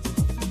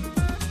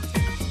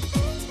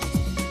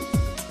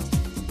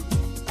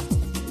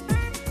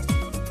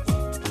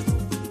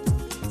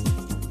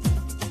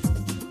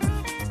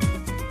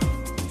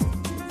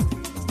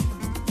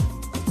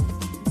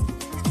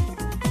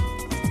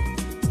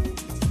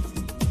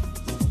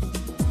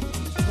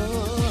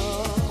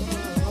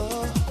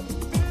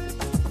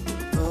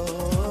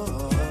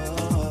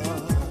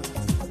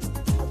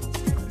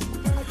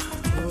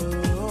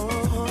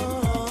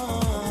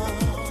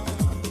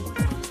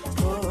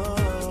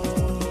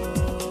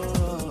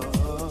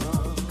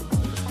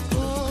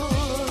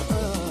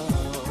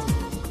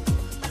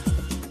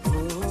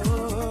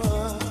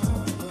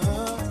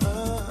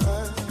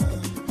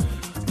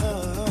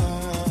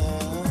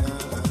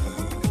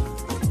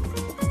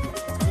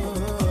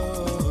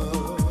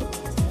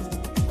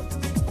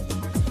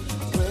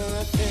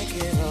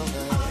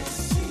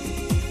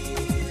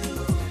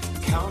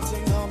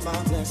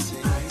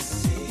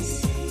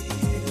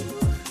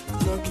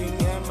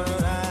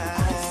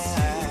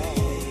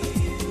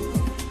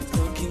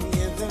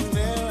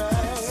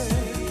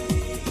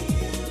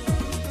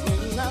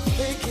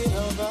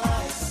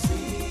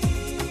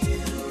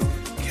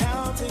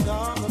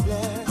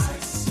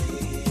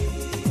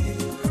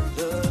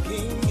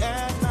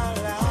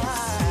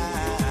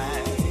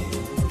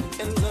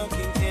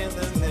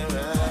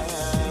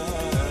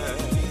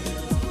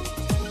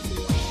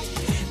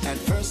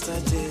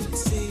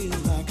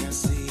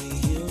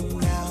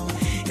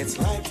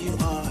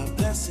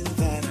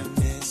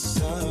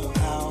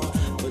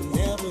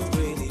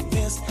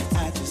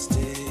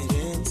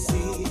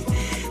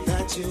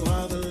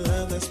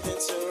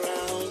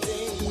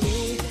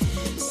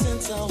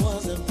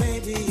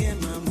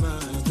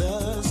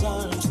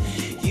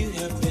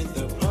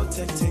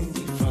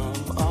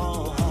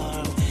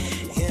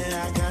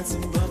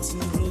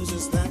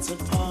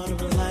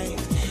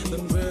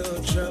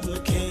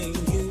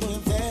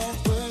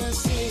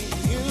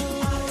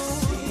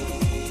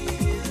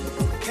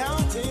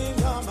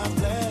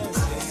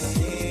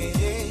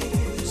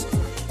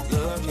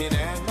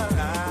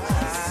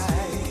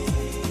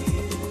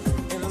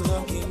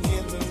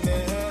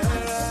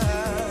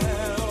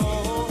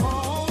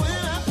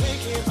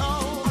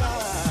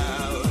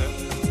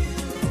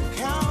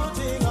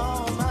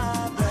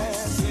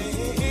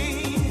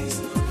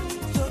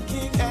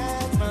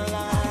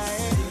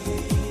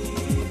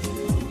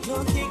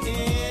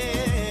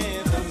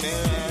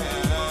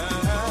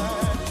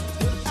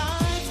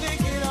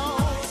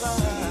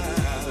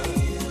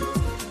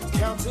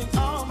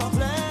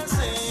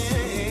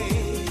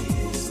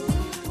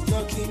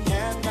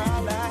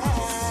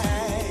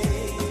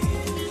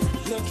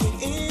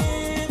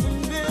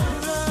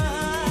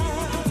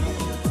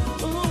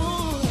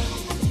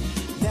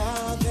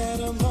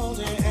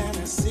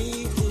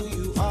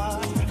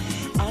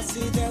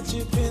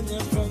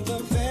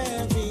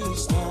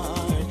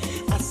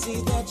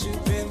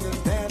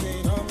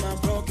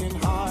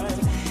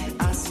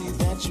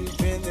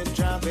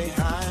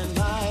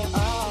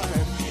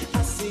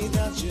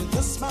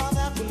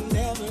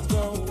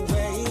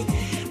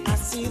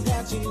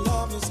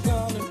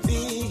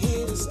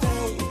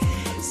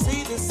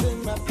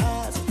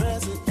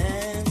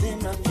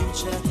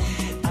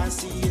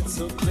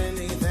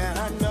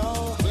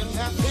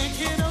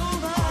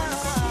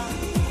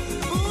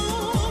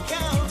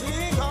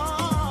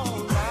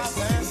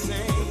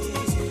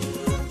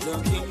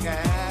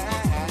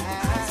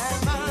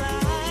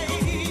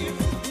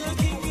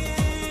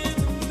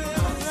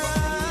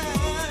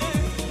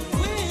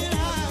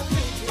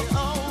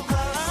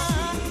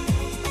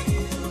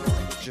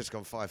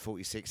 Gone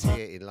 5:46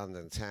 here in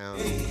London town.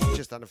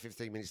 Just under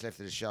 15 minutes left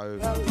of the show.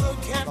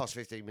 Last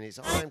 15 minutes,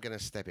 I'm going to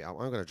step it up.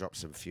 I'm going to drop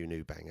some few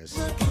new bangers.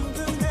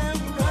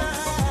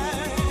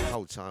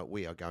 Hold tight,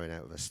 we are going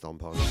out with a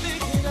stomp on.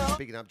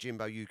 Picking up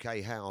Jimbo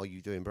UK, how are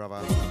you doing,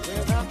 brother?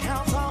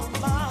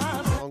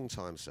 Long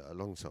time, sir,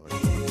 long time.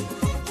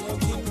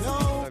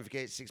 Don't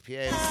forget, 6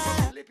 p.m.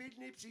 Flipping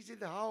Nipsey's in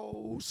the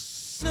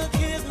house.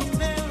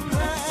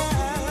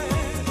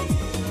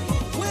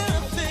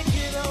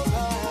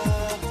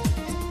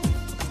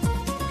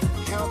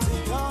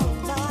 Counting all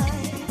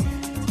night,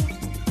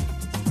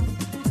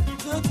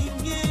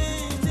 looking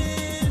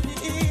in.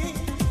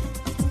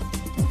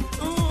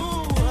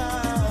 Ooh,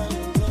 I'm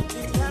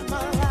looking at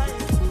my life.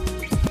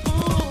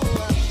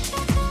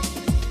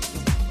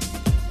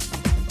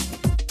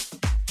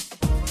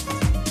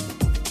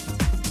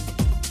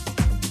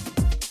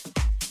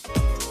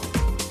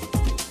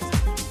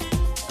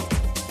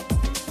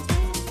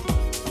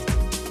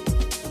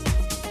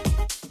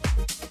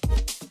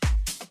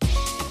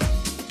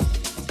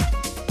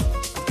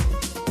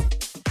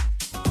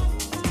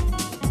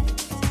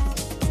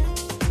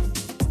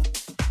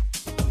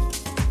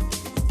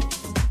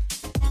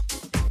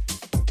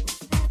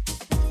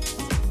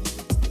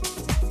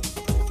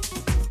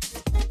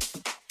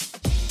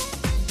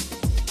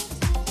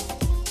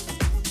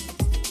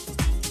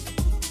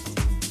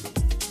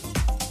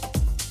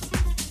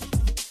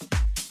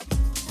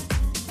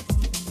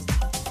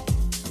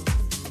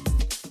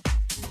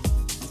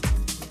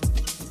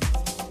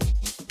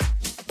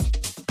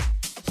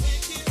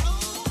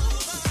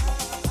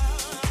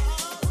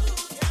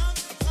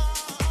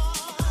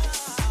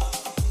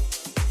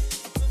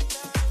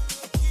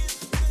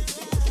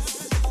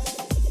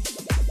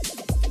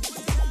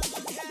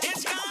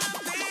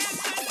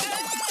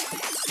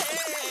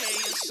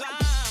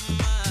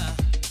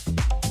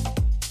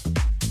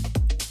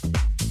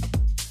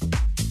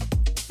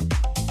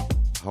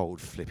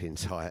 flipping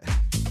tight.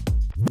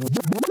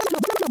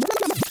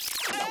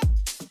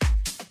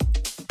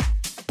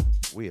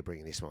 We are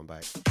bringing this one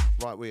back.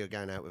 Right, we are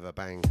going out with a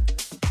bang.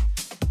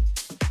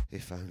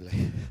 If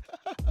only.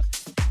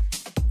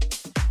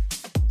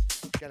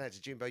 Going out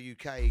to Jimbo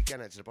UK,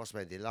 going out to the Boss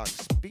Man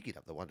Deluxe, bigging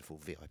up the wonderful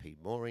VIP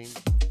Maureen.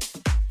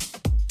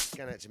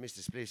 Going out to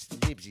Mr.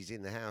 Spliffs, Nibsy's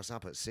in the house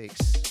up at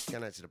 6.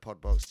 Going out to the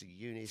Podbox, to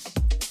Eunice,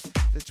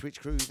 the Twitch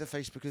crew, the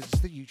Facebookers,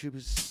 the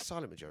YouTubers,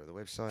 silent majority of the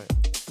website.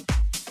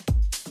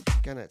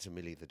 Going out to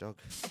Millie the dog.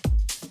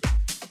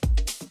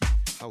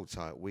 Hold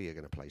tight, we are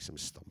going to play some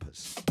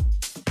stompers.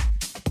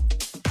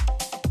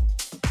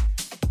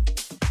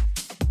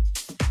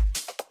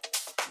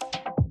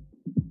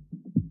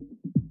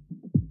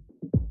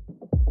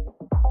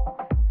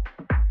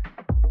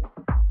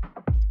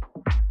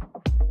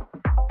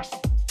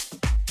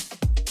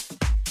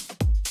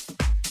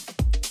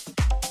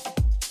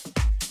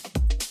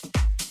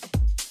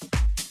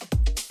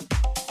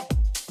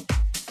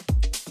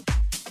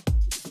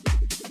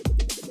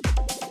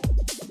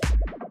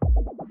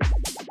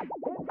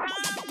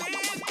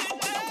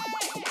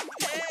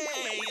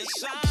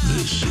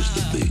 This is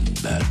the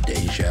Big Bad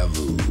Deja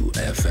Vu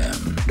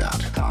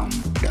FM.com.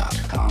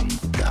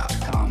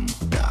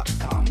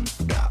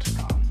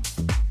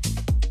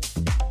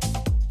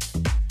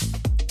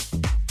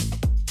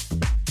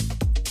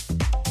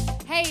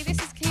 Hey, this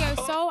is Cleo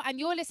Soul, and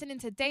you're listening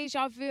to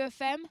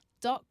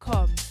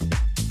DejaVuFM.com.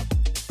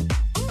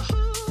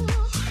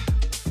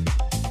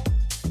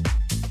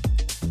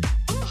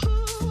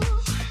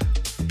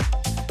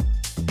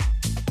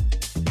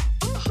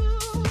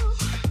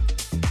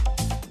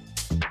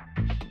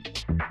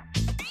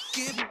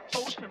 Give me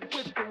ocean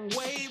with the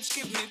waves,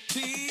 give me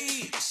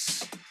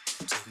peace.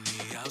 Take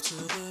me out to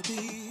the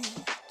beach.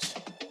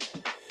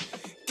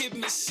 Give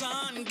me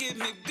sun, give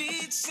me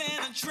beats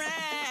and a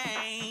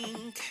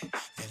drink.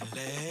 Then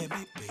let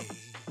me be.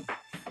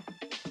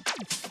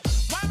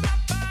 Wipe my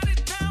body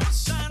down with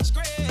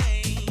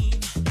sunscreen.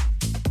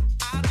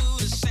 I do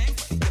the same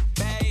for you,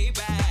 baby.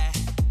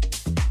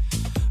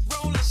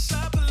 Roll us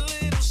up a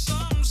little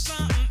something,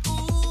 something.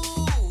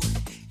 Ooh,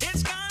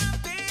 it's gonna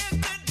be a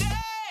good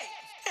day.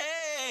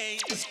 Hey,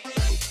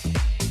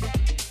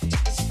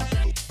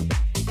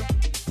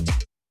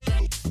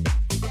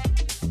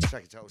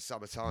 Track entitled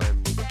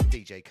Summertime,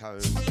 DJ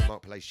Cone,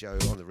 Mark Palacio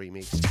on the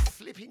remix.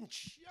 Flipping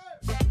show!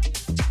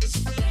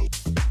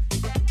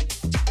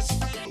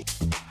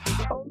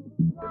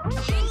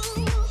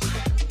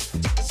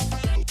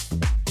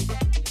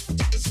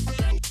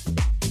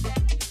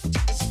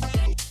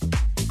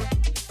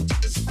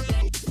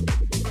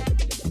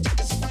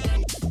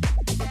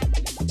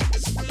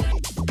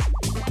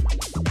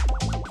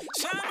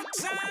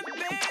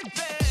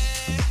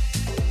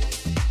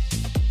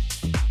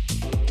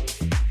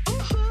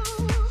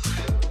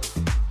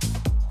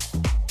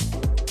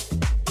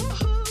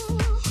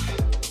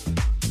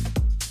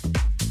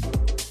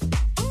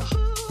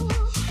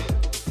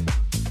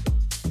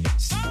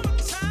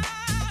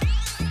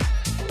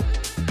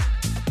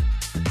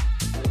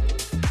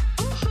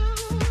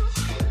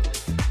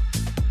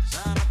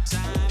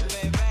 summertime,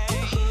 baby.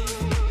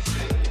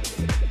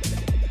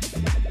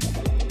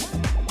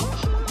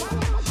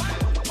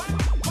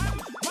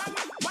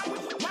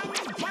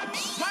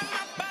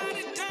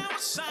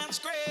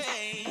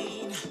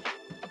 Sunscreen,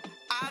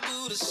 I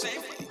do the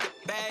same for you,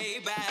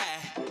 baby.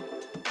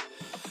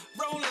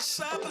 Roll us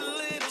up a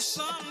little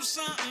something,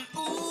 something.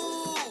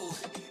 Ooh,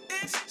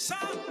 it's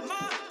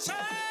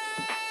summertime.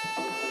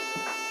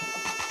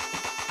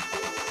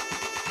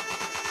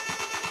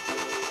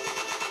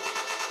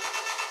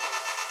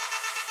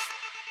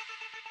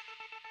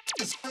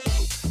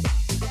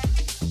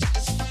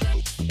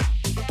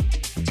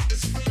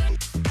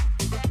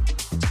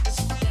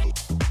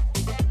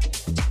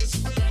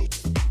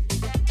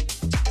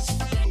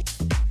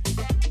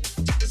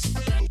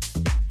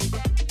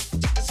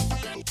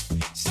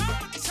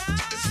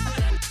 Summertime.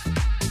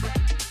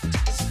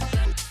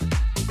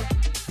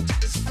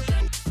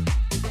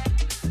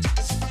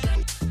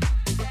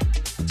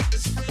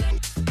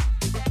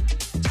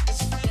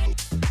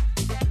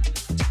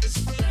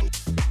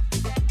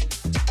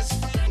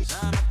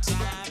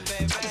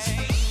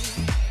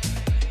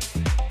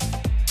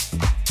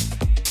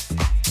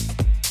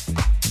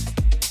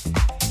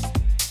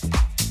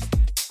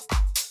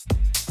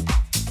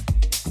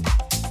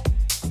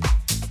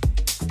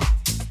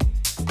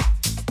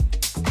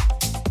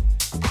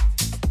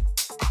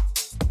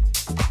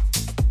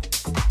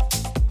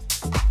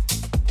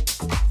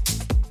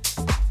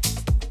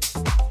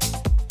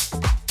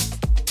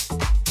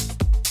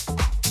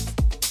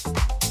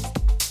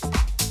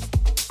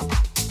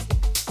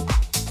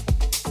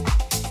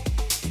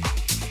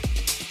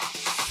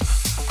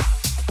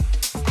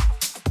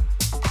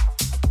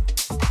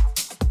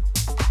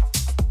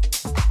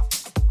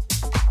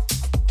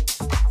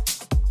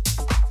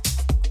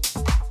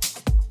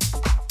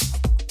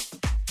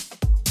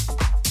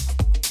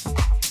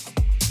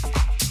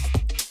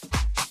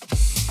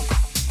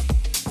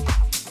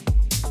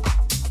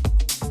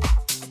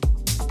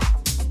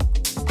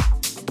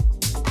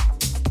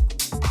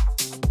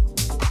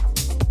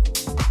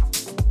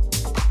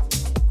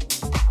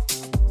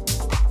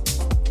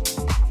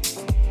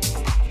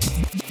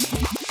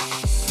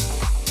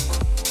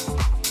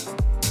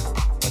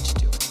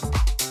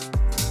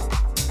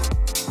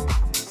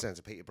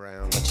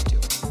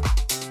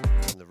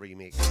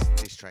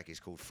 is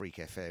called Freak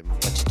FM.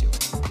 What you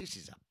doing? This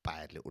is a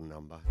bad little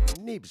number.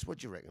 Nibs, what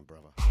do you reckon,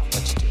 brother? What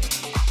you doing?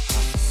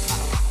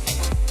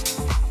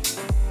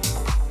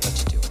 What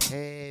you doing?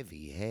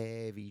 Heavy,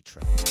 heavy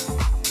track.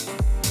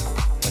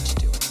 What you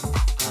doing?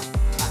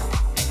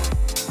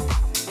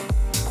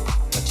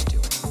 What you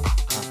doing?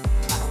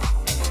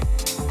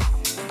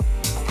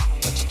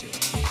 What you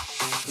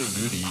doing?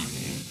 Good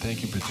evening.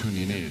 Thank you for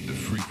tuning in to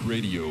Freak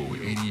Radio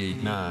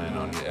 88.9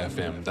 on your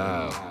FM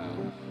dial.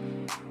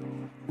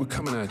 We're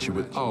coming at you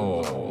with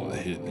all the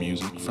hit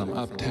music from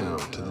uptown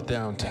to the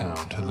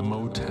downtown to the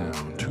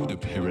Motown to the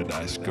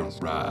Paradise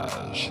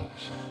Garage.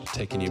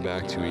 Taking you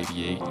back to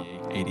 88,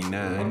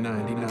 89,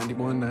 90,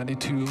 91,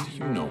 92.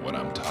 You know what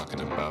I'm talking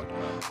about.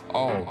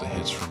 All the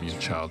hits from your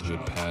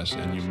childhood past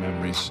and your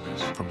memories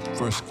from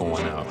first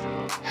going out,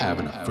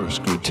 having a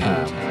first good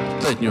time,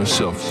 letting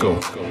yourself go,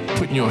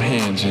 putting your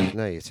hands in.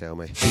 Now you tell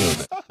me. Feel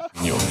it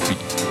in your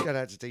feet. Go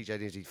out to DJ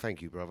Nizzy.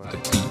 Thank you, brother.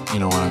 You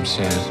know what I'm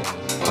saying?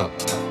 Up,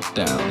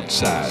 down,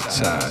 side,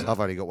 side. I've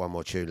only got one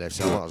more tune left,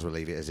 so I might as well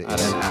leave it as it I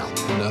is. don't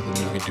know.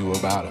 Nothing you can do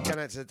about it. Going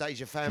out to the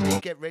Deja family.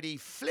 Get ready.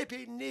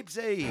 Flipping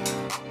Nibsy.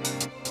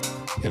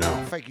 You know.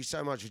 Thank you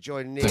so much for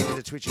joining in to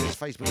the Twitchers,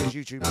 Facebookers,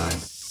 YouTube,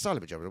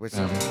 Silent Pajama, the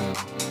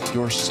website.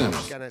 Your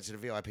sinners. Going out to the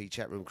VIP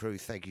chat room crew.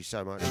 Thank you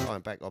so much.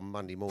 I'm back on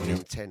Monday morning,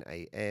 10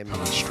 a.m.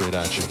 Coming straight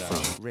at you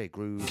from Rare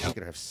Grooves. We're going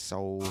to have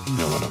soul.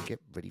 No, I don't.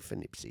 Get ready for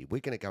Nipsey. We're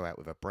going to go out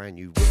with a brand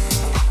new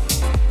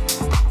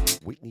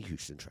Whitney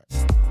Houston track.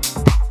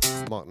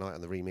 Mark Knight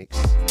on the remix.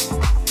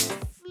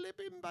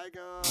 Flipping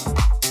banger.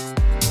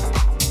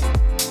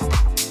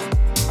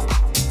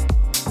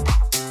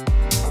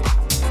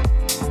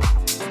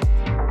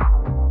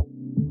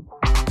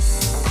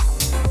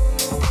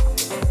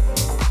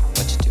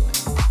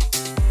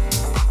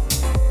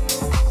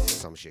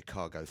 Some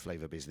Chicago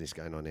flavour business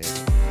going on here.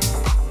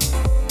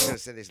 I'm going to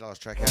send this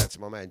last track out to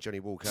my man Johnny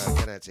Walker.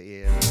 Going out to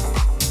Ian.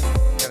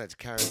 Going out to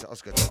Karen, to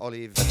Oscar, to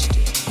Olive.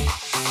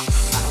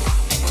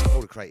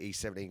 All the Crate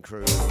E17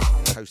 crew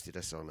hosted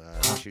us on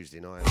Tuesday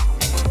night.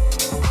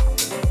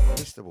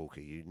 Mr.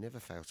 Walker, you never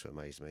fail to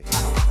amaze me.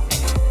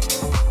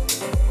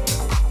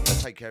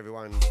 Take care,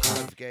 everyone.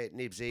 Don't forget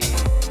Nibsy,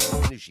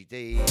 Nushi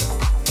D,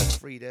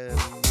 Freedom,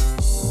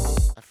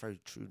 Afro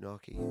True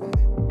Naki.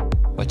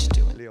 What you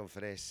doing? Leon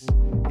Finesse.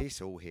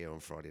 It's all here on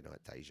Friday Night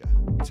Deja.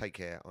 Take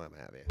care. I'm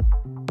out of here.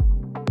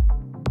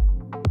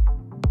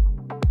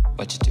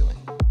 What you doing?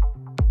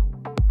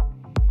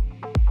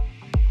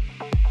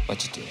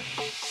 What you doing?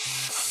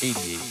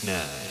 88.9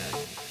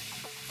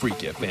 Freak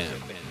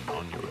FM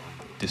on your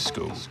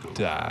disco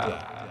dial.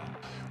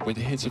 With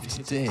the hits of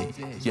today,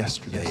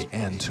 yesterday,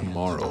 and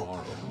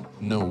tomorrow.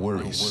 No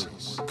worries.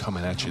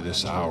 Coming at you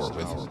this hour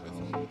with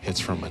hits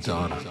from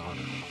Madonna.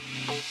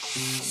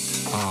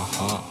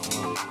 Aha.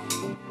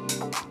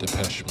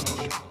 Depeche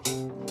Mode.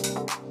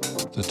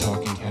 The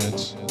Talking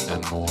Heads,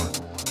 and more.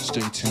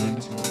 Stay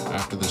tuned.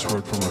 After this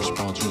word from our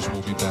sponsors,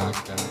 we'll be back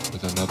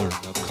with another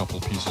couple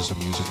pieces of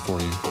music for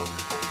you.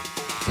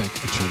 Thank you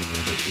for tuning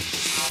in.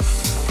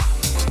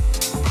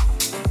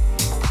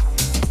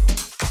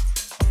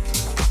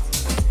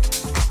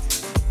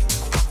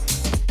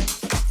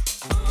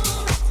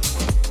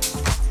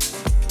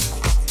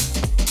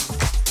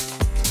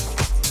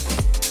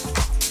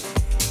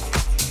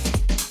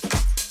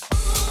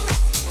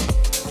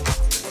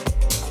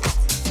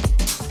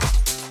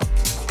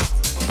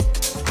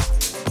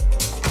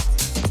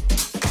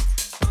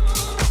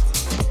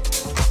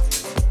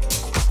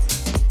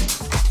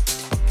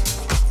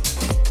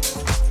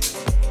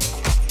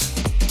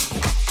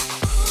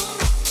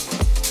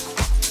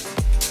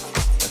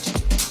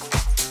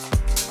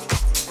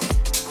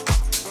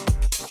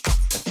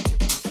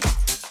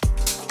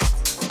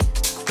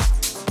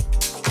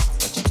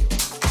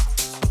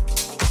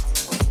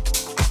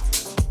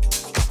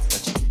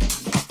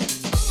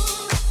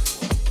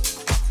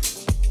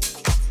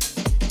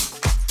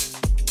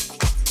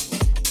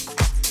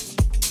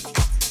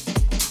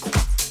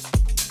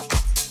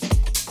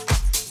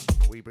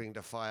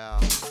 Fire,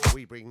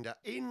 we bring the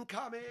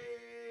incoming.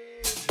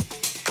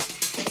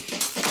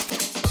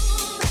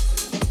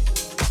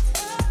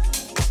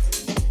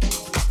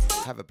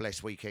 Have a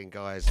blessed weekend,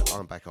 guys.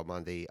 I'm back on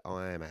Monday.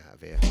 I am out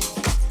of here.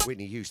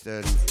 Whitney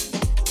Houston,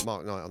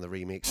 Mark Knight on the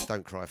remix.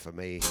 Don't cry for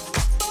me.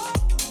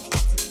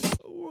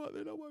 All right,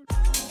 then I won't.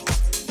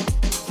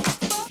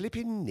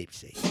 Flipping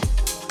Nipsey.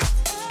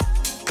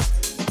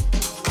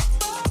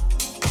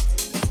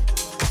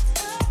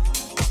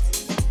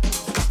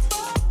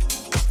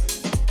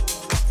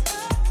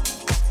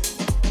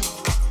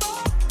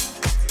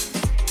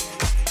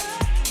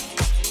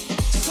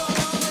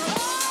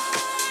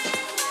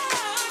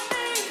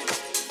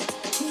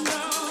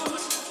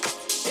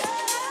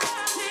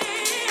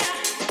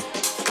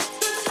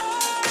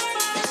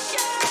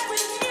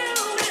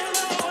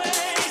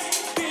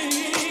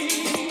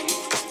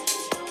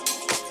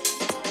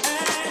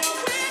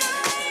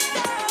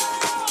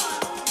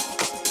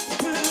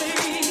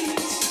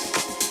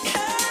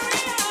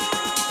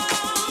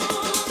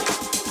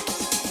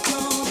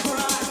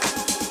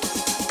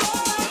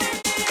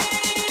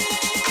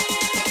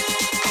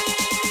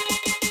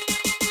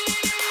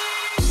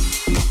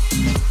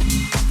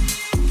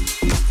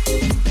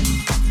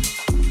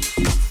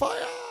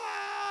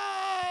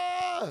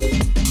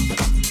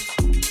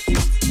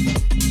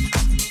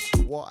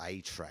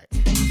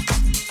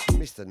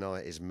 Mr.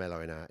 Nite is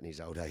mellowing out in his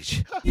old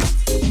age.